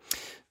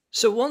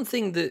 So one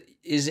thing that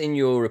is in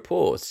your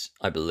report,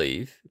 I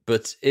believe,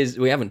 but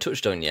we haven't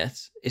touched on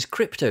yet, is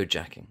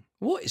cryptojacking.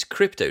 What is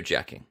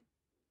cryptojacking?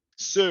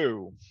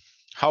 So,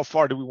 how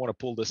far do we want to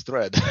pull this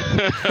thread?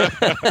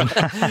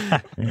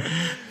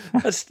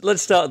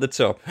 Let's start at the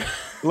top.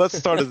 Let's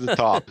start at the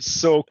top.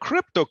 So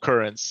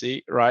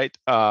cryptocurrency, right?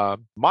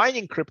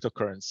 Mining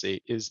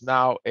cryptocurrency is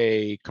now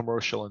a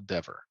commercial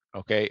endeavor.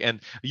 Okay.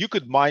 And you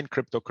could mine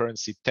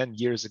cryptocurrency 10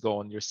 years ago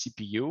on your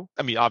CPU.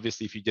 I mean,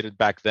 obviously, if you did it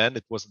back then,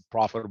 it wasn't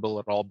profitable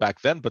at all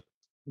back then, but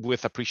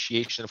with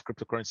appreciation of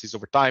cryptocurrencies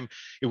over time,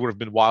 it would have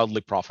been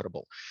wildly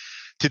profitable.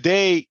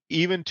 Today,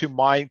 even to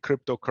mine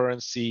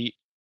cryptocurrency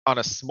on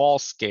a small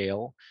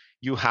scale,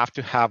 you have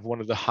to have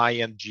one of the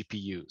high-end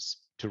GPUs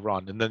to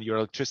run, and then your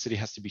electricity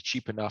has to be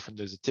cheap enough, and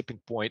there's a tipping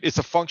point. It's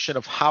a function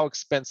of how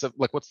expensive,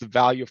 like what's the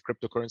value of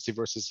cryptocurrency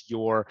versus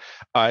your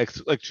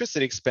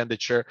electricity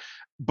expenditure.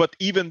 But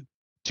even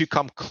to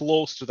come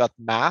close to that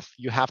math,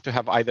 you have to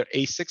have either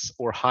ASICs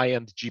or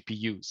high-end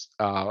GPUs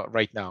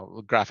right now,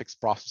 graphics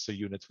processor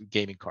units with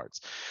gaming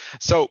cards.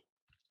 So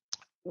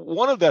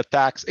one of the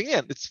attacks,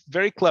 again, it's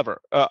very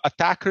clever.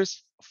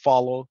 Attackers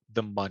follow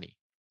the money.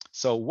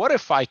 So what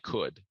if I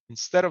could,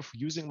 instead of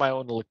using my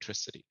own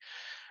electricity,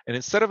 and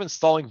instead of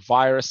installing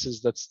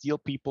viruses that steal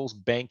people's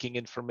banking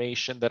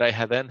information that I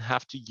then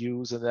have to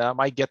use, and then I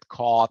might get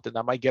caught and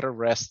I might get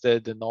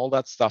arrested and all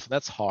that stuff, and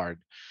that's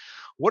hard.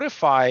 What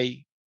if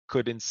I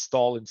could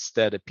install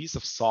instead a piece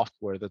of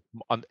software that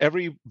on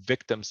every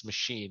victim's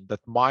machine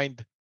that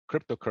mined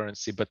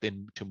cryptocurrency, but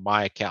into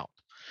my account?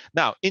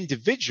 Now,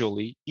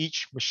 individually,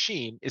 each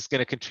machine is going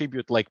to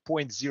contribute like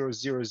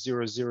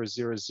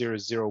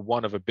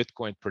 0.000000001 of a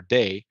Bitcoin per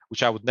day,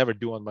 which I would never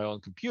do on my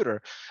own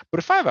computer. But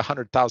if I have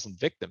 100,000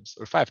 victims,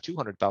 or if I have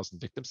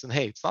 200,000 victims, then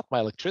hey, it's not my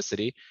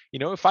electricity.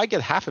 If I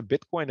get half a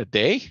Bitcoin a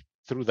day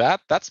through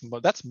that, that's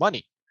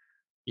money.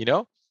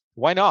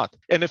 Why not?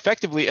 And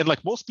effectively, and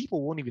like most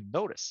people won't even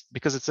notice,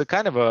 because it's a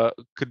kind of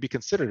could be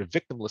considered a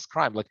victimless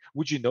crime. Like,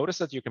 would you notice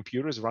that your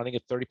computer is running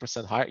at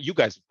 30% higher? You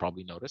guys would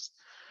probably notice.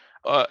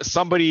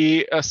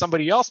 Somebody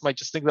else might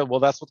just think that, well,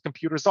 that's what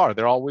computers are.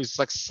 They're always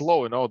like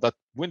slow. That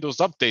Windows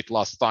update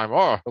last time,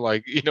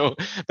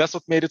 that's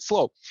what made it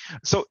slow.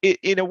 So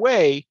in a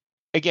way,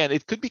 again,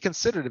 it could be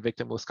considered a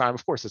victimless crime.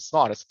 Of course, it's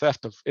not. It's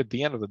theft of, at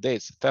the end of the day,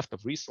 it's theft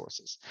of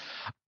resources.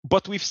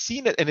 But we've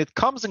seen it, and it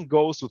comes and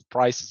goes with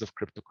prices of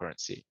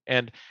cryptocurrency.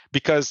 And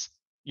because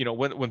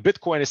when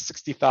Bitcoin is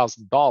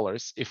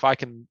 $60,000, if I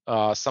can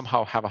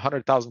somehow have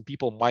 100,000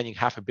 people mining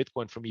half a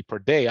Bitcoin for me per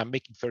day, I'm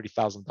making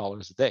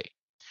 $30,000 a day.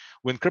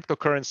 When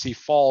cryptocurrency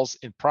falls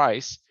in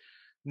price,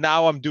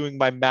 now I'm doing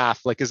my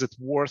math. Like, is it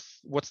worth,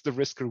 what's the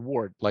risk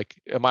reward? Like,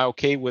 am I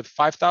okay with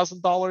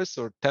 $5,000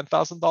 or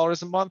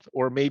 $10,000 a month?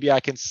 Or maybe I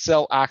can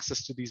sell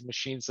access to these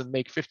machines and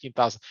make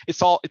 15,000.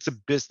 It's a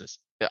business.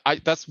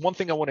 That's one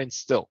thing I want to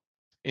instill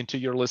into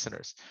your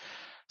listeners.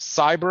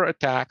 Cyber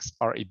attacks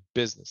are a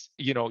business.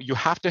 You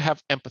have to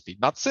have empathy,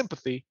 not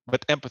sympathy,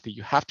 but empathy.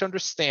 You have to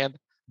understand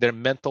their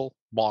mental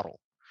model.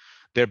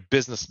 They're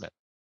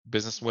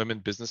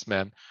businesswomen,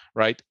 businessmen,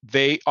 right?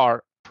 They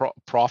are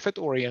profit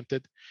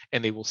oriented,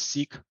 and they will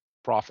seek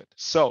profit.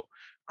 So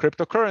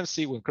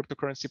cryptocurrency, when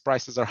cryptocurrency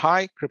prices are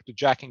high,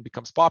 cryptojacking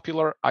becomes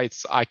popular. I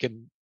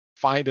can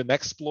find an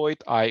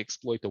exploit. I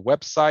exploit a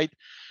website.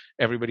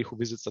 Everybody who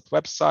visits that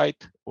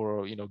website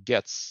or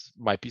gets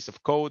my piece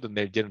of code, and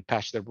they didn't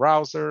patch their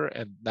browser,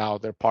 and now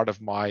they're part of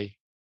my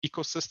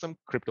ecosystem,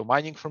 crypto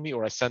mining for me.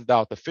 Or I send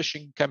out a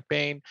phishing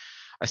campaign.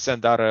 I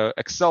send out an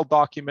Excel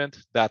document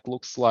that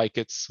looks like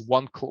it's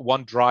one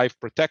drive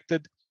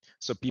protected.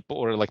 So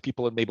people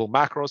enable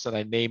macros, and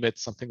I name it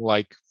something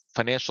like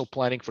financial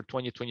planning for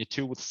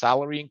 2022 with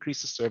salary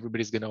increases. So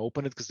everybody's going to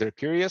open it because they're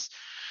curious.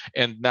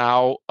 And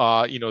now,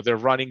 they're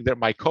running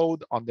my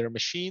code on their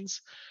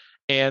machines,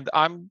 and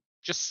I'm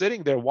just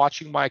sitting there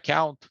watching my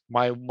account,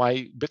 my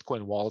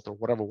Bitcoin wallet or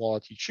whatever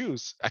wallet you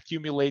choose,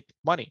 accumulate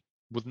money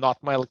with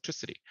not my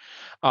electricity.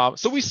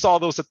 So we saw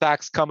those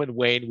attacks come and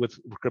wane with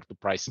crypto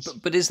prices.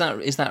 But is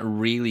that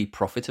really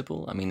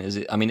profitable? I mean, is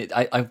it? I mean,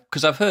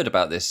 because I've heard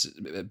about this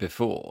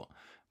before,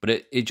 but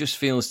it just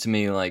feels to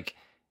me like,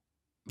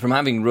 from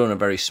having run a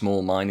very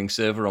small mining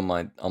server on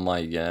my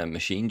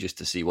machine just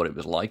to see what it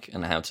was like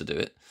and how to do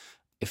it,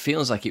 it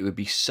feels like it would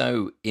be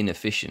so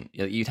inefficient.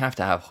 You'd have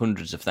to have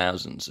hundreds of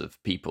thousands of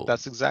people.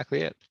 That's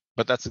exactly it.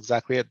 But that's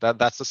exactly it.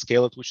 That's the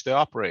scale at which they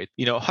operate.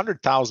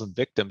 100,000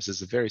 victims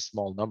is a very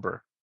small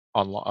number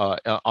on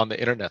the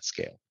internet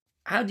scale.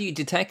 How do you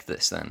detect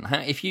this then?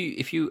 If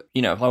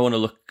I want to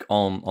look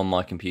on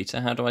my computer,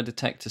 how do I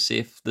detect to see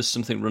if there's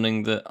something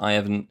running that I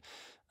haven't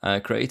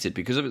created?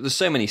 Because there's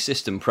so many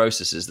system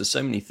processes, there's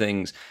so many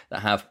things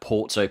that have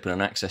ports open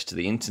and access to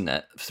the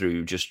internet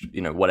through just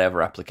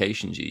whatever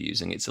applications you're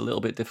using. It's a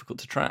little bit difficult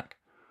to track.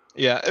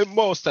 Yeah,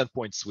 most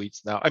endpoint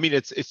suites now. I mean,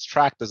 it's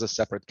tracked as a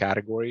separate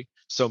category.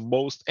 So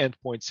most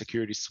endpoint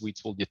security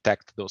suites will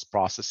detect those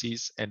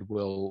processes and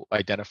will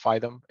identify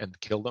them and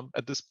kill them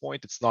at this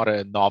point. It's not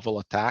a novel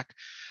attack.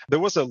 There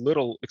was a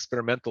little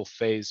experimental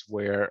phase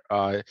where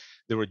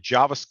there were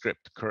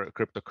JavaScript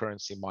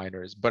cryptocurrency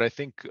miners, but I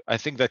think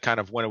that kind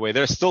of went away.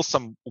 There's still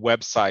some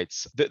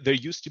websites. There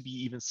used to be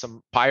even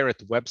some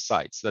pirate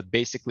websites that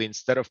basically,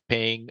 instead of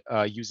paying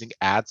using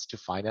ads to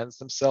finance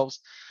themselves,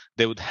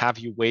 they would have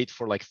you wait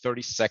for like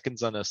 30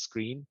 seconds on a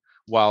screen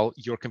while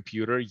your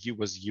computer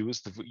was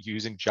used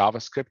using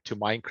JavaScript to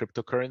mine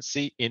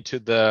cryptocurrency into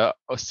the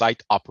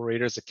site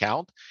operator's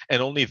account, and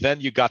only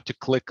then you got to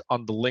click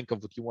on the link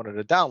of what you wanted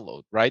to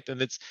download, right?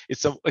 And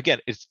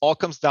it all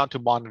comes down to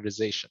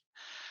monetization.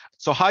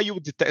 So how you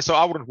would detect? So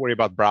I wouldn't worry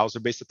about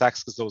browser-based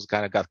attacks because those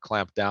kind of got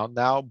clamped down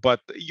now. But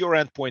your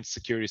endpoint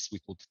security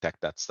suite will detect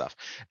that stuff.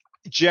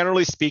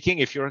 Generally speaking,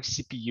 if your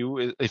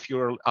CPU, if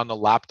you're on a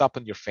laptop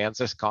and your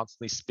fans are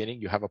constantly spinning,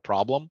 you have a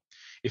problem.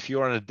 If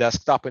you're on a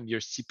desktop and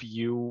your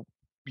CPU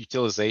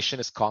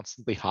utilization is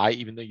constantly high,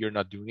 even though you're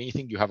not doing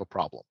anything, you have a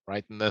problem,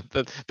 right? And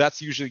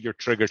that's usually your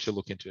trigger to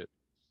look into it.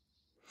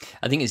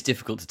 I think it's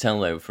difficult to tell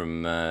though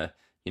from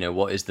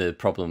what is the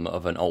problem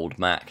of an old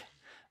Mac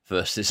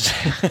versus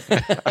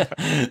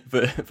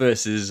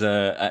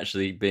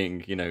actually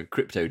being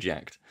crypto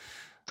jacked.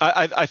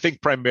 I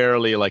think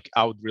primarily, like,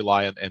 I would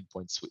rely on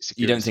endpoint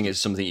security. You don't think it's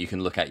something you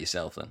can look at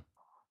yourself then?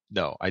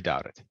 No, I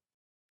doubt it.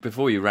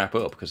 Before you wrap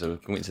up, because we're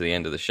coming to the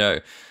end of the show,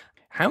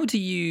 how do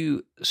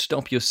you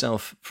stop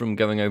yourself from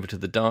going over to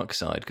the dark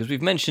side? Because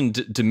we've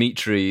mentioned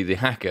Dimitri the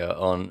hacker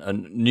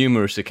on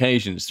numerous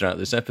occasions throughout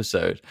this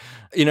episode.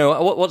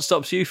 What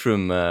stops you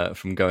from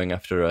going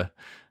after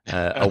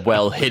a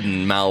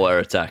well-hidden malware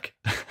attack?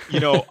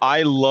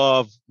 I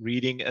love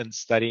reading and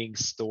studying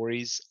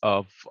stories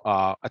of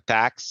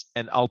attacks,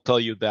 and I'll tell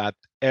you that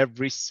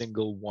every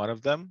single one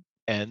of them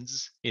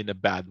ends in a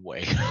bad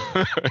way.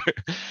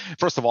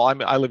 First of all,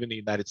 I live in the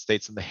United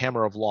States, and the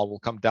hammer of law will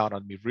come down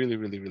on me really,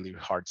 really, really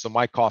hard. So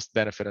my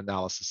cost-benefit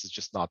analysis is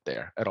just not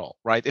there at all,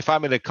 right? If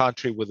I'm in a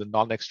country with a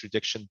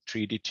non-extradition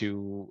treaty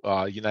to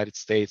United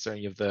States or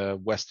any of the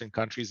Western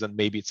countries, then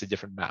maybe it's a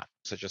different math,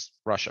 such as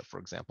Russia, for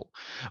example.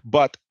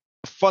 But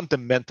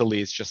fundamentally,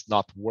 it's just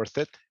not worth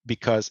it,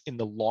 because in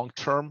the long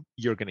term,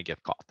 you're going to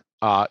get caught.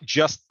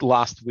 Just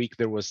last week,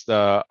 there was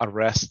a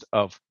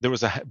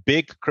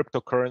big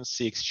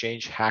cryptocurrency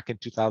exchange hack in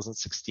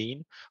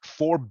 2016,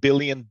 $4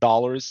 billion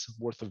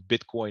worth of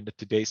Bitcoin at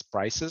today's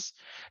prices.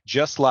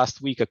 Just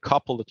last week, a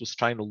couple that was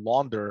trying to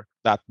launder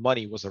that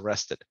money was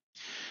arrested.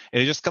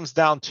 And it just comes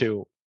down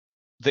to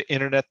the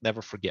internet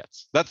never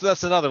forgets.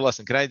 That's another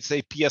lesson. Can I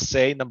say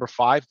PSA number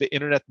 5? The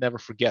internet never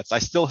forgets. I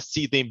still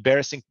see the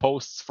embarrassing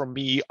posts from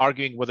me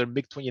arguing whether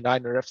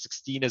MiG-29 or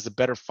F-16 is a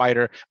better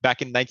fighter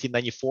back in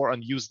 1994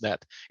 on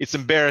Usenet. It's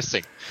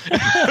embarrassing.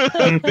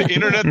 The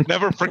internet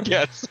never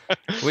forgets.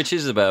 Which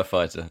is a better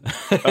fighter?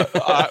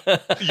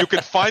 You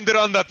can find it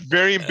on that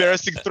very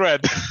embarrassing thread.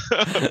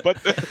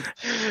 But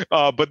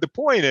the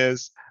point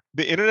is,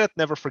 the internet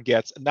never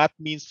forgets, and that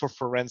means for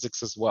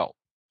forensics as well.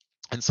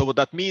 And so what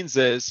that means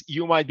is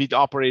you might be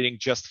operating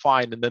just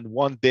fine, and then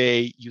one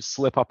day you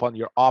slip up on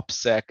your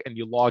OPSEC and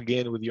you log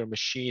in with your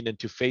machine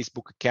into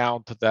Facebook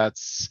account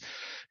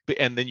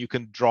and then you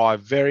can draw a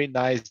very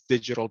nice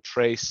digital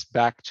trace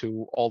back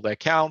to all the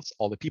accounts,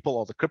 all the people,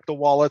 all the crypto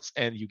wallets,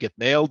 and you get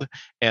nailed.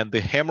 And the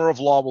hammer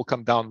of law will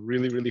come down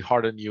really, really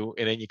hard on you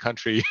in any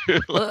country.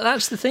 Well,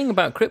 that's the thing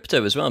about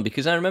crypto as well,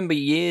 because I remember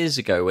years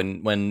ago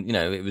when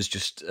it was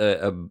just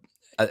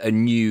a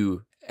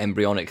new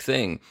embryonic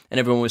thing, and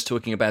everyone was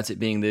talking about it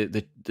being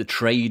the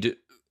trade,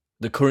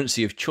 the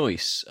currency of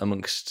choice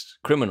amongst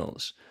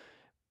criminals,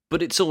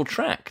 but it's all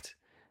tracked.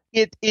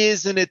 It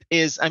is, and it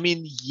is. I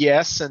mean,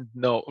 yes and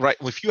no, right?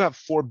 If you have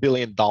 $4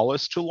 billion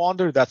to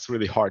launder, that's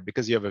really hard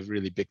because you have a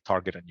really big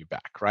target on your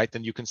back, right?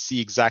 And you can see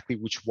exactly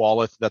which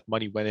wallet that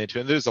money went into.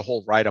 And there's a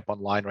whole write-up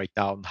online right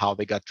now on how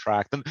they got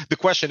tracked. And the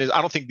question is, I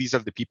don't think these are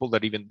the people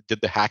that even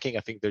did the hacking. I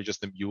think they're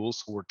just the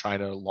mules who were trying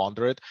to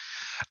launder it.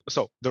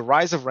 So the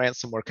rise of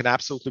ransomware can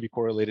absolutely be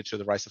correlated to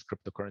the rise of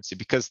cryptocurrency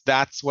because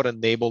that's what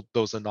enabled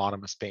those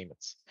anonymous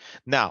payments.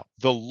 Now,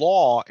 the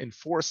law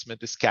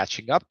enforcement is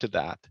catching up to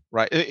that,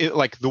 right?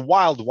 Like the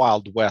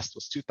wild west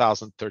was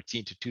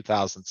 2013 to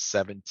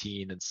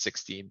 2017 and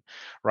 16,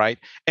 right?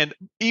 And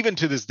even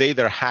to this day,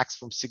 there are hacks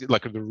from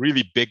like the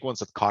really big ones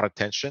that caught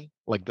attention,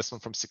 like this one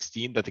from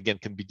 16 that again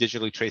can be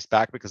digitally traced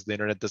back because the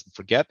internet doesn't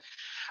forget.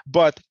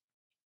 But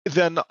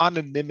the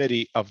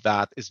anonymity of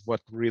that is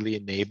what really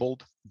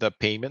enabled the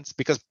payments.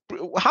 Because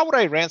how would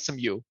I ransom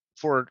you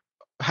for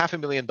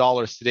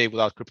 $500,000 today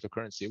without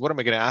cryptocurrency? What am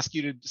I going to ask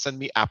you to send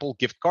me Apple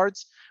gift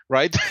cards,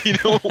 right?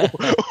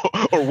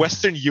 Or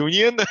Western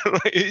Union?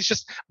 It's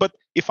just. But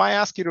if I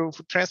ask you to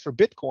transfer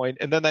Bitcoin,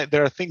 and then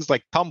there are things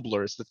like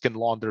tumblers that can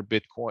launder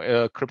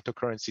Bitcoin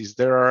cryptocurrencies.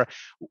 There are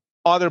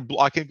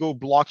I can go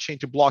blockchain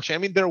to blockchain. I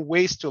mean, there are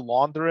ways to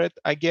launder it.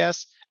 I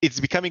guess it's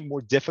becoming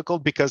more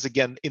difficult because,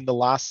 again, in the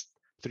last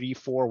 3,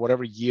 4,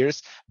 whatever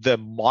years, the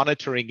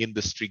monitoring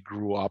industry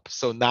grew up.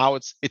 So now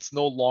it's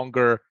no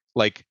longer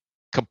like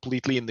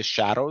completely in the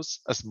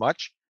shadows as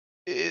much.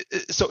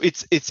 So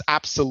it's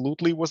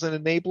absolutely was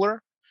an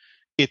enabler.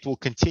 It will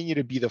continue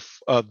to be the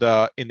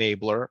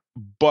enabler,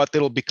 but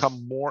it'll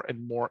become more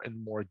and more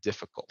and more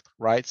difficult,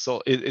 right?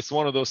 So it's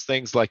one of those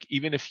things like,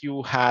 even if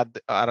you had,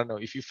 I don't know,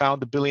 if you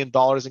found $1 billion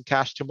in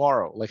cash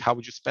tomorrow, like how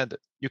would you spend it?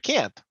 You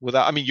can't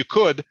without, I mean, you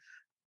could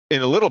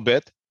in a little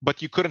bit,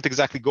 but you couldn't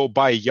exactly go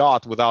buy a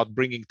yacht without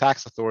bringing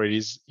tax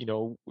authorities,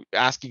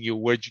 asking you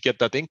where'd you get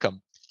that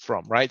income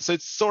from, right? So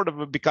it's sort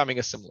of becoming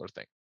a similar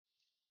thing.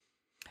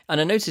 And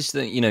I noticed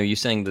that, you're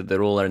saying that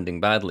they're all ending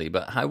badly,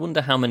 but I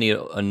wonder how many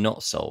are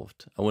not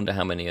solved. I wonder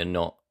how many are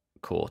not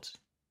caught.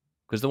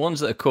 Because the ones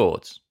that are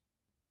caught,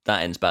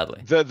 that ends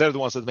badly. They're the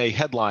ones that make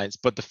headlines,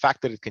 but the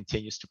fact that it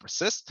continues to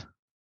persist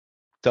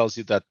tells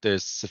you that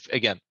there's,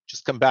 again,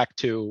 just come back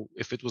to,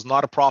 if it was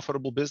not a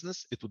profitable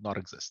business, it would not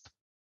exist.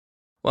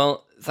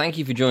 Well, thank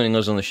you for joining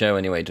us on the show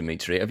anyway,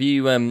 Dimitri. Have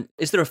you?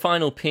 Is there a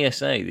final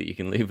PSA that you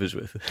can leave us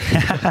with?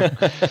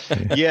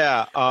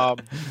 Yeah.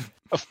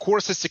 Of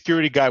course, a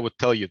security guy would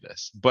tell you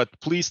this, but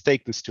please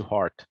take this to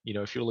heart.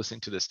 If you're listening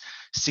to this,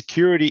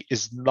 security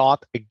is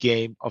not a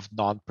game of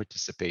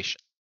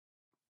non-participation.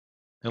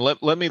 And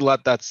let me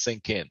let that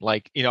sink in.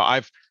 Like,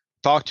 I've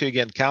talked to,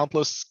 again,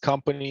 countless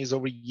companies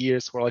over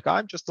years who are like,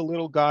 I'm just a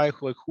little guy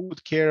who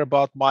would care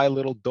about my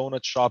little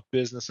donut shop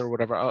business or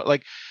whatever.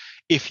 Like,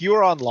 if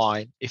you're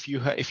online, if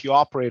you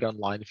operate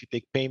online, if you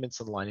take payments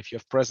online, if you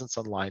have presence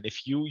online,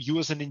 if you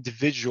as an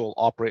individual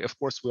operate, of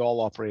course we all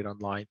operate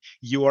online,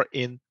 you are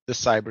in the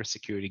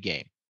cybersecurity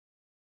game.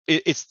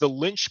 It's the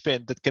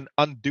linchpin that can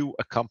undo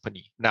a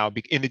company now,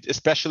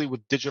 especially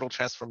with digital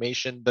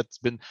transformation that's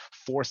been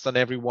forced on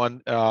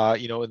everyone,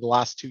 in the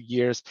last 2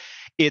 years.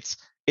 It's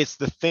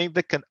the thing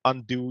that can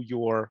undo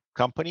your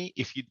company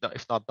if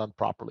not done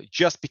properly,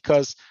 just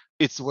because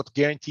it's what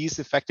guarantees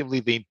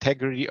effectively the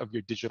integrity of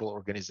your digital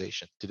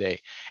organization today.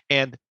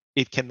 And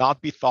it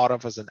cannot be thought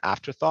of as an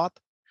afterthought.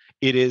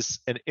 It is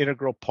an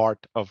integral part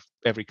of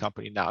every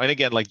company now. And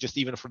again, like, just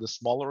even for the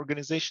smaller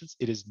organizations,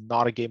 it is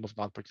not a game of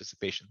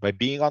non-participation. By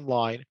being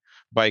online,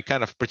 by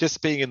kind of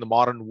participating in the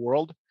modern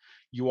world,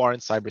 you are in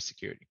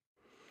cybersecurity.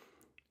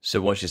 So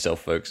watch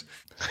yourself, folks.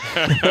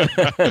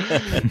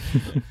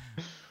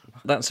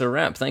 That's a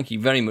wrap. Thank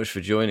you very much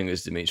for joining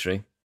us,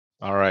 Dimitri.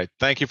 All right.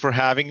 Thank you for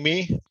having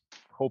me.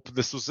 Hope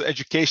this was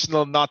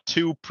educational, not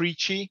too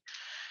preachy,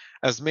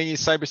 as many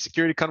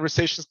cybersecurity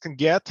conversations can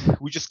get.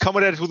 We just come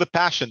at it with a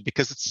passion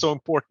because it's so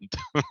important.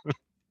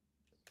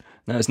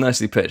 No, it's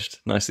nicely pitched.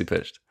 Nicely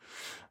pitched.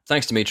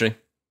 Thanks, Dimitri.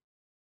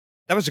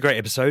 That was a great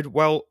episode.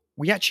 Well,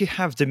 we actually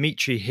have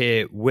Dimitri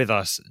here with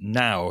us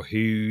now,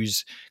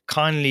 who's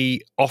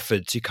kindly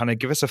offered to kind of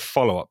give us a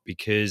follow-up,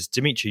 because,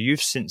 Dimitri,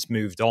 you've since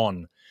moved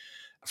on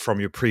from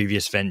your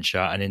previous venture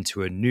and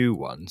into a new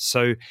one.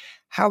 So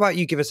how about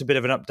you give us a bit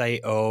of an update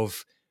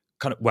of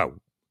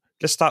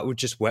let's start with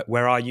just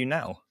where are you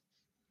now?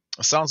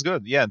 Sounds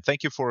good. Yeah, and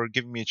thank you for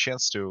giving me a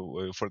chance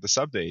for this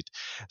update.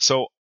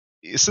 So,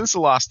 since the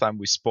last time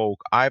we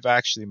spoke, I've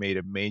actually made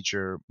a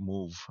major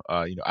move.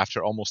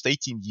 After almost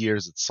 18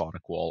 years at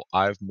SonicWall,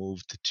 I've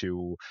moved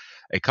to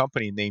a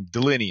company named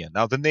Delinean.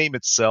 Now, the name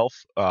itself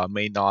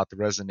may not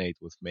resonate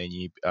with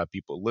many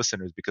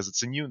listeners, because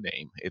it's a new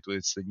name.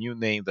 It's the new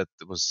name that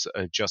was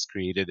just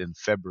created in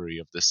February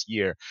of this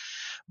year.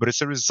 But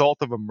it's a result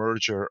of a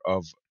merger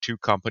of two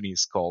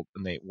companies called,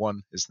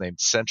 one is named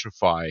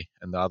Centrify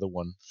and the other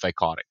one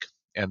Thycotic.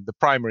 And the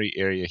primary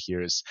area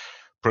here is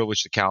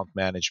privileged account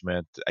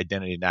management,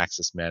 identity and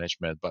access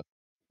management, but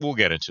we'll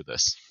get into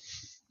this.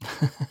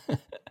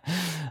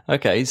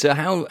 Okay, so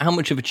how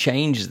much of a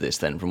change is this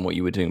then from what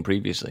you were doing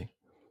previously?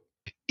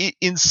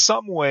 In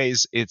some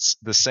ways, it's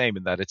the same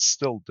in that it's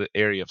still the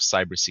area of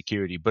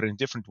cybersecurity, but in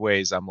different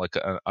ways, I'm like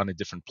on a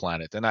different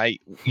planet. And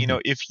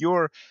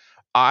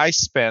I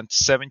spent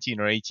 17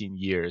 or 18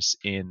 years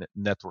in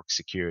network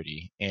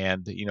security,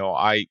 and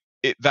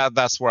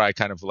that's where I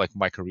kind of like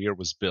my career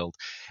was built.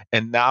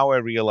 And now I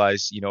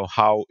realize,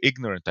 how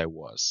ignorant I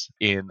was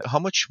in how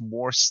much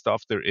more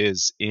stuff there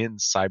is in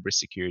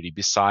cybersecurity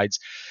besides,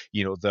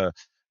 the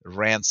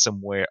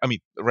ransomware. I mean,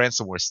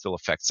 ransomware still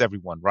affects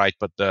everyone, right?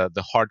 But the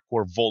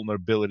hardcore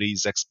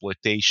vulnerabilities,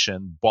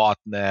 exploitation,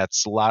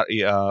 botnets,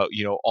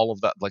 all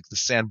of that, like the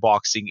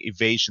sandboxing,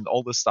 evasion,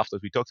 all the stuff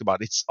that we talked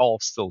about, it's all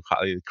still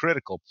highly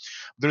critical.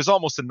 There's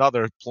almost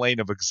another plane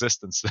of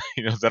existence,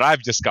 that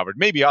I've discovered.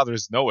 Maybe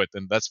others know it,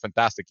 and that's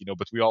fantastic,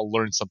 but we all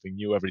learn something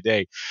new every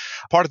day.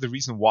 Part of the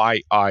reason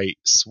why I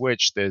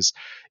switched is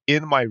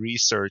in my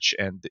research,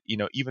 and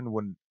even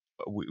when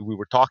we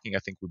were talking, I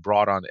think we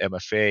brought on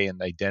MFA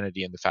and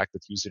identity and the fact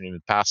that username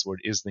and password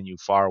is the new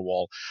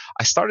firewall.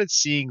 I started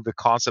seeing the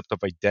concept of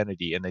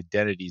identity and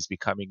identities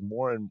becoming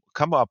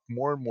come up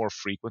more and more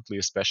frequently,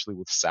 especially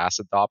with SaaS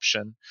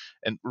adoption.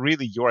 And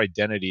really, your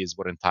identity is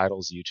what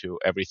entitles you to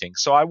everything.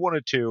 So I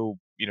wanted to,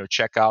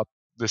 check out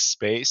this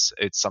space.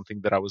 It's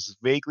something that I was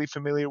vaguely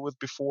familiar with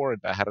before,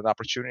 and I had an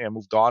opportunity. I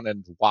moved on,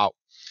 and wow,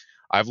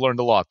 I've learned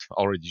a lot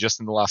already just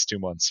in the last 2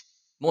 months.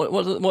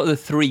 What are the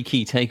three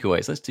key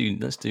takeaways?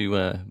 Let's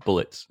do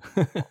bullets.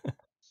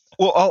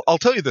 Well, I'll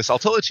tell you this. I'll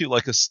tell it to you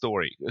like a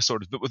story.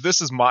 Sort of.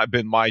 This has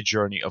been my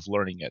journey of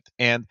learning it,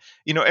 and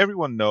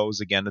everyone knows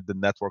again at the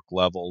network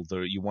level,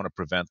 you want to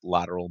prevent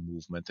lateral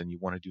movement and you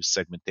want to do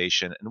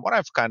segmentation. And what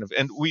I've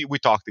we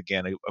talked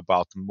again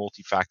about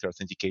multi-factor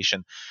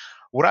authentication.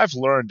 What I've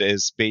learned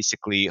is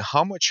basically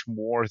how much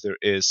more there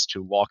is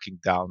to locking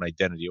down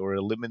identity or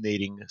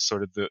eliminating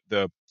sort of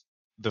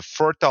the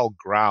fertile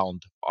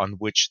ground on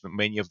which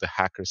many of the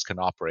hackers can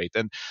operate.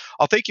 And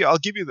I'll take you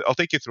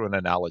through an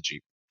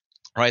analogy.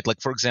 Right,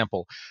 like for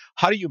example,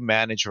 how do you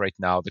manage right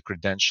now the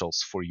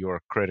credentials for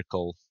your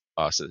critical?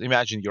 So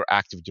imagine your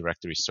Active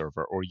Directory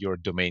server or your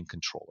domain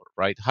controller,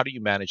 right? How do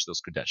you manage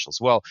those credentials?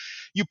 Well,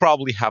 you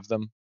probably have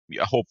them.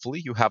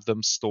 Hopefully, you have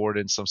them stored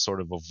in some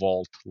sort of a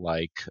vault,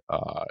 like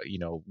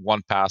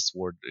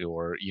 1Password,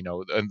 or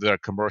and there are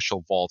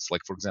commercial vaults.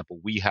 Like for example,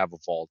 we have a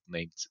vault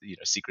named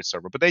Secret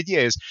Server. But the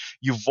idea is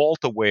you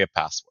vault away a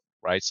password,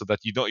 right? So that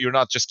you're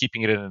not just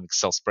keeping it in an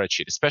Excel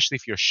spreadsheet, especially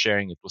if you're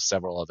sharing it with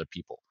several other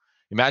people.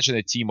 Imagine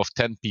a team of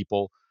 10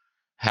 people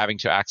having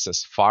to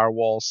access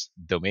firewalls,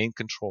 domain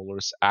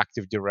controllers,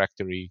 Active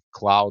Directory,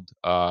 cloud,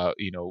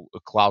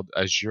 cloud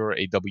Azure,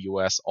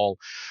 AWS, all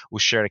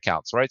with shared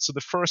accounts, right? So the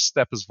first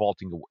step is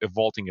vaulting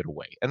it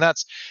away, and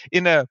that's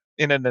in an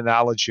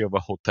analogy of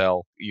a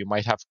hotel. You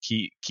might have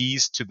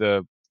keys to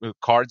the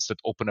cards that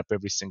open up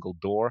every single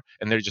door,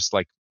 and they're just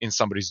like in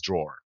somebody's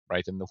drawer,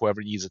 right? And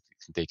whoever needs it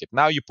can take it.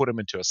 Now you put them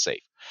into a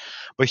safe.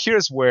 But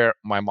here's where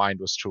my mind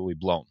was truly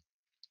blown.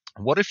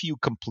 What if you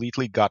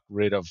completely got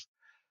rid of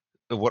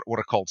what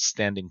are called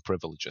standing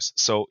privileges?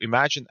 So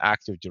imagine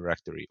Active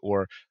Directory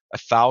or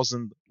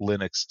 1,000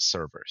 Linux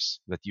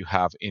servers that you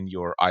have in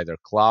your either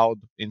cloud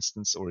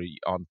instance or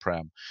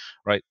on-prem,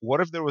 right?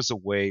 What if there was a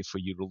way for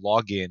you to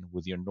log in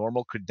with your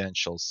normal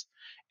credentials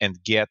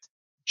and get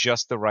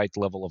just the right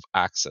level of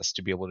access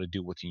to be able to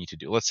do what you need to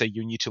do? Let's say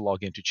you need to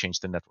log in to change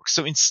the network.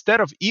 So instead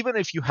of, even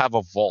if you have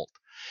a vault,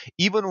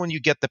 even when you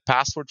get the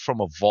password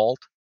from a vault,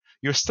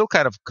 you're still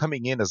kind of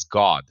coming in as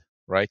God,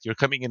 right? You're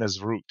coming in as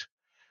root.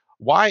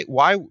 Why?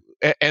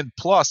 And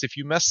plus, if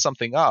you mess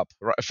something up,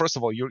 right, first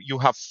of all, you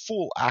have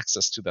full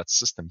access to that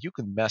system. You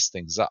can mess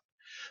things up.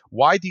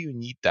 Why do you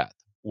need that?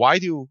 Why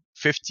do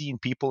 15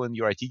 people in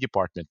your IT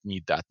department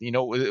need that?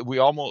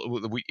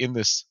 We in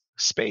this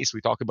space, we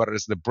talk about it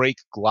as the break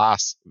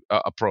glass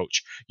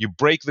approach. You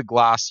break the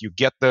glass, you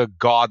get the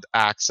God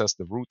access,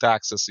 the root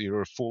access,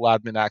 your full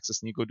admin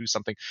access, and you go do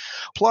something.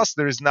 Plus,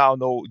 there is now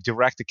no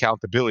direct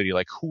accountability,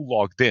 like who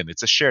logged in.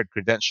 It's a shared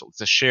credential.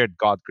 It's a shared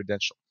God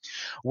credential.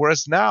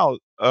 Whereas now,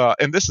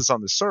 and this is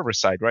on the server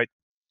side, right?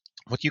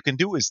 What you can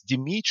do is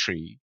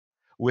Dimitri,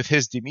 with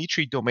his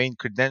Dimitri domain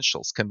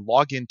credentials, can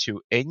log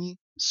into any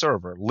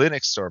server,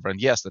 Linux server. And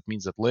yes, that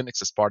means that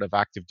Linux is part of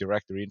Active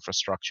Directory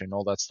infrastructure and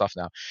all that stuff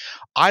now.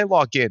 I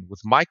log in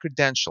with my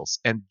credentials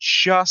and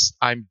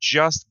I'm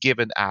just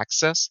given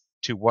access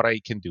to what I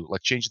can do,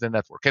 like change the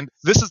network. And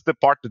this is the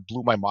part that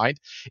blew my mind.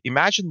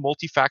 Imagine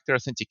multi-factor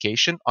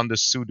authentication on the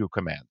sudo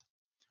command,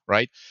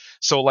 right?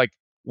 So like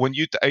when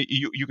you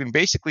can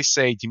basically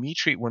say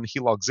Dimitri, when he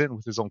logs in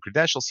with his own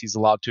credentials, he's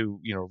allowed to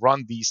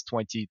run these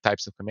 20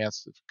 types of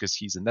commands because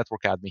he's a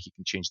network admin. He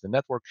can change the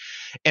network,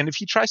 and if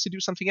he tries to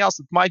do something else,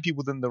 it might be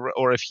within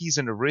or if he's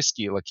in a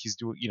risky, like he's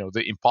doing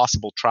the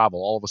impossible travel,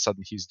 all of a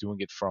sudden he's doing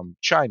it from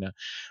China,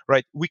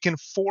 right? We can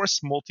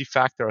force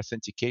multi-factor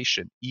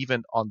authentication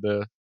even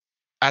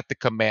at the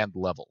command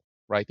level.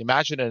 Right?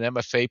 Imagine an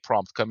MFA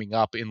prompt coming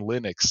up in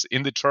Linux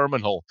in the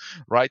terminal,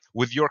 right,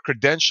 with your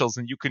credentials,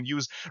 and you can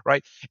use,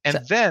 right, and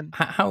then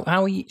how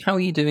are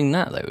you doing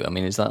that though? I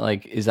mean, is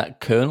that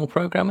kernel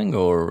programming,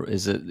 or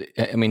is it?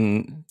 I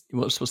mean,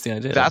 what's the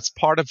idea? That's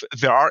part of.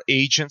 There are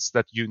agents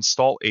that you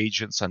install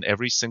agents on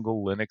every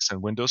single Linux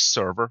and Windows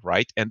server,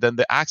 right? And then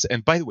the access.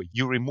 And by the way,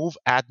 you remove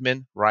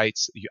admin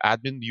rights, you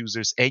admin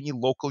users, any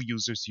local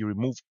users. You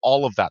remove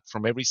all of that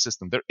from every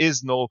system.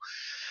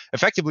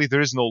 Effectively,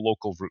 there is no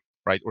local root,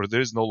 right? Or there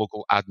is no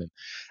local admin.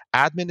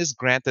 Admin is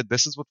granted,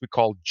 this is what we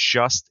call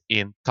just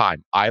in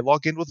time. I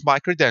log in with my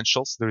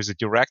credentials. There is a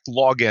direct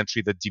log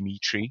entry that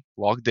Dimitri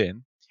logged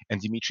in,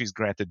 and Dimitri is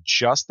granted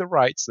just the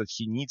rights that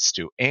he needs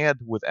to, and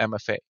with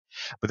MFA.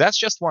 But that's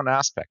just one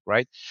aspect,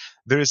 right?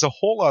 There is a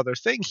whole other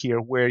thing here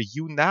where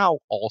you now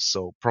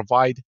also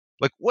provide,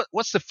 like,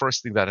 what's the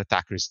first thing that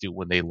attackers do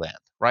when they land,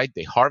 right?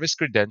 They harvest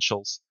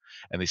credentials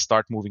and they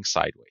start moving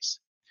sideways.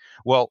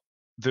 Well,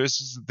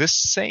 there's this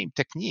same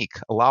technique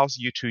allows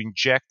you to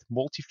inject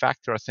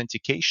multi-factor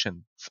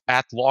authentication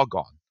at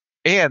logon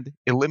and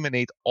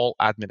eliminate all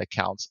admin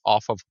accounts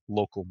off of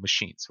local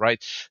machines,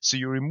 right? So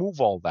you remove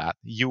all that,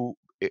 you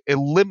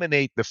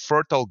eliminate the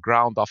fertile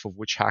ground off of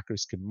which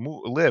hackers can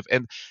live.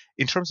 And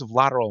in terms of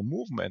lateral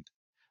movement,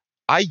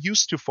 I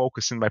used to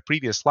focus in my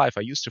previous life,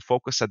 I used to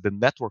focus at the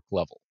network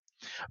level.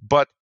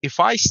 But if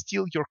I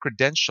steal your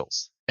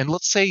credentials, and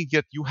let's say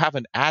that you have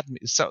an admin,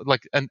 so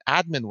like an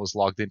admin was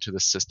logged into the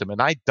system,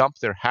 and I dump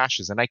their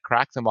hashes and I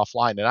crack them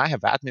offline, and I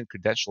have admin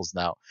credentials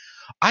now,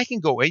 I can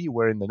go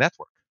anywhere in the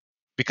network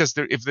because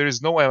if there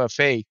is no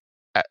MFA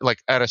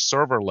at a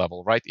server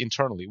level, right,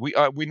 internally,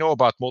 we know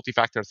about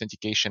multi-factor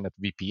authentication at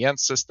VPN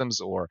systems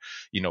or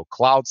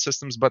cloud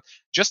systems, but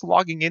just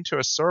logging into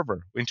a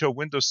server, into a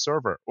Windows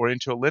server or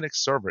into a Linux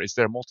server, is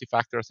there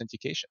multi-factor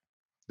authentication?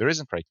 There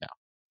isn't right now.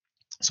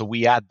 So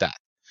we add that.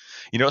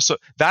 So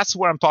that's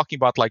where I'm talking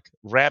about, like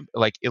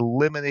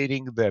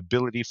eliminating the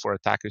ability for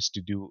attackers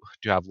to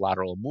have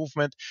lateral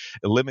movement,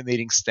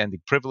 eliminating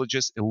standing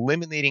privileges,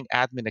 eliminating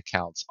admin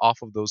accounts off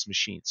of those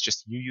machines.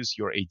 Just you use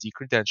your AD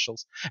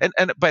credentials.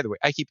 And by the way,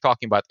 I keep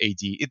talking about AD.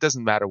 It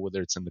doesn't matter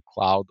whether it's in the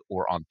cloud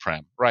or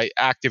on-prem, right?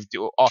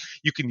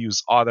 You can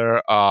use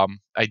other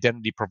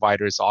identity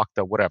providers,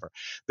 Okta, whatever.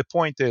 The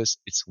point is,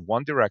 it's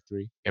one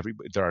directory.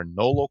 There are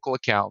no local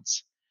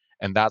accounts.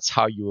 And that's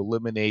how you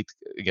eliminate,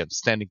 again,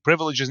 standing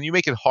privileges, and you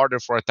make it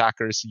harder for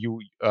attackers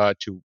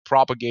to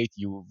propagate.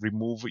 You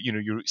remove,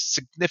 you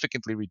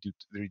significantly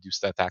reduce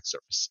the attack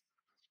surface.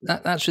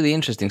 That's really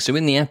interesting. So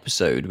in the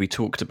episode, we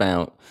talked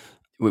about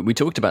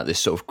this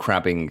sort of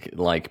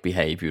crabbing-like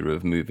behavior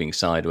of moving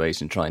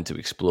sideways and trying to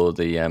explore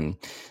the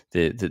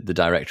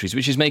directories,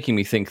 which is making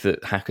me think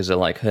that hackers are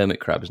like hermit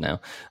crabs now.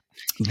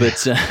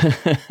 But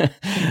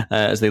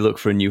as they look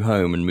for a new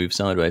home and move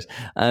sideways.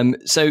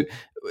 So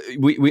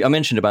I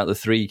mentioned about the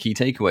 3 key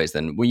takeaways.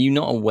 Then, were you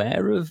not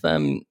aware of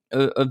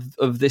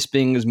this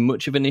being as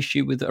much of an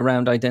issue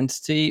around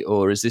identity,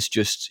 or is this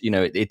just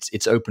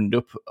it's opened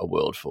up a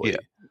world for you?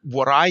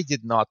 What I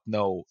did not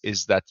know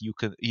is that you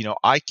can,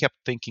 I kept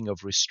thinking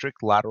of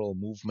restrict lateral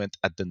movement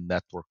at the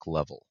network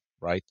level,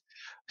 right?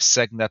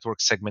 Network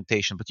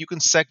segmentation, but you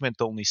can segment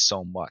only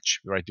so much,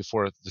 right?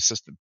 Before the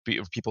system,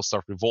 people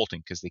start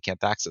revolting because they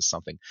can't access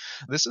something.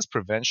 This is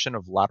prevention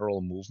of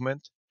lateral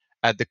movement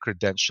at the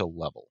credential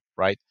level,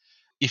 right?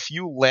 If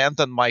you land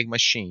on my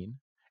machine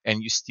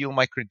and you steal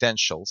my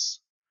credentials,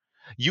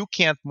 you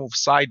can't move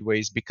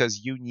sideways because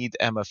you need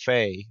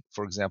MFA,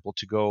 for example,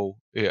 to go,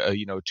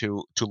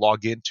 to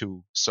log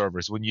into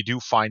servers. When you do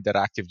find that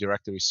Active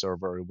Directory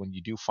server, when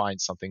you do find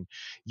something,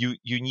 you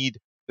need,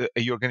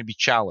 you're going to be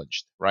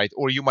challenged, right?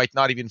 Or you might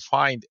not even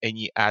find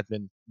any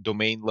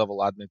domain level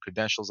admin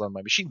credentials on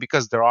my machine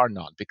because there are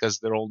none, because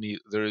there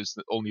is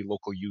only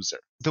local user.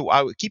 Though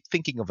I would keep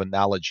thinking of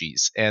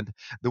analogies, and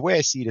the way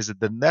I see it is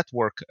that the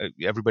network,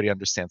 everybody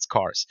understands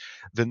cars.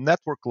 The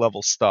network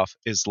level stuff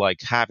is like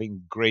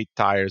having great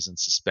tires and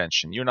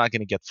suspension. You're not going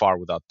to get far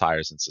without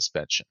tires and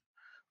suspension,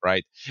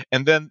 right?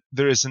 And then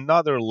there is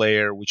another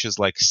layer which is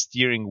like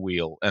steering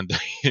wheel, and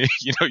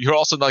you're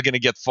also not going to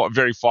get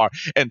very far.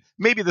 And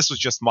maybe this was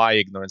just my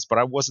ignorance, but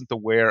I wasn't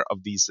aware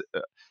of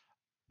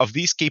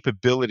these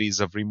capabilities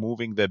of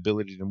removing the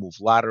ability to move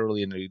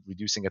laterally and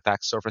reducing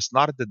attack surface,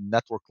 not at the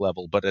network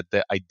level, but at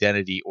the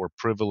identity or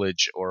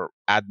privilege or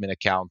admin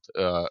account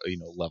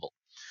level.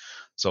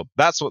 So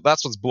that's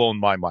what's blown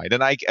my mind.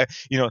 And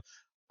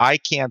I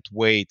can't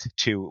wait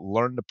to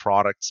learn the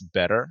products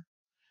better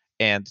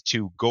and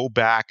to go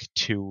back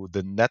to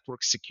the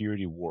network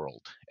security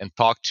world and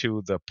talk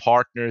to the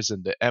partners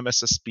and the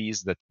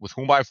MSSPs with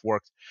whom I've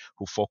worked,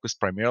 who focus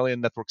primarily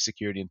on network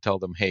security, and tell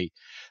them, hey,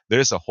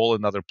 there's a whole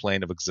another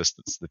plane of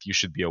existence that you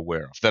should be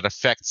aware of that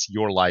affects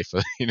your life,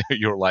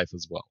 your life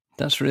as well.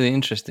 That's really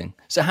interesting.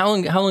 So how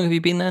long have you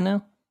been there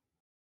now?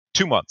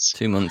 2 months.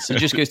 2 months. It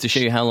just goes to show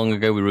you how long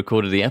ago we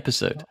recorded the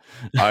episode.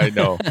 I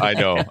know.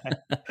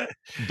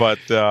 But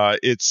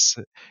it's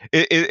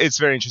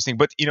very interesting.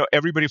 But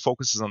everybody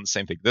focuses on the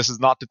same thing. This is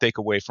not to take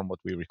away from what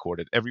we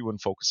recorded. Everyone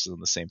focuses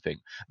on the same thing.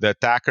 The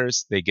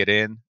attackers, they get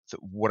in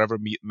whatever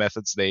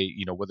methods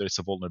whether it's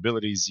a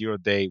vulnerability,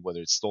 0-day,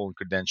 whether it's stolen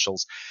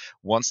credentials.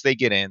 Once they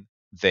get in,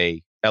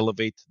 they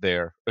elevate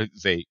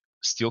they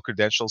steal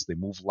credentials, they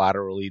move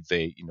laterally,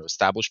 they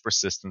establish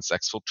persistence,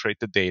 exfiltrate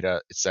the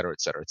data, et cetera,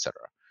 et cetera, et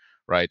cetera.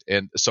 Right.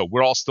 And so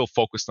we're all still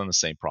focused on the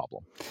same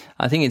problem.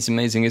 I think it's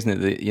amazing,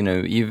 isn't it, that,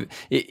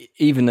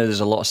 even though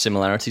there's a lot of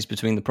similarities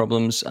between the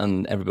problems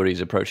and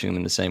everybody's approaching them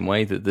in the same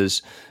way, that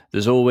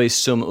there's always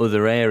some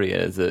other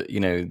area that,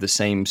 the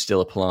same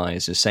still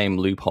applies, the same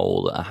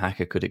loophole that a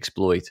hacker could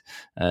exploit.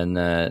 And,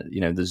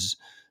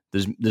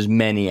 there's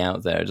many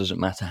out there. It doesn't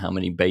matter how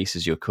many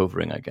bases you're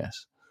covering, I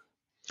guess.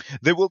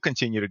 They will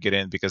continue to get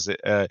in because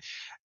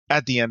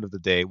at the end of the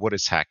day, what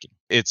is hacking?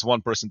 It's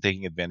one person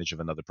taking advantage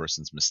of another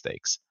person's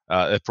mistakes.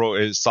 A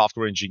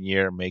software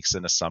engineer makes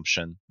an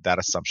assumption. That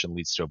assumption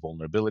leads to a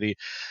vulnerability,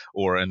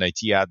 or an IT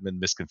admin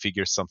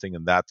misconfigures something,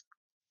 and that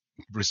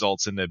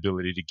results in the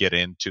ability to get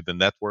into the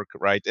network,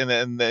 right?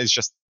 And it's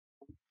just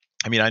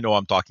I mean, I know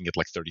I'm talking at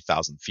like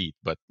 30,000 feet,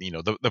 but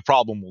the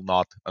problem will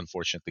not,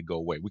 unfortunately, go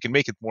away. We can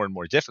make it more and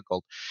more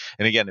difficult.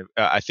 And again,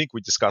 I think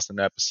we discussed in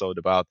an episode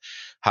about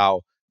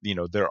how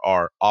there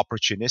are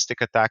opportunistic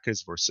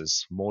attackers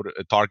versus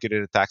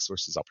targeted attacks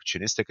versus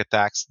opportunistic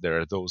attacks. There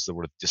are those that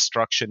were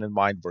destruction in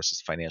mind versus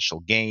financial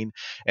gain,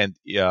 and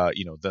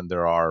then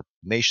there are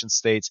nation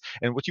states.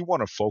 And what you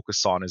want to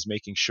focus on is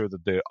making sure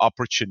that the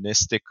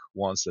opportunistic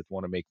ones that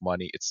want to make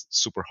money, it's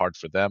super hard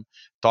for them.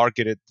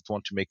 Targeted that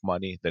want to make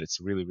money, that it's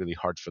really, really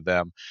hard for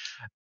them.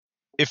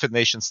 If a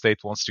nation state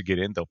wants to get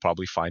in, they'll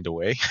probably find a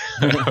way.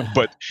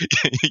 But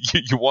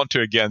you want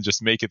to, again,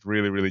 just make it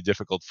really, really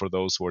difficult for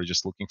those who are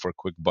just looking for a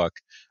quick buck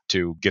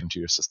to get into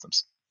your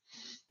systems.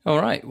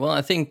 All right. Well,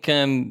 I think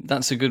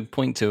that's a good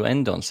point to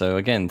end on. So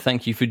again,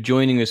 thank you for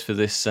joining us for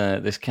this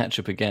this catch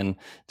up again,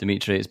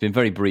 Dimitri. It's been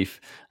very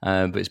brief,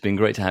 but it's been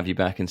great to have you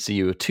back and see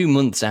you 2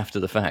 months after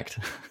the fact.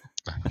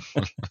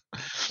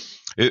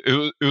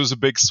 It was a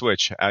big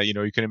switch.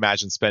 You can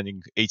imagine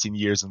spending 18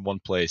 years in one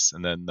place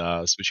and then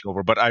switching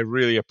over. But I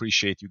really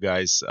appreciate you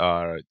guys,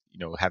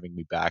 having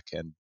me back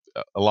and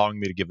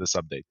allowing me to give this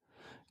update.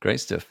 Great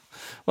stuff.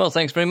 Well,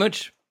 thanks very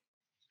much.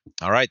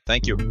 All right.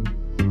 Thank you.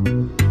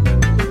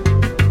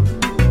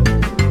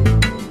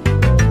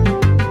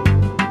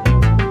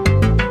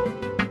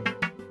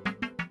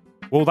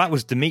 Well, that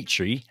was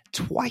Dimitri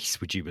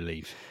twice, would you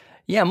believe?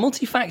 Yeah,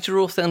 multi-factor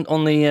auth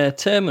on the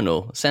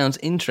terminal sounds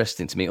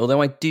interesting to me,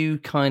 although I do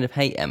kind of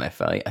hate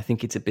MFA. I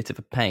think it's a bit of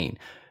a pain,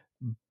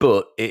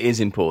 but it is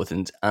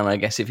important, and I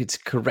guess if it's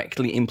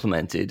correctly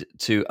implemented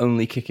to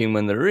only kick in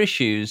when there are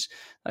issues,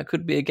 that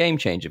could be a game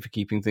changer for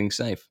keeping things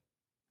safe.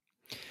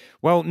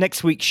 Well,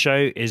 next week's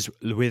show is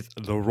with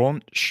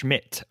Laurent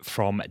Schmitt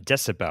from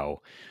Decibel.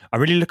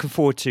 I'm really looking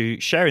forward to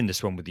sharing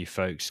this one with you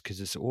folks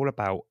because it's all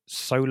about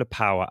solar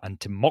power and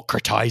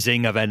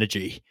democratization of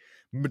energy,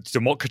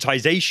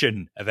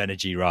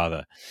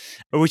 rather,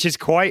 which is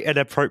quite an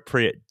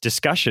appropriate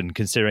discussion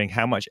considering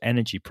how much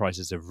energy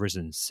prices have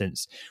risen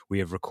since we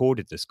have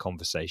recorded this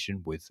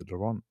conversation with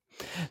Laurent.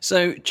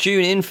 So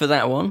tune in for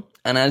that one.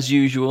 And as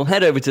usual,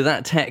 head over to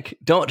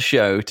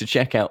thattech.show to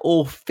check out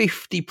all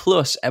 50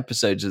 plus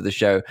episodes of the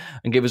show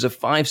and give us a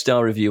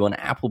 5-star review on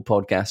Apple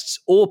Podcasts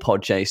or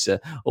Podchaser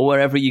or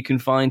wherever you can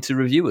find to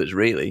review us,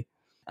 really.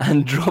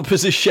 And drop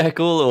us a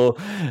shekel or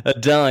a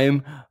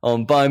dime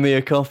on Buy Me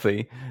a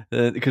Coffee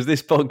because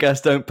this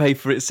podcast don't pay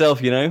for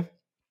itself, you know.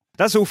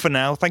 That's all for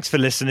now. Thanks for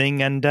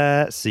listening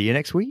and see you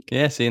next week.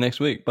 Yeah, see you next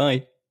week.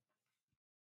 Bye.